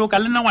go raloka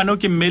le nna ngwana o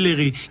ke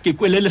mmelege ke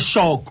kwele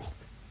lešoko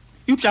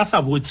e utlwa a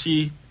sa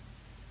botse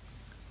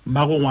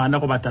mmago ngwana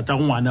go batata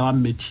go ngwana wa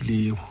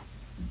mmethilego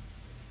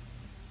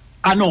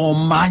a no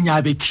manya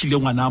a bethile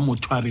ngwana a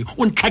motho a re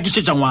o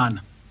ntlhakišetša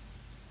ngwana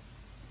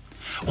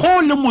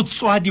go le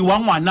motswadi wa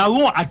ngwana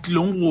o a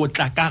tlileng go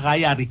tla ka ga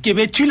ya re ke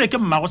bethile ke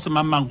mmago se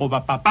mamang goba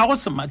papa go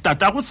se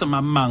tata go se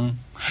mamang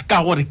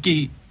ka gore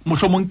ke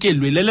mohlomong ke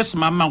lwelele se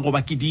mamang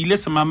goba ke diile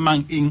se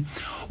mamang eng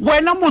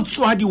wena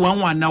motswadi wa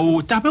ngwana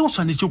o tabe o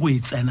swanetse go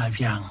etsena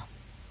bjang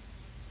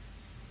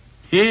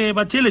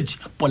Batheeletsi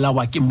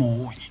Polawa ke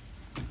moye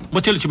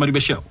Batheeletsi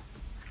maribeshao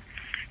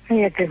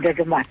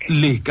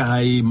le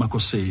kae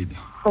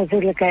makosedi go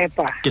le kae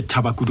pa ke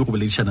thaba kudu go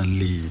boledišana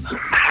le lena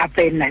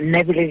gape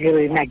nna bile ke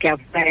rena ke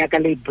ya ka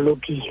le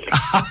blokile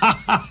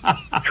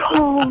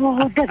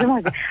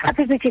a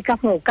pe ke ka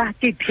moka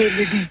ke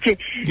theleditše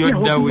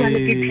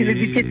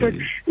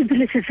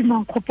bile se se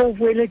mankgopo o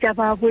boeletša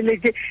ba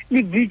boeletše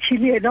le bitšhi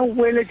le ena o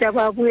boeletša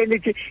ba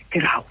boeletše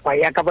ke ra gwa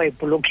ya ka ba e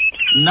blokile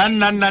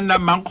na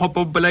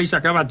mankgopo o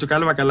bolaiša ka batho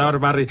ka lebaka la gore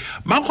ba re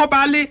mankgopo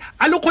a le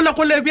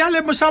kgolekgole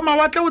bjale mosama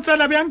wa tle o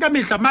tsena bjang ka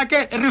mehla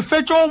make re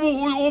fetše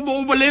o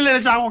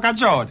boleleletša go ka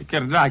tsone ke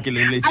re na ke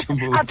leletše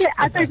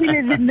a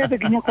bile le nne be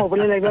ke nyaka go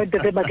bolela ba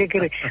tate make ke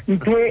re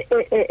mphe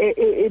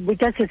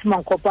botša se se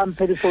mankgopo a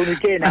mphe difounu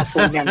ke ena a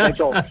founang ka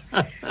tsone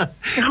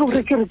ka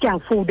gore ke re ke a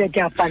founa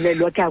ke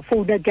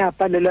a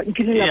palelwa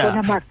nkile la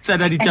bona mara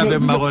tsena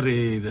ditabeng ba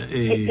gorena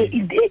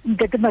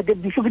ntate mate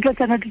before ke tla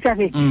tsena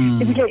ditabeng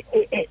ebile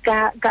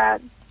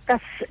ka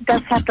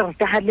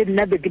Saturday ha le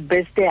nna be ke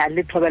best ya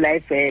le thobela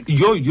FM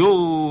yo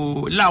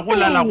la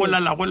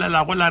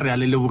gola re a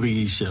le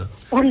lebogiša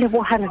o le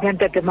bohana ka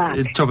ntate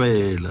mate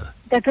thobela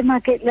ntate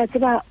mate la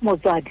tseba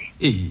motswadi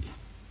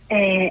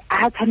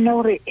a tshwanela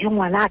gore e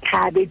ngwana a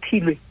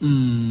tlhabethilwe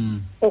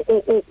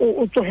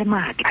o tsoge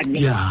maatla ne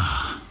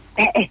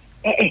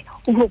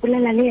o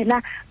bolela le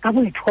yena ka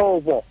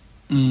boithobo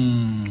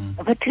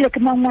ga thile ke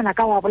mangwana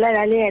ka wa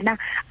bolela le yena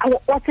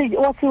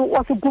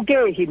wa se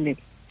kukege ne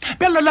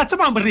pele la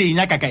tseba re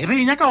nya ka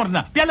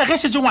gorena pele ge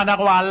setse ngwana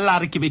go alla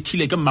re ke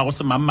bethile ke mmago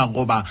se mamma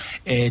goba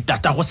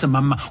tata go se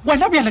mamma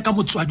wena bjale ka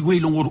motswadi o e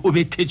leng gore o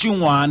bethetše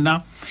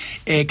ngwana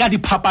ka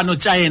diphapano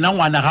tša ena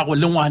ngwana gago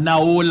le ngwana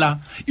ola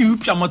e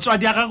upša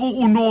motswadi a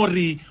gago o no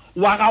re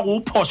wa gago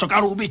o phoso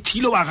ka re o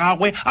bethile wa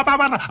gagwe a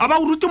ba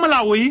o rute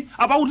molao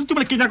a ba o rute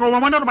ke nyaka wa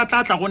bona gore ba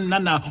tlatla go nna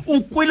na o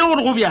kwele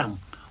gore go bjang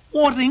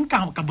o reng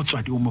ka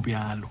motswadi o mo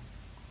bjalo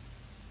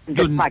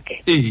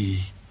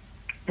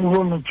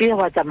bono tse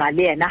wa tsamaya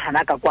le ena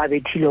gana ka kwa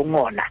bethileng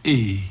ona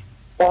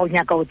o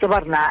nyaka o tseba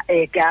rena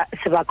ka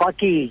sebaka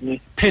ke eng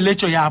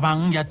pheletšo ya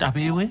bang ya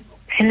tabewe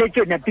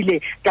pheletšo na pile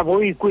tabo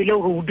o ikwele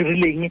gore o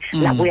dirileng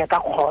la boya ka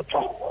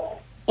kgotso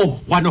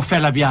wa no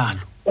fela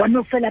bjalo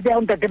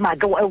ntate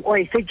make o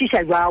e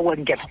fetšiša jwago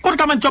nke kore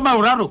ka mantso a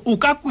mararo o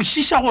ka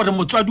kwešiša gore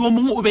motswadi o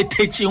mongwe o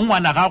bethetšeng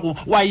ngwana gago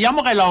wa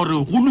iamogela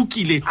gore go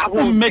lokile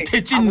o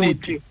mmethetše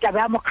nnete tabe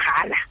ya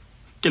mokgala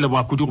ke le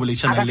ba kudu go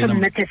boledišana le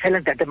lena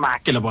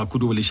ke le ba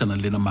kudu go boledišana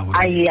le lena mabone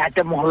ai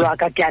ate mogolo wa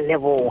ka ke a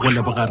leboga go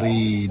leboga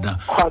rena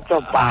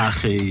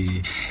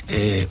age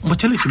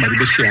Batheeletsi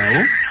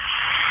maribeshao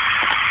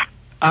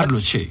a re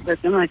lotšheng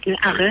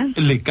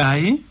le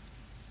kae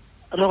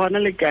re gona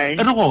le kae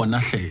re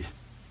gona hle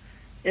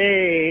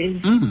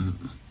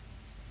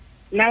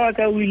nna wa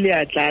ka o ile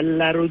a tla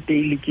lla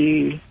roteile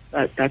ke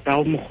tata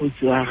go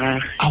mogotsi wa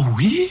gage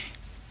awi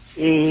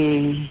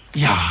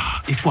ya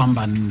e kwang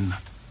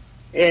banna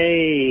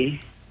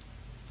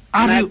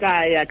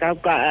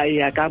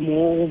ya ka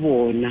mo go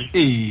bona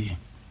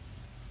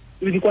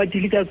o di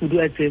kwatile ka kudu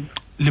a tseba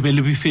le be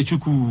le befetše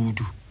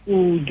kudu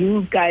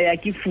ka ya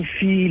ke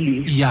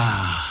fofile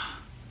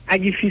a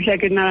ke fihla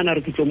ke nagana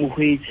re ke tlo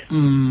mogwetša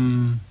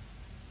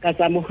ka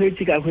tsa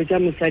mogwetši ka hwetša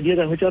mosadi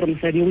ka hwetša gore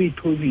mosadi o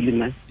ithobile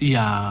man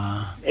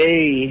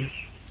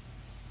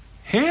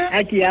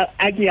a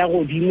ke ya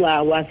godimo a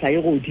wa sa ye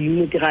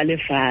godimo ke ga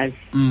lefase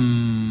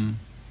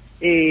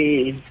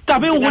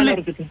tabe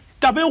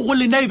go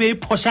lena e be e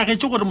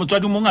phošagetše gore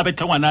motswadi mongwe a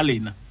bethe ngwana a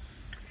lena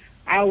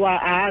awa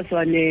a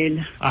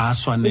swanela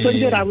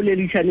o ra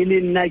boledišane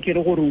le nna ke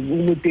re gore o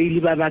moteile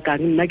ba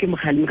bakang nna ke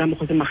mogaleng ka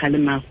mokgotse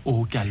magalemago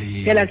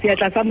fela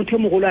seatla sa motho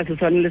mogolo a se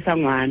tshwane le sa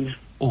ngwana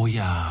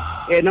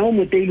ena o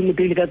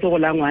moteile ka tsogo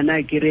la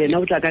ngwana ke re ena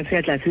o tla ka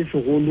seatla se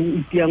segolo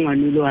o tia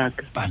ngwanolo wa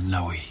ka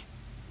banna we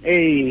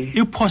e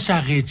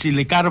phošagetše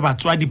le ka re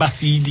batswadi ba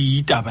se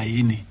idi taba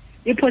ene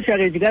e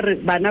phošagetse ka re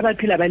bana ba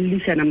phela ba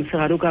lelešana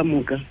mosegare ka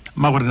moka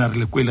gore na re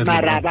le kwele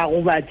mara ba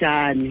go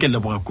batsane ke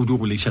leboga kudu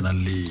go lešana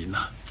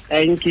lena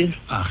thank you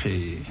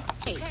age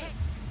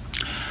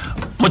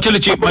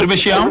Batheeletsi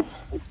maribeshiang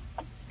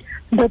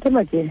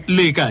Batheeletsi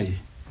le kae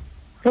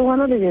re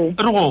gona le kae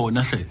re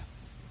gona hle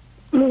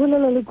le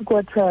bolela le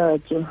Kukwa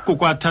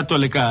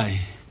le kae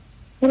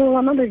re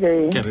gona le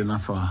kae ke rena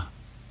fa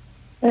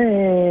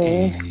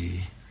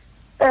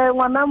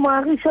ngwana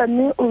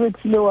moagišane o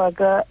bethile wa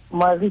ka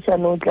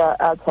moagišane o tla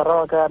a tshwara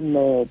wa ka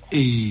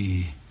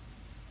nnete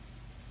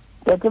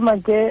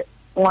Batheeletsi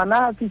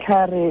ngwana a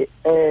fitlha re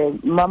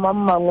mama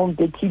mmangwe o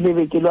mpethile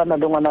be ke lwana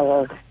le ngwana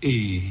gage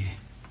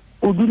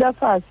o dula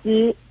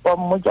fase wa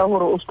mmotsa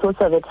gore o se tlo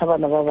sa betha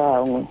bana ba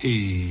bangwe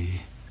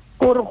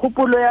gore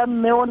kgopolo ya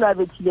mme o la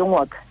bethile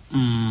ngwaka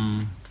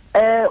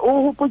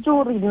o hopotse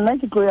gore nna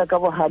ke tlo ya ka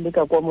bohale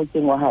ka kwa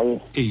motseng wa hae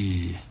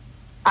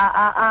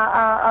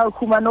a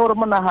khumane gore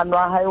monagano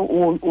wa hae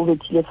o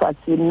bethile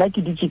fase nna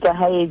ke dutse ka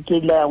hae ke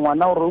la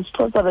ngwana gore o se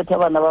tlo sa betha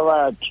bana ba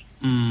batho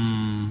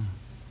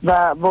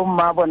ba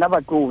bomma bona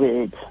ba tlo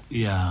betha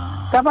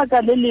ka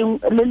baka le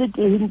le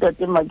teng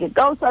Batheeletsi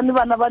ka o sane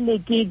bana ba le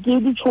ke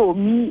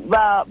ditshomi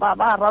ba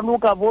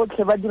ranoka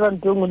botlhe ba dira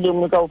ntwe ngwe le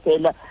ngwe ka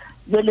ofela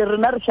jele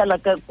rena re shala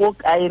ka ko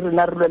kae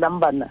rena re lwelang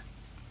bana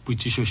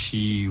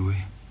botsisoshiwe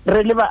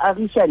re le ba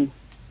agišane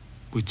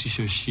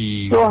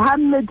botsisoshiwe so ha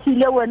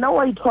mmethile wena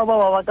wa ithoba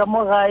wa ka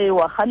mo gae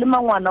wa kgalema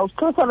ngwana o se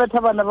tlo sa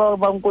betha bana ba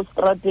bang ko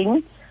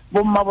strateng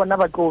bomma bona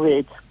ba tlo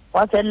betha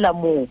wa fella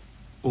mo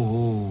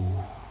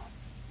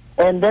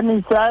and then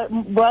isa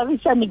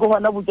boagišane go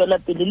gona bokela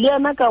pele le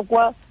yena ka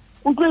kwa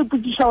o tlo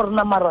ipotšiša gore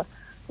na mara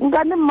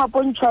nkane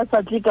mmapontšha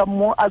sa tle ka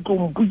mo a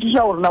tlo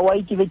mpotšiša gore na wa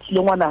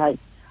ikebethile ngwana hae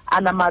a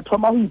nama a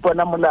thoma go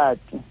ipona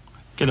molate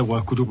ke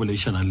leboga kudu go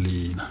lešana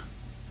lena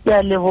ke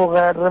a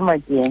leboga re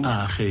Makeng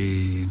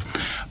age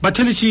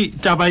Batheeletsi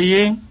taba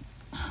ye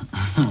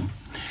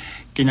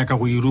ke nyaka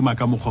go iruma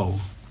ka mokgwa o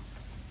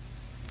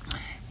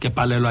ke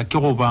palelwa ke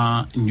go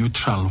ba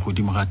neutral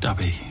godimo ga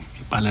taba e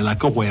ke palela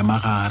ke go ema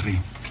gare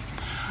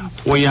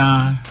go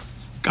ya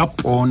ka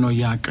pono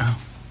ya ka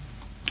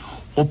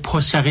go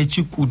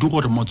phošagetše kudu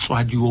gore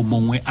motswadi o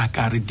mongwe a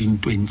ka re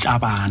dintweng tša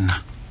bana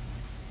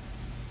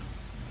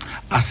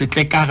a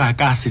setle ka ga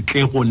ka a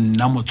setle go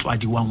nna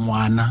motswadi wa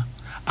ngwana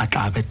a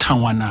tla betha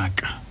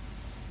ngwanaka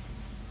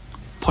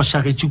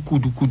phošagetše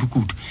kudu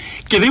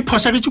ke re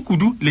phošagetše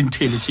kudu le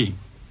ntheeletseng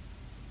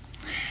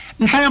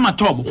ntlha ya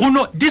mathomo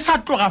gono di sa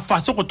tloga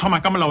fase go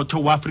thoma ka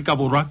molaotheo wa Afrika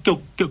Borwa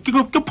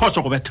ke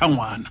phošo go betha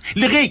ngwana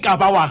le ge e ka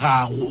ba wa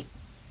gago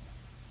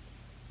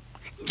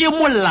ke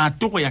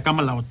molato go ya ka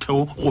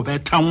molaotheo go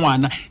betha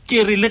ngwana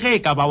ke re le ge e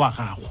ka ba wa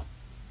gago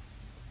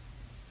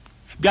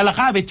bjala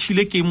ga a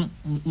bethile ke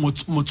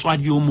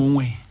motswadi yo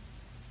mongwe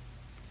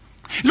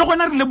le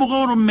gona re leboge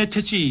gore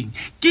mmethetšeng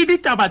ke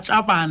ditaba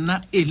tša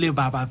bana e le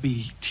ba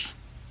babedi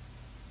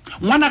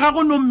ngwana ga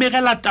go no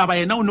mmegela taba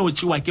yena o ne o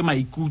tšewa ke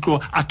maikutlo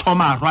a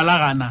thoma a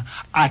rwalagana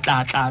a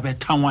tla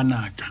betha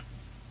ngwanaka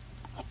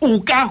o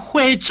ka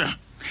hwetša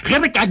ge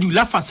re ka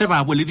dula fase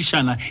ra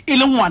boledišana e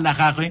le ngwana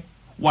gagwe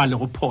wa le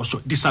go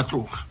phošo di sa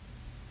tloga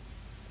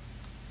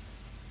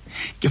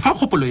ke fa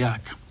kgopolo ya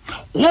ka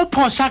go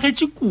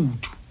phošagetše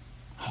kudu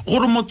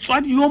gore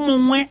motswadi yo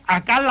mongwe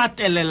a ka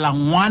latelela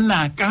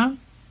ngwanaka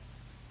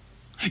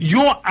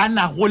yo a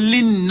nago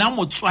le nna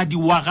motswadi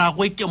wa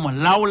gagwe ke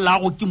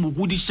molaolago ke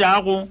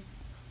mogodišago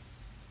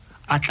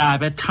a tla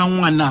betha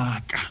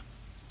ngwanaka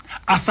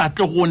a sa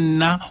tle go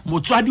nna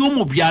motswadi o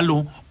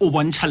mobjalo o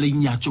bontšha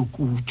lenyatšo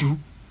kudu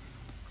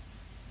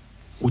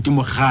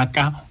godimo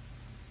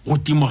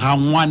ga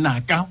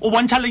ngwanaka o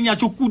bontšha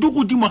lenyatšo kudu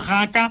godimo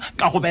ga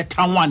ka go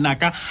betha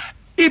ngwanaka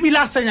ebile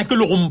a senya ke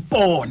le go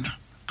mpona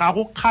ga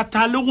go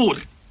kgathale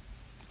gore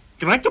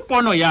ke ra ke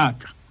pono ya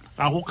ka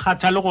ga go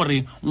kgathale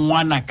gore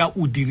ngwanaka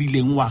o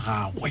dirileng wa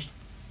gagwe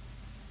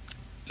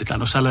le tla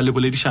no sala le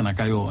boledišana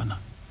ka yona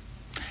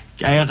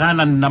ke a e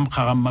gana nna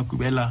Mokgaga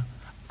Makubela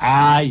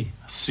ai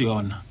se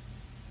yona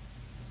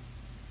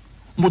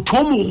motho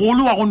o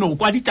mogolo wa go no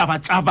kwa ditaba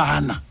tša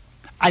bana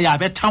a ya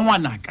betha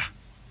ngwanaka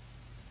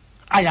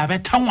a ya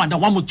betha ngwana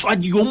wa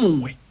motswadi yo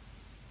mongwe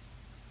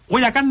go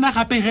ya ka nna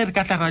gape ge re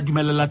ka tla ra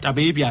dumelela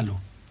taba e bjalo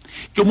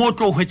ke mo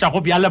tlo hwetša go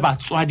bjale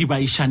batswadi ba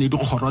išane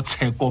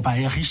dikgorotsheko ba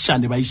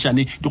egišane ba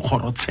išane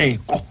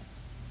dikgorotsheko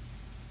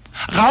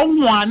ga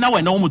ngwana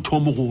wena o motho o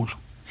mogolo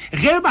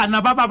ge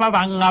bana ba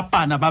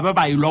ngapana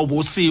ba ilwa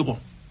bo sego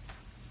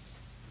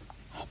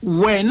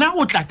wena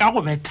o tla ka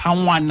go betha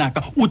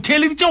ngwanaka o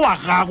theeleditše wa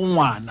gago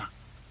ngwana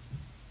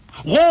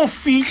go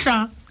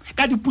fihla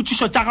ka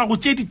dipotšišo tša gago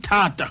tše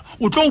dithata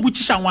o tlo o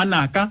botšiša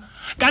ngwanaka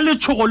ka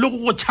letšhogo le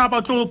go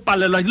tšhaba tlo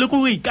palela le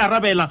go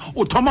ikarabela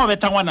o thoma o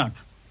betha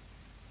ngwanaka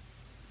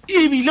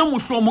ebile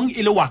mohlomong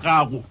e le wa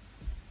gago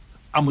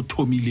a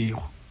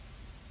mothomilego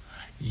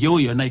yeo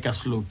yona e ka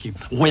seloke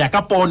go ya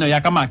ka pono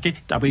ya ka make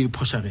taba e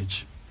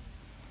phošagetše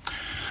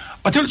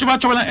Batheeletsi ba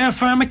Tšobela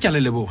FM ke a le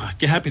leboga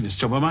ke Happiness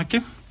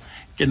Tšobamake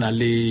ke na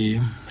le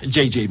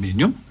JJ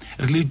Menu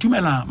re le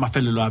dumela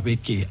mafelelo a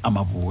beke a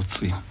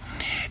mabotse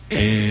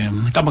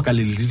ka moka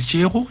le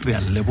ditšego re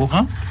a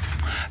leboga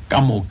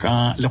ka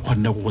moka le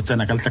kgonne go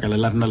tsena ka letlakala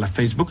la rena la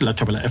Facebook la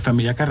Thobela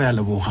FM ya ka re a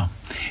leboga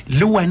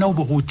le wena o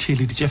bo go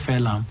theeleditše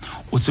fela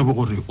o tsebe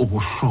gore o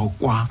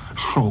bohlokwa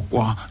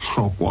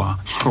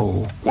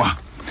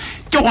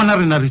ke gona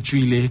rena re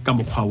tswile ka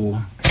mokgwa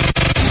wo.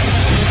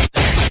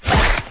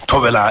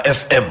 Thobela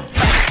FM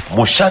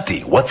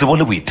mošate wa tsebo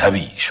le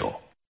boithabišo.